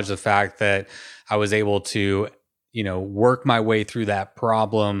acknowledge the fact that I was able to, work my way through that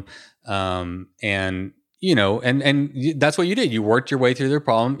problem. And that's what you did. You worked your way through the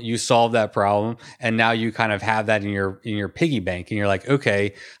problem, you solved that problem, and now you kind of have that in your piggy bank, and you're like,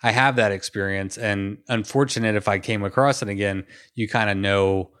 okay, I have that experience, and unfortunate if I came across it again, you kind of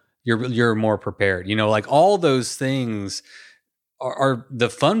know you're more prepared. Like all those things are the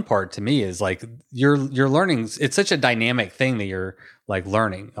fun part to me is like you're learning. It's such a dynamic thing that you're like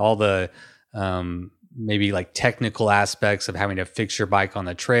learning all the maybe like technical aspects of having to fix your bike on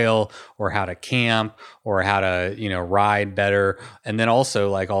the trail, or how to camp, or how to, ride better. And then also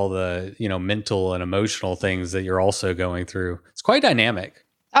like all the, mental and emotional things that you're also going through. It's quite dynamic.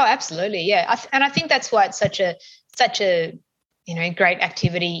 Oh, absolutely. Yeah. And I think that's why it's such a great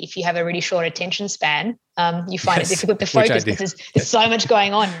activity. If you have a really short attention span, you find it difficult to focus because there's so much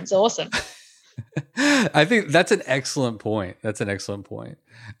going on. It's awesome. I think that's an excellent point.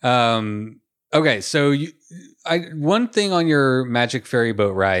 Okay, so one thing on your Magic Ferry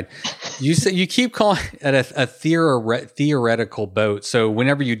boat ride, you say you keep calling it a theoretical boat. So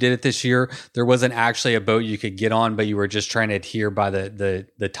whenever you did it this year, there wasn't actually a boat you could get on, but you were just trying to adhere by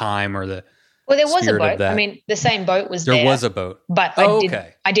the time or the. Well, there was a boat. I mean, the same boat was there. There was a boat, but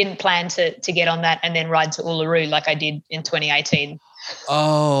I didn't plan to get on that and then ride to Uluru like I did in 2018.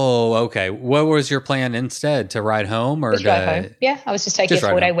 Oh, okay. What was your plan instead? To ride home or drive home? Yeah, I was just taking a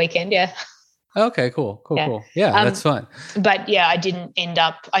 4-day weekend. Yeah. Okay, cool. Yeah, that's fun. But yeah, I didn't end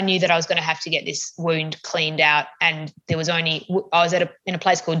up. I knew that I was going to have to get this wound cleaned out, and I was in a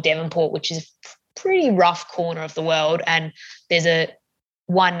place called Devonport, which is a pretty rough corner of the world, and there's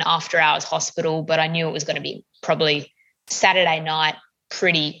one after hours hospital, but I knew it was going to be probably Saturday night,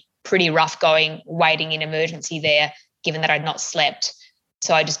 pretty rough going, waiting in emergency there, given that I'd not slept.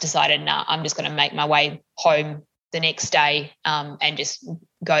 So I just decided, I'm just going to make my way home the next day and just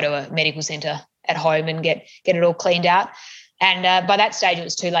go to a medical centre at home and get it all cleaned out. And by that stage, it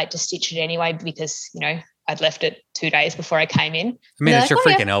was too late to stitch it anyway because, I'd left it 2 days before I came in. I mean, it's your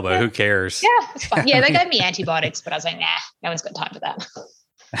freaking elbow. Yeah. Who cares? Yeah, it's fine. Yeah, they gave me antibiotics, but I was like, nah, no one's got time for that.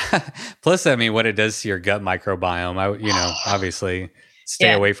 Plus, I mean, what it does to your gut microbiome, obviously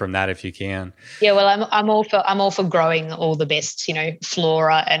stay away from that if you can. Yeah, well, I'm all for growing all the best,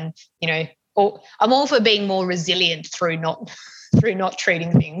 flora, and I'm all for being more resilient through not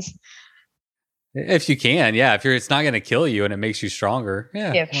treating things. If you can, yeah. If it's not going to kill you and it makes you stronger,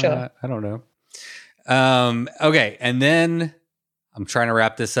 yeah, for sure. I don't know. Okay, and then I'm trying to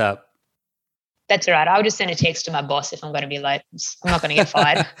wrap this up. That's all right. I'll just send a text to my boss if I'm going to be late. I'm not going to get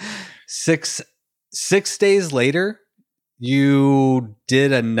fired. 6 days later, you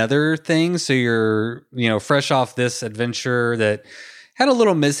did another thing. So you're, fresh off this adventure that had a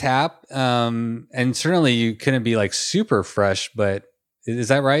little mishap. And certainly you couldn't be like super fresh, but is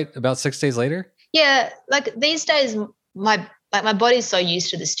that right? About 6 days later? Yeah. Like these days, my body's so used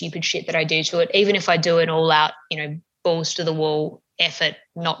to the stupid shit that I do to it. Even if I do an all out, balls to the wall effort,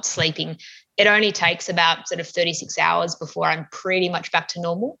 not sleeping, it only takes about sort of 36 hours before I'm pretty much back to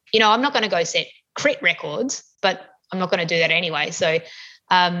normal. I'm not going to go set crit records, but I'm not going to do that anyway. So,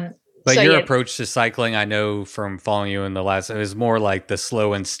 but your approach to cycling, I know from following you in the last, it was more like the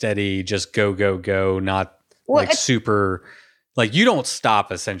slow and steady, just go, not like super Like you don't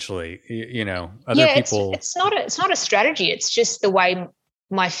stop essentially, other people. It's not a strategy. It's just the way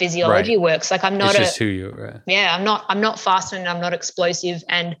my physiology works. Like I'm not just who you are. Yeah, I'm not fast and I'm not explosive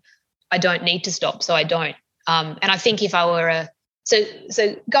and I don't need to stop. So I don't. And I think if I were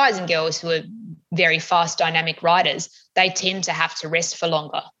so guys and girls who are very fast, dynamic riders, they tend to have to rest for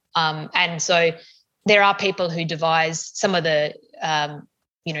longer. And so there are people who devise some of the,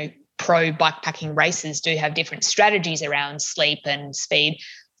 pro bikepacking races do have different strategies around sleep and speed.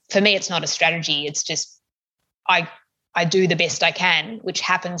 For me, it's not a strategy. It's just I do the best I can, which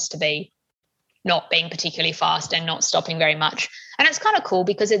happens to be not being particularly fast and not stopping very much. And it's kind of cool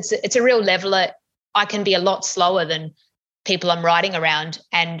because it's a real leveler. I can be a lot slower than people I'm riding around,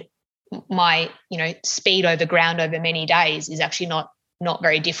 and my speed over ground over many days is actually not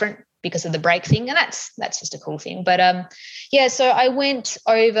very different because of the brake thing, and that's just a cool thing. But so I went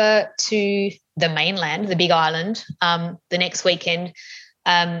over to the mainland, the Big Island, the next weekend.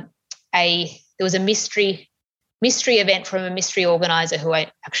 There was a mystery event from a mystery organizer who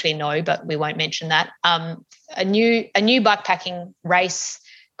I actually know, but we won't mention that. A new bikepacking race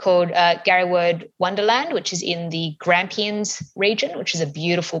called Garryword Wonderland, which is in the Grampians region, which is a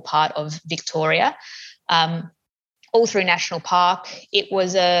beautiful part of Victoria, all through National Park. It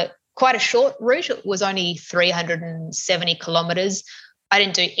was quite a short route. It was only 370 kilometres. I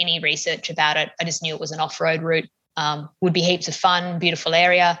didn't do any research about it. I just knew it was an off-road route. Would be heaps of fun, beautiful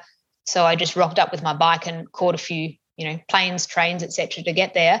area. So I just rocked up with my bike and caught a few, planes, trains, etc. to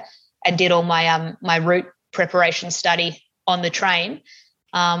get there, and did all my my route preparation study on the train,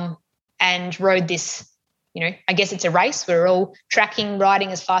 and rode this. I guess it's a race. We're all tracking,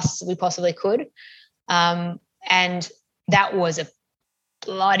 riding as fast as we possibly could, and that was a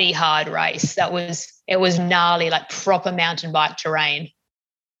bloody hard race. It was gnarly, like proper mountain bike terrain,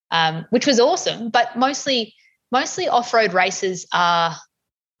 which was awesome. But mostly off-road races are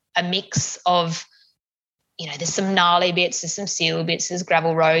a mix of, there's some gnarly bits, there's some seal bits, there's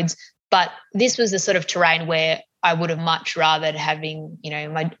gravel roads, but this was the sort of terrain where I would have much rather having,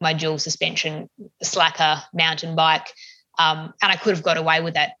 my dual suspension slacker mountain bike, and I could have got away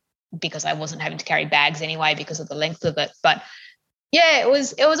with that because I wasn't having to carry bags anyway because of the length of it. But yeah, it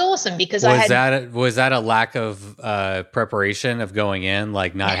was awesome because was that a lack of preparation of going in,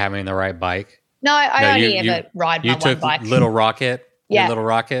 like not having the right bike? No, I only ever ride my one bike. Little Rocket. Yeah, Little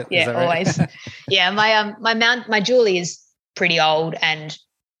Rocket. Yeah, is that right? Always. Yeah, my Julie is pretty old and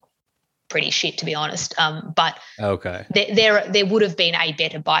pretty shit, to be honest. But okay, there would have been a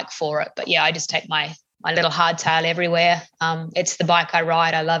better bike for it. But yeah, I just take my little hardtail everywhere. It's the bike I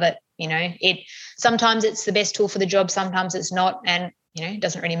ride. I love it. Sometimes it's the best tool for the job. Sometimes it's not, and it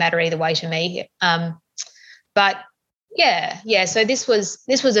doesn't really matter either way to me. But yeah. So this was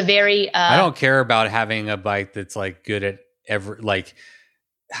a very. I don't care about having a bike that's like good at I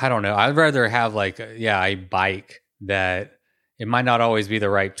don't know. I'd rather have a bike that it might not always be the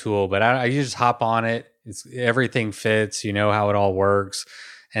right tool, but I just hop on it. Everything fits, how it all works.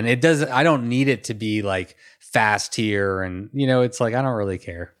 And it doesn't, I don't need it to be like fast here. And, it's like, I don't really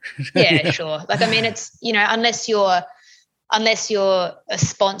care. Yeah, sure. It's, unless you're a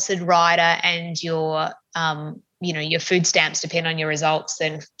sponsored rider and your food stamps depend on your results,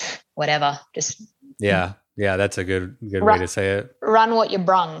 then whatever, just. Yeah, that's a good way to say it. Run what you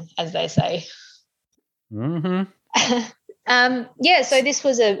brung, as they say. Mm-hmm. So this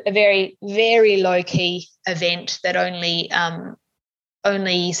was a very, very low-key event that only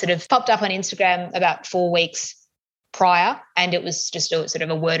sort of popped up on Instagram about 4 weeks prior, and it was just a sort of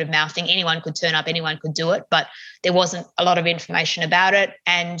a word of mouth thing. Anyone could turn up, anyone could do it, but there wasn't a lot of information about it,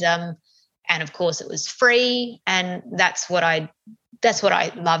 and of course it was free, and that's what I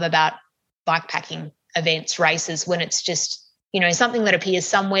love about bikepacking events, races, when it's just, something that appears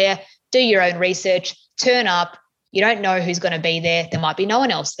somewhere. Do your own research, turn up. You don't know who's going to be there. There might be no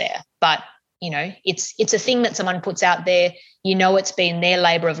one else there, but it's a thing that someone puts out there. It's been their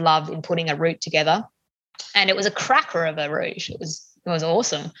labor of love in putting a route together, and it was a cracker of a route. It was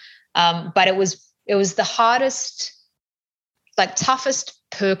awesome, but it was the hardest, toughest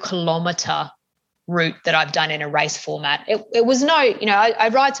per kilometer route that I've done in a race format. It was I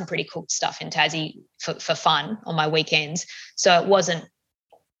ride some pretty cool stuff in Tassie for fun on my weekends, so it wasn't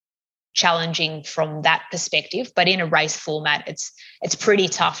challenging from that perspective, but in a race format it's pretty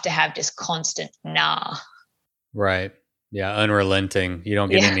tough to have just constant right. Yeah, unrelenting. You don't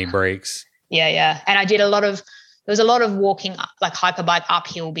get any breaks. Yeah. And I did there was a lot of walking, like hyperbike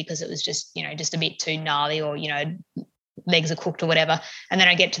uphill, because it was just just a bit too gnarly, or legs are cooked or whatever. And then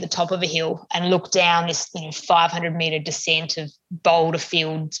I get to the top of a hill and look down this 500 meter descent of boulder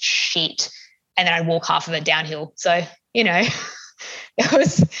filled shit, and then I'd walk half of it downhill. So, it's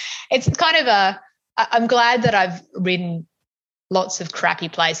kind of I'm glad that I've ridden lots of crappy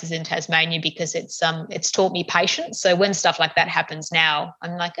places in Tasmania because it's taught me patience. So when stuff like that happens now,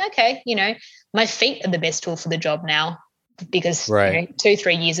 I'm like, okay, my feet are the best tool for the job now, because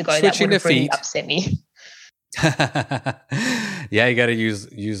 2-3 years ago that would have really upset me. Yeah, you got to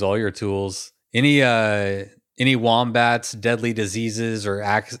use all your tools. Any wombats, deadly diseases, or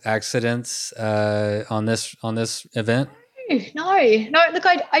accidents on this event? No. Look,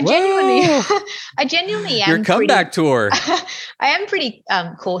 I genuinely am. Your comeback tour. I am pretty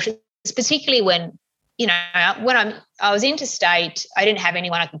cautious, particularly when I was interstate. I didn't have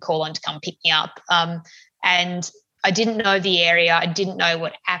anyone I could call on to come pick me up, and I didn't know the area. I didn't know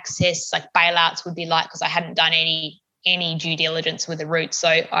what access, like bailouts, would be like because I hadn't done any due diligence with the route. So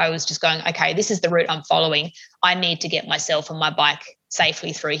I was just going, okay, this is the route I'm following. I need to get myself and my bike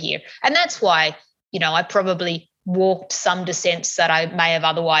safely through here, and that's why I probably walked some descents that I may have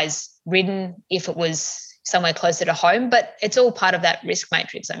otherwise ridden if it was somewhere closer to home. But it's all part of that risk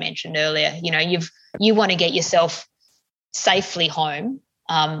matrix I mentioned earlier. You want to get yourself safely home,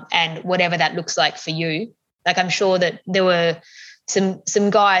 and whatever that looks like for you. Like, I'm sure that there were some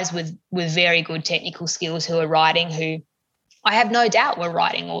guys with very good technical skills who are riding, who I have no doubt were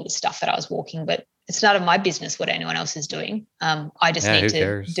riding all the stuff that I was walking, but it's none of my business what anyone else is doing. I just need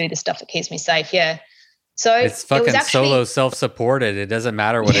to do the stuff that keeps me safe. Yeah. So it's fucking solo self-supported. It doesn't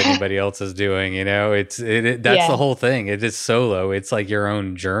matter what anybody else is doing, that's the whole thing. It is solo. It's like your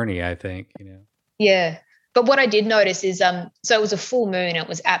own journey, I think, Yeah. But what I did notice is, so it was a full moon. It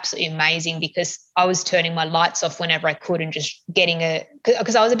was absolutely amazing because I was turning my lights off whenever I could and just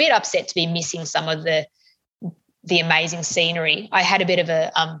because I was a bit upset to be missing some of the amazing scenery. I had a bit of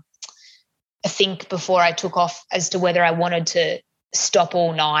a think before I took off as to whether I wanted to stop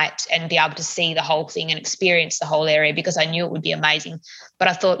all night and be able to see the whole thing and experience the whole area, because I knew it would be amazing. But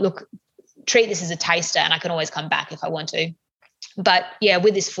I thought, look, treat this as a taster and I can always come back if I want to. But yeah,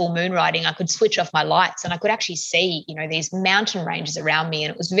 with this full moon riding, I could switch off my lights and I could actually see, these mountain ranges around me,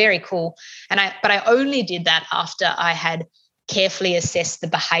 and it was very cool. But I only did that after I had carefully assessed the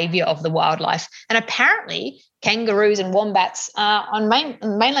behavior of the wildlife. And apparently kangaroos and wombats on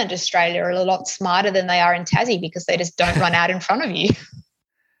mainland Australia are a lot smarter than they are in Tassie, because they just don't run out in front of you.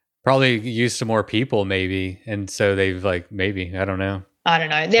 Probably used to more people maybe. And so they've maybe, I don't know.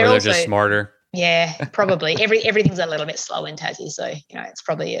 They're also just smarter. Yeah, probably. Everything's a little bit slow in Tassie, so it's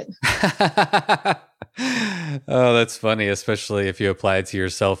probably it. Oh, that's funny, especially if you apply it to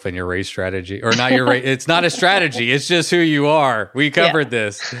yourself and your race strategy, or not your race. It's not a strategy; it's just who you are. We covered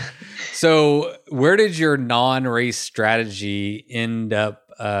this. So, where did your non-race strategy end up,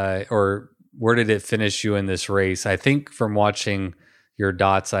 or where did it finish you in this race? I think from watching your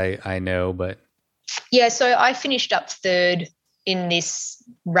dots, I know, but yeah. So I finished up third in this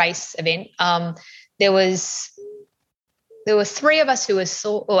race event. There were three of us who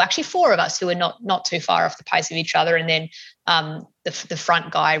were actually four of us who were not too far off the pace of each other, and then the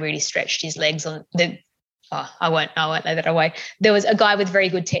front guy really stretched his legs on the. I won't lay that away. There was a guy with very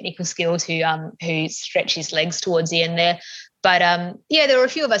good technical skills who stretched his legs towards the end there. But there were a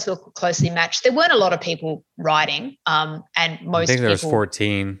few of us who were closely matched. There weren't a lot of people riding, and most. I think there was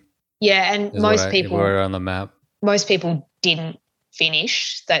 14. Yeah, and most people were on the map. Most people didn't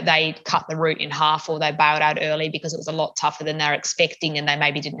finish, that they cut the route in half, or they bailed out early because it was a lot tougher than they were expecting, and they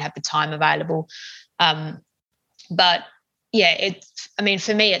maybe didn't have the time available. But yeah,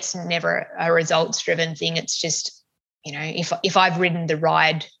 for me, it's never a results driven thing. It's just, if I've ridden the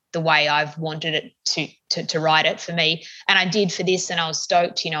ride the way I've wanted it to ride it for me, and I did for this, and I was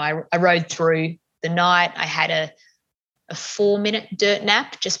stoked. I rode through the night. I had a 4-minute dirt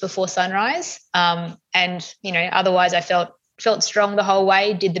nap just before sunrise. And otherwise I felt strong the whole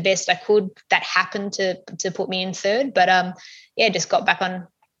way, did the best I could. That happened to put me in third. But just got back on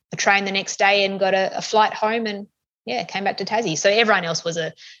a train the next day and got a flight home, and came back to Tassie. So everyone else was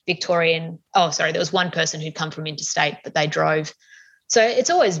a Victorian. There was one person who'd come from interstate, but they drove. So it's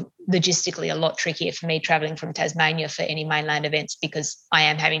always logistically a lot trickier for me traveling from Tasmania for any mainland events, because I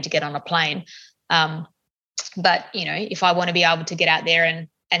am having to get on a plane. But, if I want to be able to get out there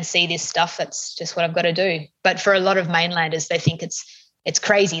and see this stuff, that's just what I've got to do. But for a lot of mainlanders, they think it's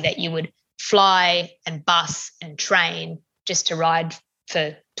crazy that you would fly and bus and train just to ride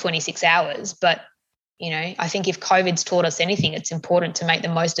for 26 hours. But, I think if COVID's taught us anything, it's important to make the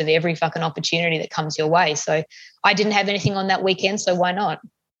most of every fucking opportunity that comes your way. So I didn't have anything on that weekend, so why not?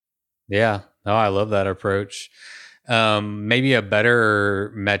 Yeah. No, I love that approach. Maybe a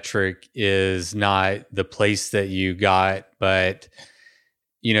better metric is not the place that you got, but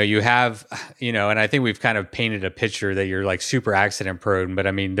you have, and I think we've kind of painted a picture that you're like super accident prone, but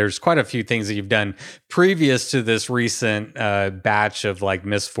I mean, there's quite a few things that you've done previous to this recent batch of like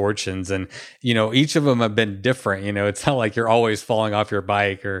misfortunes. And, each of them have been different. It's not like you're always falling off your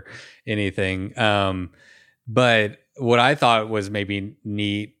bike or anything. But what I thought was maybe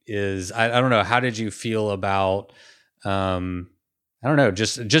neat is, I don't know, how did you feel about, I don't know,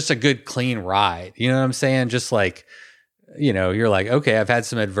 just a good clean ride? You know what I'm saying? Just like, you're like, okay, I've had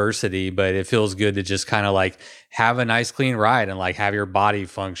some adversity, but it feels good to just kind of like have a nice clean ride and like have your body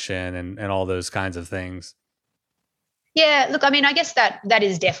function and all those kinds of things. Yeah, look, I mean, I guess that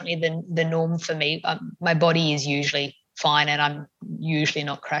is definitely the norm for me. My body is usually fine and I'm usually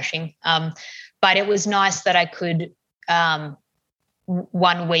not crashing. But it was nice that I could, 1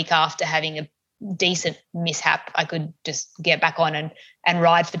 week after having a decent mishap, I could just get back on and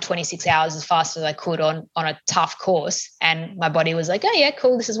ride for 26 hours as fast as I could on a tough course. And my body was like, oh yeah,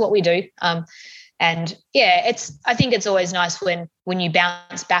 cool, this is what we do. And yeah, I think it's always nice when you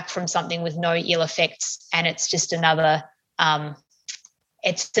bounce back from something with no ill effects, and it's just another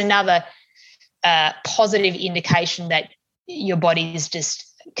positive indication that your body's just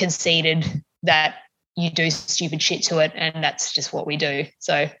conceded that you do stupid shit to it, and that's just what we do.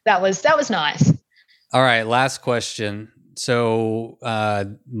 So that was nice. All right, last question. So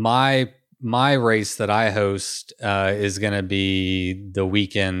my race that I host is going to be the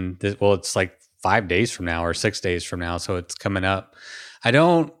weekend. Well, it's like 5 days from now or 6 days from now, so it's coming up. I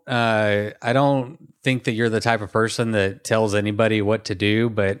don't think that you're the type of person that tells anybody what to do,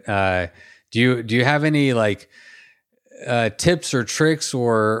 but do you have any like tips or tricks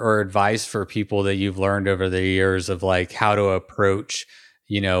or advice for people that you've learned over the years of like how to approach,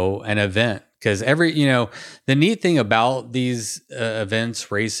 an event? Because the neat thing about these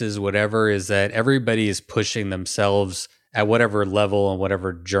events, races, whatever, is that everybody is pushing themselves at whatever level and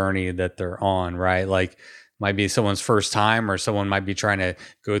whatever journey that they're on, right? Like might be someone's first time, or someone might be trying to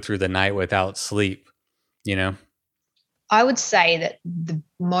go through the night without sleep, I would say that the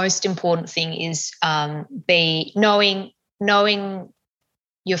most important thing is be knowing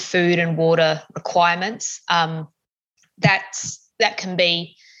your food and water requirements. That can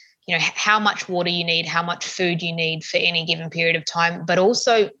be, how much water you need, how much food you need for any given period of time, but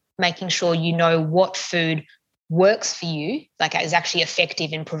also making sure you know what food works for you, like is actually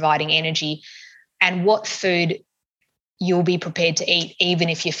effective in providing energy, and what food you'll be prepared to eat even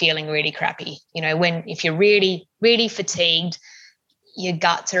if you're feeling really crappy. If you're really, really fatigued, your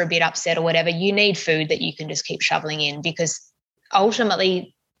guts are a bit upset or whatever, you need food that you can just keep shoveling in, because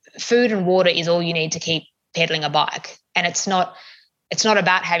ultimately food and water is all you need to keep pedaling a bike. And it's not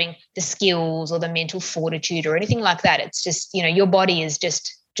about having the skills or the mental fortitude or anything like that. It's just, your body is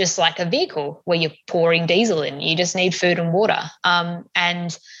just like a vehicle where you're pouring diesel in. You just need food and water.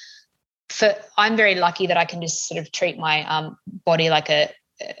 And I'm very lucky that I can just sort of treat my body like a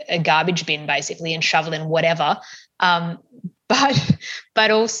garbage bin basically and shovel in whatever. But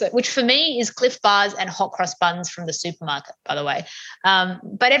also, which for me is Cliff Bars and hot cross buns from the supermarket, by the way.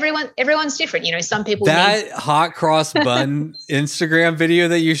 But everyone's different. Some people hot cross bun Instagram video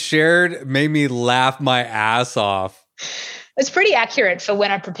that you shared made me laugh my ass off. It's pretty accurate for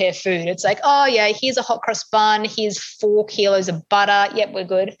when I prepare food. It's like, oh yeah, here's a hot cross bun. Here's 4 kilos of butter. Yep, we're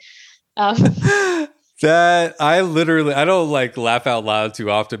good. That I don't like laugh out loud too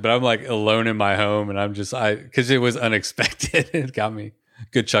often, but I'm like alone in my home and I'm just, because it was unexpected. It got me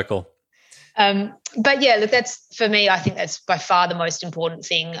good chuckle. But yeah, look, that's for me, I think that's by far the most important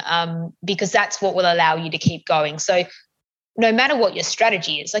thing, because that's what will allow you to keep going. So no matter what your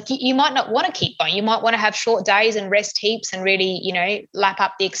strategy is, like you might not want to keep going. You might want to have short days and rest heaps and really, lap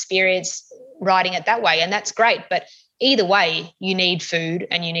up the experience riding it that way. And that's great. But either way, you need food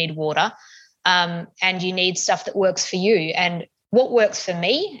and you need water, and you need stuff that works for you. And what works for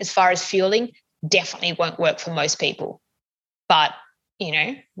me as far as fueling definitely won't work for most people. But,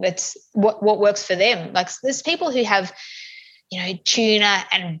 that's what works for them. Like there's people who have, tuna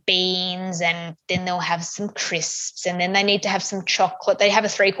and beans, and then they'll have some crisps, and then they need to have some chocolate. They have a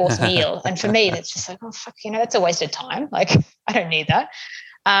 3-course meal. And for me, that's just like, oh, fuck, that's a waste of time. Like I don't need that.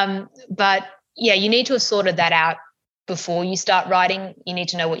 But yeah, you need to have sorted that out before you start riding. You need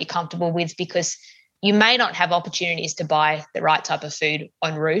to know what you're comfortable with, because you may not have opportunities to buy the right type of food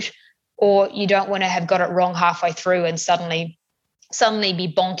en route, or you don't want to have got it wrong halfway through and suddenly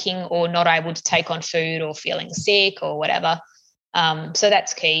be bonking or not able to take on food or feeling sick or whatever. So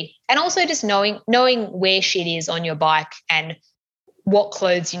that's key. And also just knowing where shit is on your bike and what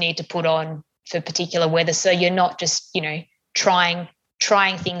clothes you need to put on for particular weather. So you're not just, trying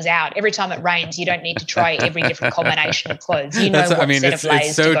trying things out. Every time it rains, you don't need to try every different combination of clothes. You know, what set of layers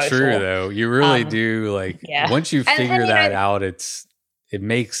it's so to go true for. though. You really do once you figure that out, it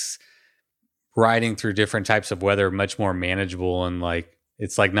makes riding through different types of weather much more manageable, and like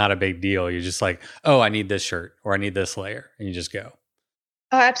it's like not a big deal. You're just like, oh, I need this shirt or I need this layer, and you just go.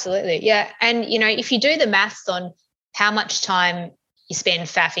 Oh, absolutely. Yeah. And, you know, if you do the maths on how much time you spend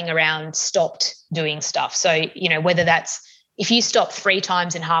faffing around stopped doing stuff. So, you know, whether that's if you stop 3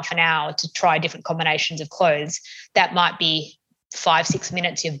 times in half an hour to try different combinations of clothes, that might be 5-6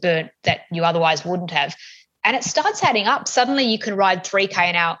 minutes you've burnt that you otherwise wouldn't have. And it starts adding up. Suddenly you can ride 3K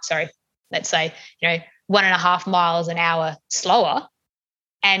an hour, let's say, you know, 1.5 miles an hour slower.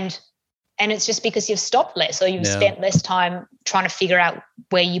 And it's just because you've stopped less or you've spent less time trying to figure out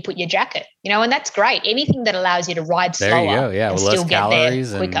where you put your jacket, you know, and that's great. Anything that allows you to ride slower there you go. Yeah, and with still less get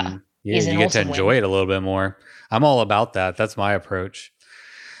calories there quicker. And you get to enjoy it a little bit more. I'm all about that. That's my approach.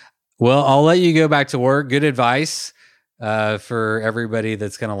 Well, I'll let you go back to work. Good advice for everybody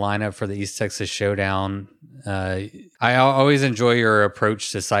that's going to line up for the East Texas Showdown. I always enjoy your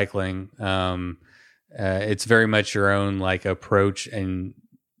approach to cycling. It's very much your own like approach, and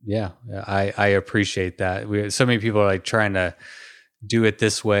I appreciate that. So many people are like trying to do it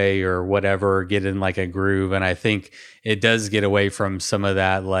this way or whatever, get in like a groove, and I think it does get away from some of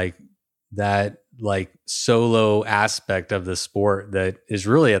that like solo aspect of the sport that is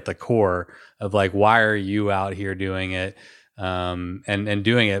really at the core of like, why are you out here doing it, and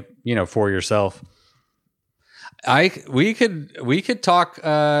doing it, you know, for yourself. We could talk.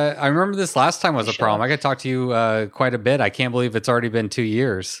 I remember this last time was a problem. I could talk to you quite a bit. I can't believe it's already been 2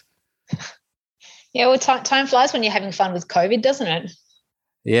 years. Yeah, well, time flies when you're having fun with COVID, doesn't it?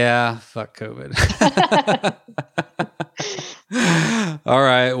 Yeah, fuck COVID. All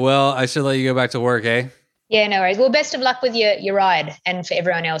right. Well, I should let you go back to work, eh? Yeah, no worries. Well, best of luck with your ride, and for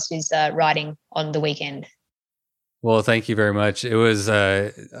everyone else who's riding on the weekend. Well, thank you very much. It was I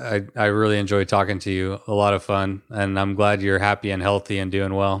really enjoyed talking to you. A lot of fun, and I'm glad you're happy and healthy and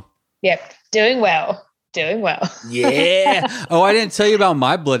doing well. Yep, doing well. Yeah. Oh, I didn't tell you about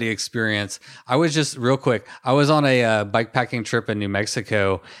my bloody experience. I was just real quick. I was on a bike packing trip in New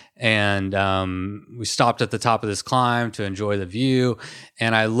Mexico, and we stopped at the top of this climb to enjoy the view.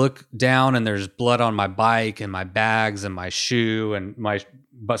 And I look down, and there's blood on my bike and my bags and my shoe, and my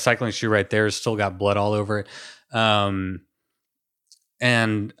cycling shoe right there has still got blood all over it. And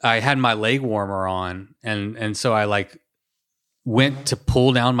I had my leg warmer on, and so I like went to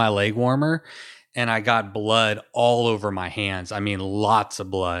pull down my leg warmer, and I got blood all over my hands. I mean, lots of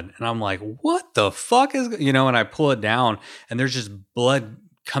blood. And I'm like, what the fuck is, you know, and I pull it down, and there's just blood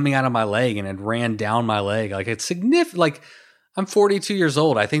coming out of my leg, and it ran down my leg. Like, it's significant. Like, I'm 42 years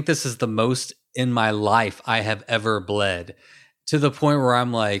old. I think this is the most in my life I have ever bled, to the point where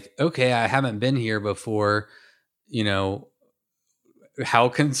I'm like, okay, I haven't been here before. You know, how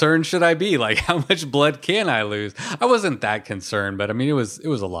concerned should I be? Like, how much blood can I lose? I wasn't that concerned, but I mean, it was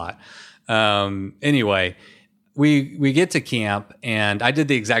a lot. Anyway, we get to camp, and I did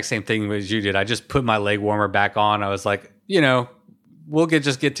the exact same thing as you did. I just put my leg warmer back on. I was like, you know, we'll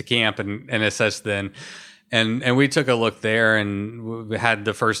just get to camp and assess then. And we took a look there, and we had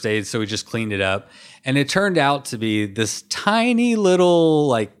the first aid. So we just cleaned it up, and it turned out to be this tiny little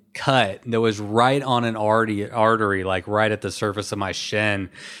like cut that was right on an artery, like right at the surface of my shin,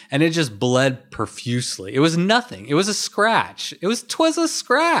 and it just bled profusely. It was nothing. It was a scratch. Twas a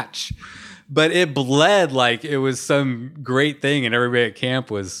scratch, but it bled like it was some great thing, and everybody at camp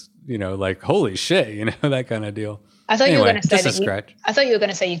was, you know, like, holy shit, you know, that kind of deal. I thought you were going to say I thought you were going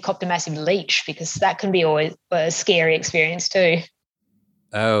to say you copped a massive leech, because that can be always a scary experience too.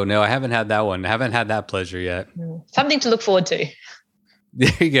 Oh no, I haven't had that one. I haven't had that pleasure yet. Something to look forward to. There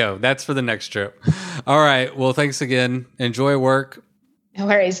you go. That's for the next trip. All right. Well, thanks again. Enjoy work. No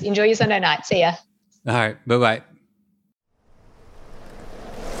worries. Enjoy your Sunday night. See ya. All right. Bye-bye.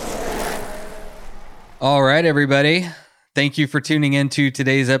 All right, everybody. Thank you for tuning into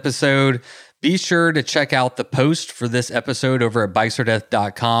today's episode. Be sure to check out the post for this episode over at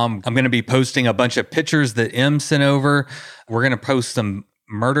bikesfordeath.com. I'm going to be posting a bunch of pictures that Em sent over. We're going to post some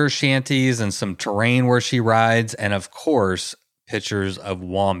murder shanties and some terrain where she rides, and of course, pictures of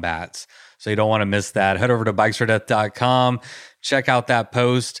wombats. So you don't want to miss that. Head over to bikesfordeath.com, check out that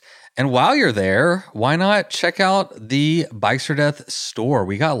post. And while you're there, why not check out the Bikes for Death store?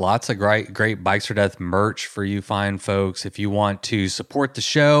 We got lots of great Bikes for Death merch for you fine folks. If you want to support the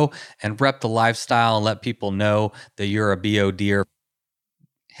show and rep the lifestyle and let people know that you're a BO deer,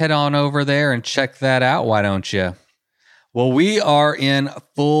 head on over there and check that out. Why don't you? Well, we are in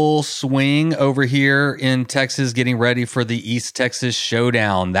full swing over here in Texas, getting ready for the East Texas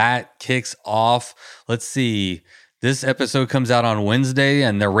Showdown. That kicks off. Let's see. This episode comes out on Wednesday,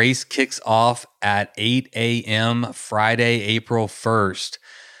 and the race kicks off at 8 a.m. Friday, April 1st.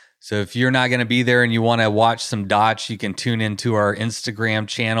 So if you're not going to be there and you want to watch some dots, you can tune into our Instagram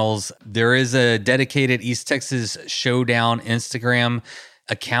channels. There is a dedicated East Texas Showdown Instagram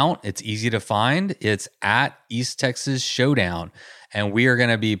account. It's easy to find. It's at East Texas Showdown. And we are going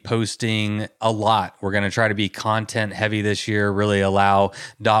to be posting a lot. We're going to try to be content heavy this year, really allow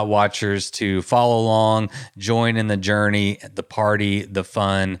dot watchers to follow along, join in the journey, the party, the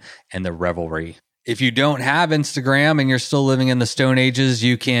fun, and the revelry. If you don't have Instagram and you're still living in the Stone Ages,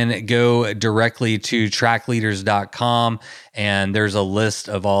 you can go directly to trackleaders.com, and there's a list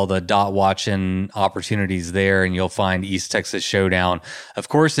of all the dot watching opportunities there, and you'll find East Texas Showdown. Of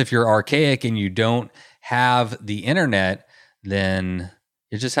course, if you're archaic and you don't have the internet, then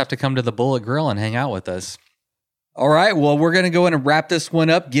you just have to come to the Bullet Grill and hang out with us. All right, well, we're going to go in and wrap this one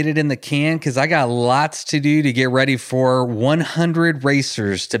up, get it in the can, because I got lots to do to get ready for 100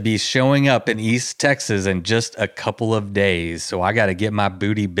 racers to be showing up in East Texas in just a couple of days. So I got to get my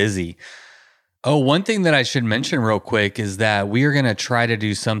booty busy. Oh, one thing that I should mention real quick is that we are going to try to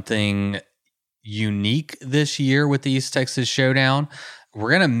do something unique this year with the East Texas Showdown. We're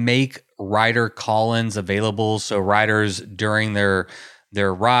going to make rider call-ins available. So riders during their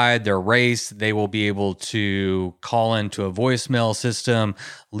ride, their race, they will be able to call into a voicemail system,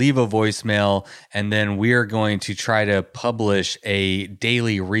 leave a voicemail, and then we are going to try to publish a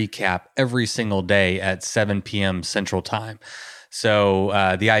daily recap every single day at 7 p.m. Central Time.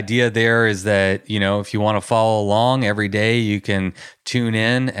 So the idea there is that, if you want to follow along every day, you can tune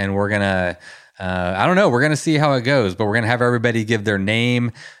in, and we're going to, we're going to see how it goes, but we're going to have everybody give their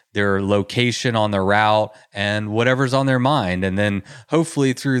name, their location on the route, and whatever's on their mind. And then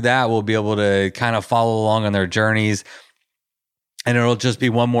hopefully through that, we'll be able to kind of follow along on their journeys. And it'll just be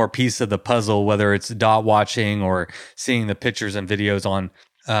one more piece of the puzzle, whether it's dot watching or seeing the pictures and videos on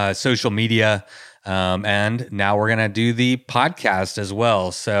social media. And now we're going to do the podcast as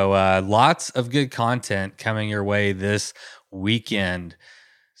well. So lots of good content coming your way this weekend.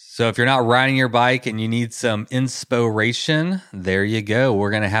 So if you're not riding your bike and you need some inspiration, there you go. We're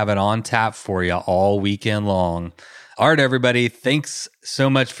going to have it on tap for you all weekend long. All right, everybody. Thanks so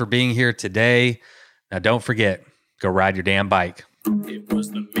much for being here today. Now, don't forget, go ride your damn bike. It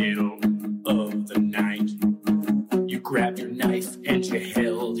was the middle of the night. You grabbed your knife and you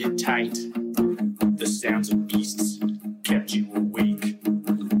held it tight. The sounds of beasts kept you awake.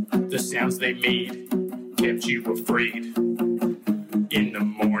 The sounds they made kept you afraid. In the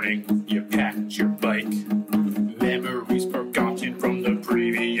morning, you packed your bike. Memories forgotten from the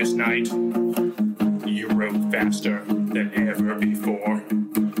previous night. You rode faster than ever before.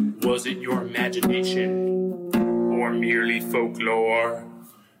 Was it your imagination or merely folklore?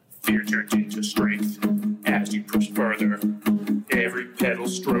 Fear turned into strength as you pushed further. Every pedal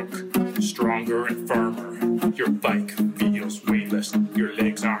stroke, stronger and firmer. Your bike feels weightless, your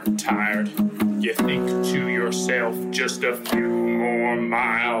legs aren't tired. You think to yourself, just a few more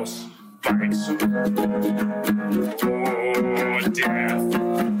miles. Bikes, or death.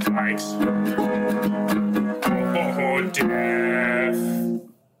 Bikes, or death.